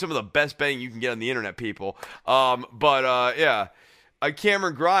probably some of the best betting you can get on the internet, people. Yeah.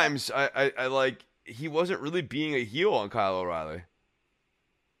 Cameron Grimes, I like, he wasn't really being a heel on Kyle O'Reilly.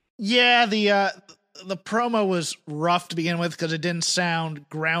 Yeah, the promo was rough to begin with because it didn't sound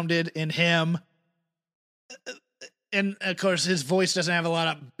grounded in him. And, of course, his voice doesn't have a lot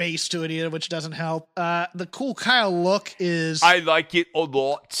of bass to it either, which doesn't help. The cool Kyle look is... I like it a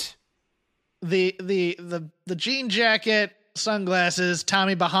lot. The jean jacket, sunglasses,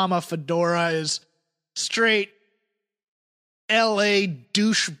 Tommy Bahama fedora is straight L.A.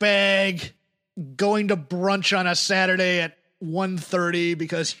 douchebag going to brunch on a Saturday at 1:30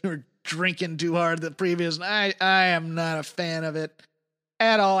 because you're drinking too hard the previous night. I am not a fan of it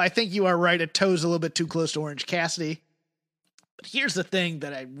at all. I think you are right. It toes a little bit too close to Orange Cassidy. But here's the thing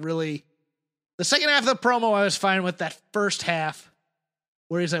that the second half of the promo I was fine with. That first half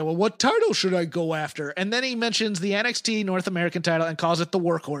where he's like, well, what title should I go after? And then he mentions the NXT North American title and calls it the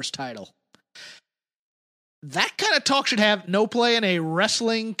Workhorse title. That kind of talk should have no play in a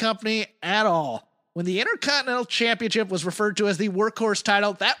wrestling company at all. When the Intercontinental Championship was referred to as the Workhorse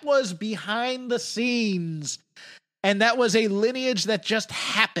title, that was behind the scenes. And that was a lineage that just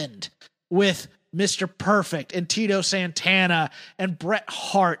happened with Mr. Perfect and Tito Santana and Bret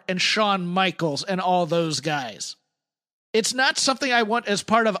Hart and Shawn Michaels and all those guys. It's not something I want as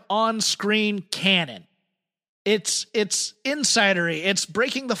part of on-screen canon. It's insidery. It's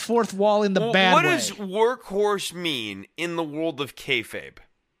breaking the fourth wall in the bad way. What does workhorse mean in the world of kayfabe?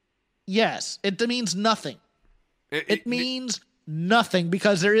 Yes, it means nothing. It means nothing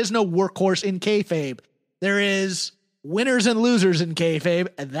because there is no workhorse in kayfabe. There is winners and losers in kayfabe,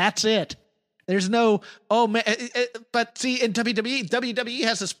 and that's it. There's no, but see, in WWE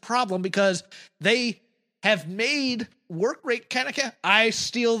has this problem because they have made work rate kind of. I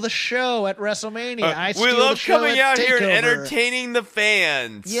steal the show at WrestleMania. We love coming out here and entertaining the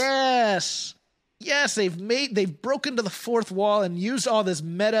fans. Yes, they've broken to the fourth wall and used all this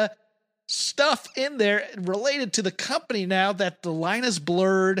meta stuff in there related to the company now that the line is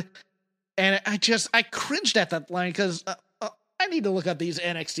blurred. And I cringed at that line because I need to look up these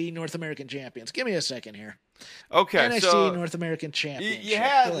NXT North American champions. Give me a second here. Okay, NXT North American champion. You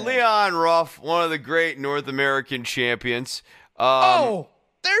had Leon Ruff, one of the great North American champions.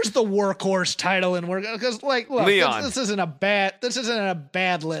 There's the workhorse title in work because, like, look, Leon. This isn't a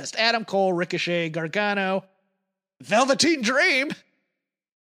bad list. Adam Cole, Ricochet, Gargano, Velveteen Dream,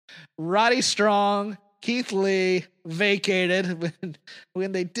 Roddy Strong, Keith Lee vacated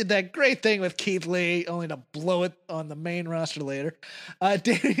when they did that great thing with Keith Lee, only to blow it on the main roster later.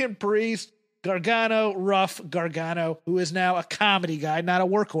 Damian Priest, Gargano, Ruff, Gargano, who is now a comedy guy, not a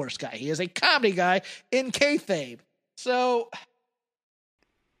workhorse guy. He is a comedy guy in kayfabe. So,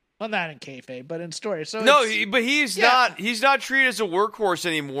 well, not in kayfabe, but in story. So no, but he's not treated as a workhorse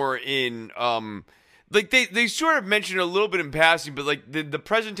anymore in like they sort of mentioned a little bit in passing, but like the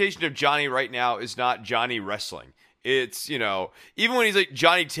presentation of Johnny right now is not Johnny wrestling. It's, even when he's like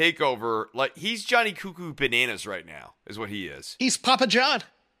Johnny Takeover, like he's Johnny Cuckoo Bananas right now is what he is. He's Papa John.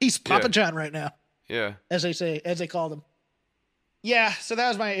 He's Papa John right now. Yeah. As they called him. Yeah, so that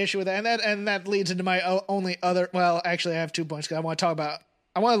was my issue with that. And that leads into my only other, well, actually I have 2 points because I want to talk about,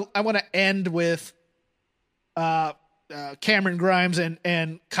 I want to end with Cameron Grimes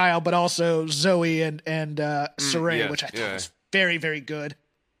and Kyle, but also Zoe and Saray, which I thought was very, very good,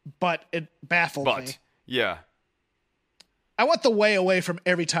 but it baffled me. Yeah. I want the way away from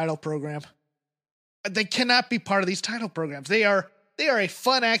every title program. They cannot be part of these title programs. They are a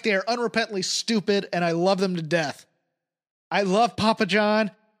fun act. They are unrepentantly stupid, and I love them to death. I love Papa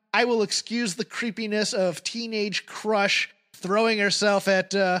John. I will excuse the creepiness of teenage crush throwing herself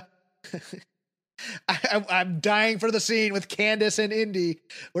at... I'm dying for the scene with Candace and Indy,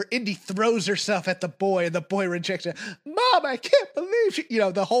 where Indy throws herself at the boy, and the boy rejects it. Mom, I can't believe she...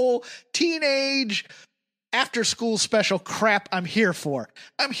 the whole teenage... after-school special crap I'm here for.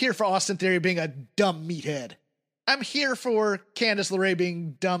 I'm here for Austin Theory being a dumb meathead. I'm here for Candice LeRae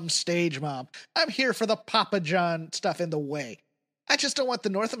being dumb stage mom. I'm here for the Papa John stuff in the way. I just don't want the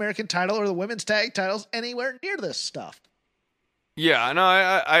North American title or the women's tag titles anywhere near this stuff. Yeah, no,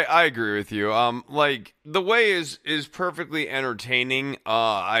 I agree with you. Like the way is perfectly entertaining.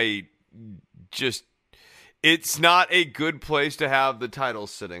 I just it's not a good place to have the title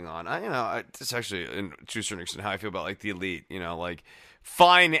sitting on. It's actually to a certain extent how I feel about like the Elite. Like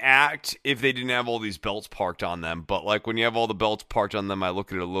fine act if they didn't have all these belts parked on them, but like when you have all the belts parked on them, I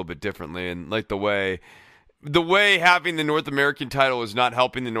look at it a little bit differently. And like the way having the North American title is not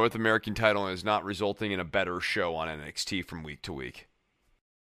helping the North American title and is not resulting in a better show on NXT from week to week.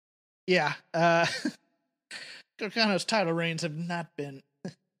 Yeah, Gargano's title reigns have not been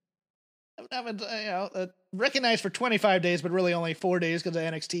recognized for 25 days, but really only 4 days because of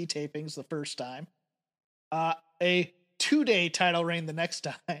NXT tapings the first time. A 2-day title reign the next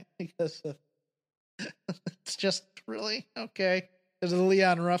time because it's just really okay because of the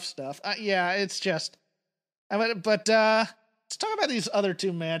Leon Ruff stuff. It's just. But let's talk about these other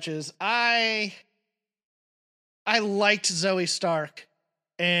two matches. I liked Zoe Stark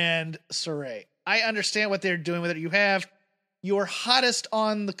and Sarray. I understand what they're doing with it. You have your hottest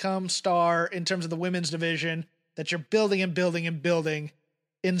on the come star in terms of the women's division that you're building and building and building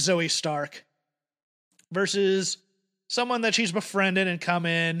in Zoe Stark versus someone that she's befriended and come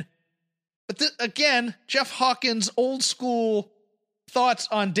in. But again, Jeff Hawkins' old school thoughts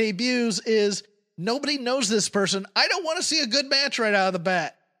on debuts is nobody knows this person. I don't want to see a good match right out of the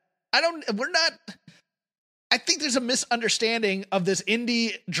bat. I think there's a misunderstanding of this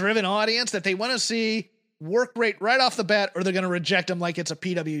indie-driven audience that they want to see work rate right off the bat or they're going to reject them like it's a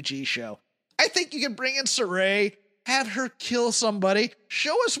PWG show. I think you can bring in Sarray, have her kill somebody,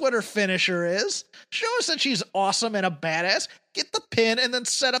 show us what her finisher is, show us that she's awesome and a badass, get the pin, and then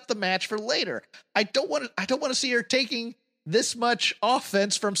set up the match for later. I don't want to see her taking this much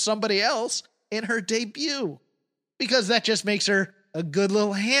offense from somebody else in her debut because that just makes her a good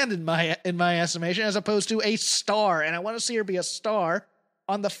little hand in my estimation as opposed to a star. And I want to see her be a star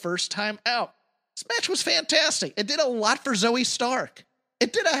on the first time out. This match was fantastic. It did a lot for Zoe Stark.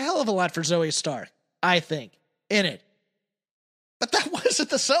 It did a hell of a lot for Zoe Stark, I think, in it. But that wasn't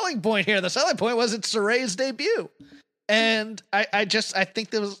the selling point here. The selling point was it's Sarray's debut. And I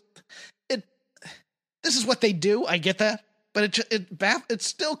think this is what they do. I get that. But it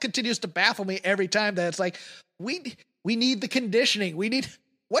still continues to baffle me every time that it's like, we need the conditioning. We need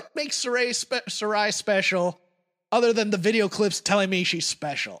what makes Sarray special other than the video clips telling me she's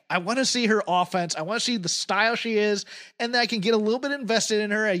special. I want to see her offense. I want to see the style she is, and then I can get a little bit invested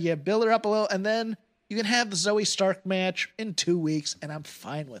in her. You build her up a little, and then you can have the Zoe Stark match in 2 weeks, and I'm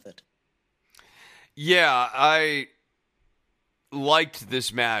fine with it. Yeah, I liked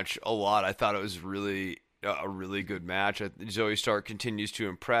this match a lot. I thought it was really a really good match. Zoe Stark continues to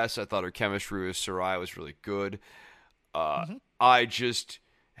impress. I thought her chemistry with Sarray was really good. I just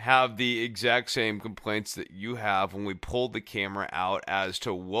have the exact same complaints that you have when we pulled the camera out as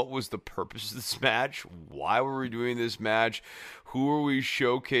to what was the purpose of this match. Why were we doing this match? Who are we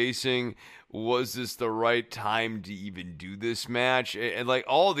showcasing? Was this the right time to even do this match? And like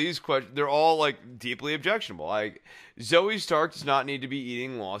all these questions, they're all like deeply objectionable. Like Zoe Stark does not need to be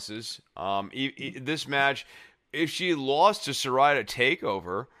eating losses. This match, if she lost to Sarray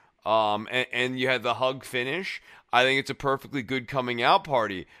TakeOver, and you had the hug finish, I think it's a perfectly good coming out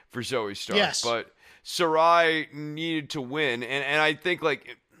party for Zoe Stark. Yes. But Sarray needed to win, and I think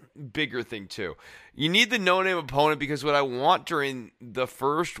like bigger thing too. You need the no-name opponent because what I want during the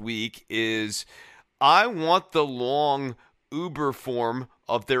first week is I want the long Uber form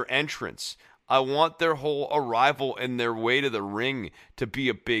of their entrance. I want their whole arrival and their way to the ring to be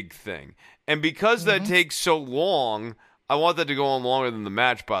a big thing. And because that takes so long, I want that to go on longer than the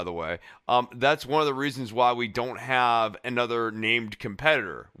match, by the way. That's one of the reasons why we don't have another named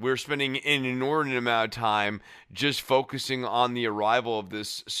competitor. We're spending an inordinate amount of time just focusing on the arrival of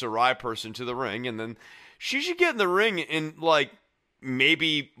this Sarray person to the ring, and then she should get in the ring and, like,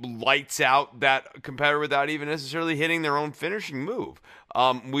 maybe lights out that competitor without even necessarily hitting their own finishing move.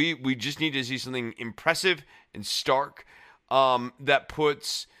 We just need to see something impressive and stark that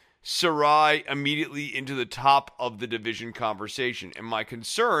puts Sarray immediately into the top of the division conversation. And my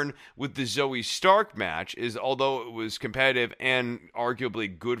concern with the Zoe Stark match is, although it was competitive and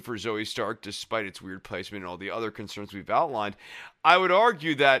arguably good for Zoe Stark despite its weird placement and all the other concerns we've outlined, I would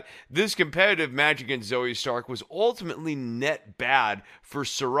argue that this competitive match against Zoe Stark was ultimately net bad for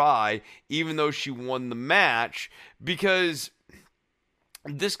Sarray, even though she won the match, because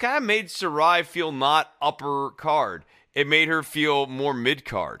this kind of made Sarray feel not upper card. It made her feel more mid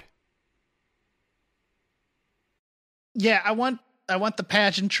card. Yeah, I want the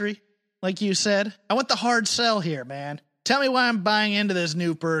pageantry, like you said. I want the hard sell here, man. Tell me why I'm buying into this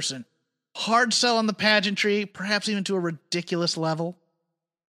new person. hard sell on the pageantry, perhaps even to a ridiculous level.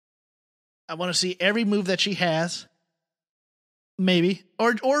 I want to see every move that she has. Maybe.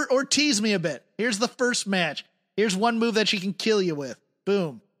 Or tease me a bit. Here's the first match. Here's one move that she can kill you with.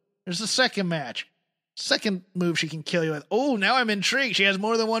 Boom. There's the second match. Second move she can kill you with. Oh, now I'm intrigued. She has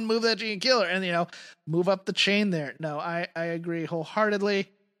more than one move that she can kill her. And, move up the chain there. No, I agree wholeheartedly.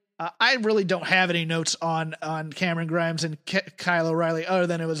 I really don't have any notes on Cameron Grimes and Kyle O'Reilly other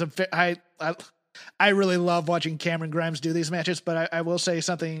than it was I really love watching Cameron Grimes do these matches, but I will say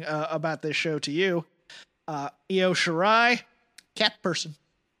something about this show to you. Io Shirai, cat person.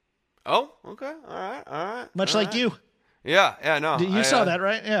 Oh, okay. All right. Much like you. Yeah, no. You saw that,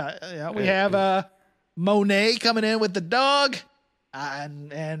 right? Yeah. We have Monet coming in with the dog,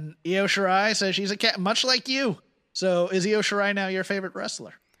 and Io Shirai says she's a cat, much like you. So is Io Shirai now your favorite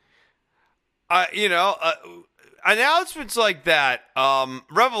wrestler? Announcements like that,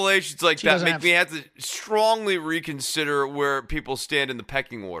 revelations like that make me have to strongly reconsider where people stand in the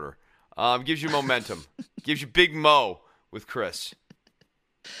pecking order. Gives you momentum. Gives you big mo with Chris.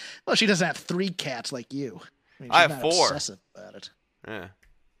 Well, she doesn't have 3 cats like you. I have 4. Obsessive about it. Yeah.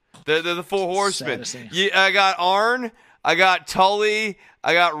 They're the 4 horsemen. I got Arn, I got Tully,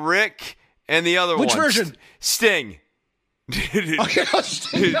 I got Rick, and the other one. Which version? Sting. Okay,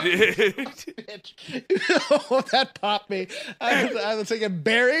 Sting. Oh, that popped me. I was thinking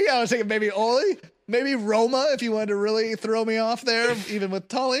Barry. I was thinking maybe Ole. Maybe Roma, if you wanted to really throw me off there, even with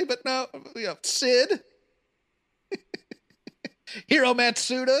Tully. But no, Sid. Hiro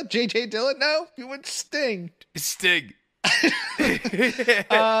Matsuda, JJ Dillon. No, you went Sting. Sting. Any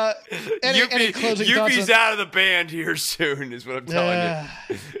closing thoughts? Yuppie's out of the band here soon, is what I'm telling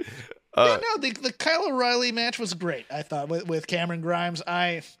you. The Kyle O'Reilly match was great, I thought, with Cameron Grimes.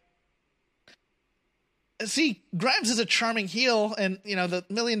 Grimes is a charming heel, and, the $1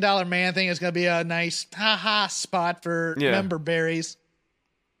 Million Man thing is going to be a nice ha-ha spot for member berries.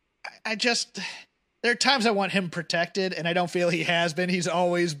 There are times I want him protected, and I don't feel he has been. He's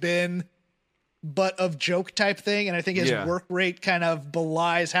always been butt of joke type thing, and I think his work rate kind of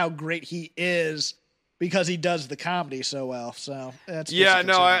belies how great he is because he does the comedy so well. So that's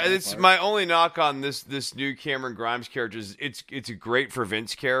it's my only knock on this new Cameron Grimes character is it's a great for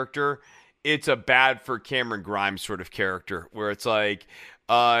Vince character. It's a bad for Cameron Grimes sort of character where it's like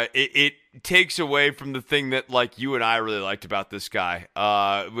it takes away from the thing that like you and I really liked about this guy.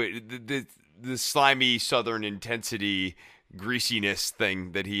 The slimy Southern intensity greasiness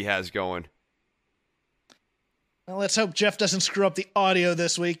thing that he has going. Well, let's hope Jeff doesn't screw up the audio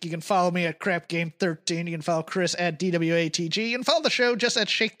this week. You can follow me at CrapGame13. You can follow Chris at DWATG. You can follow the show just at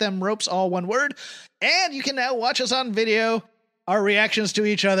Shake Them Ropes, all one word. And you can now watch us on video. Our reactions to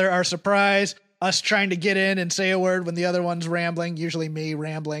each other, our surprise, us trying to get in and say a word when the other one's rambling, usually me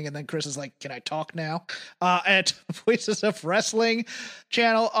rambling, and then Chris is like, can I talk now? At Voices of Wrestling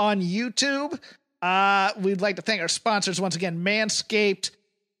channel on YouTube. We'd like to thank our sponsors once again, Manscaped.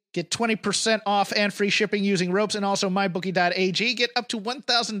 Get 20% off and free shipping using ropes, and also mybookie.ag. Get up to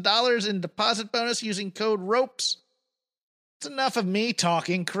 $1,000 in deposit bonus using code ROPES. It's enough of me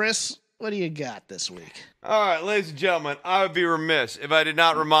talking. Chris, what do you got this week? All right, ladies and gentlemen, I would be remiss if I did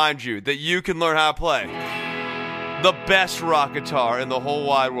not remind you that you can learn how to play the best rock guitar in the whole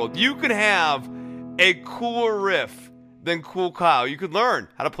wide world. You can have a cooler riff than Cool Kyle. You could learn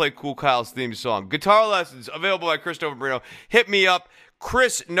how to play Cool Kyle's theme song. Guitar lessons available by Chris Novembrino. Hit me up,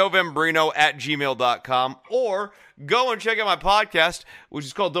 chrisnovembrino@gmail.com, or go and check out my podcast, which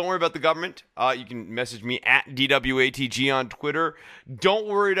is called Don't Worry About the Government. You can message me at DWATG on Twitter.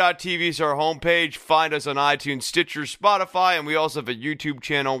 Don'tWorry.tv is our homepage. Find us on iTunes, Stitcher, Spotify, and we also have a YouTube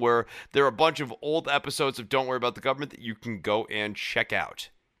channel where there are a bunch of old episodes of Don't Worry About the Government that you can go and check out.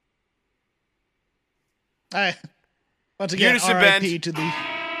 All right. Once again, R.I.P. to the...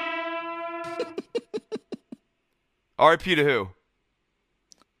 R.I.P. to who?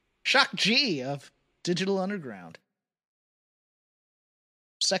 Shock G of Digital Underground.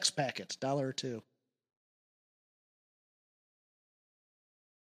 Sex packets, $1 or $2.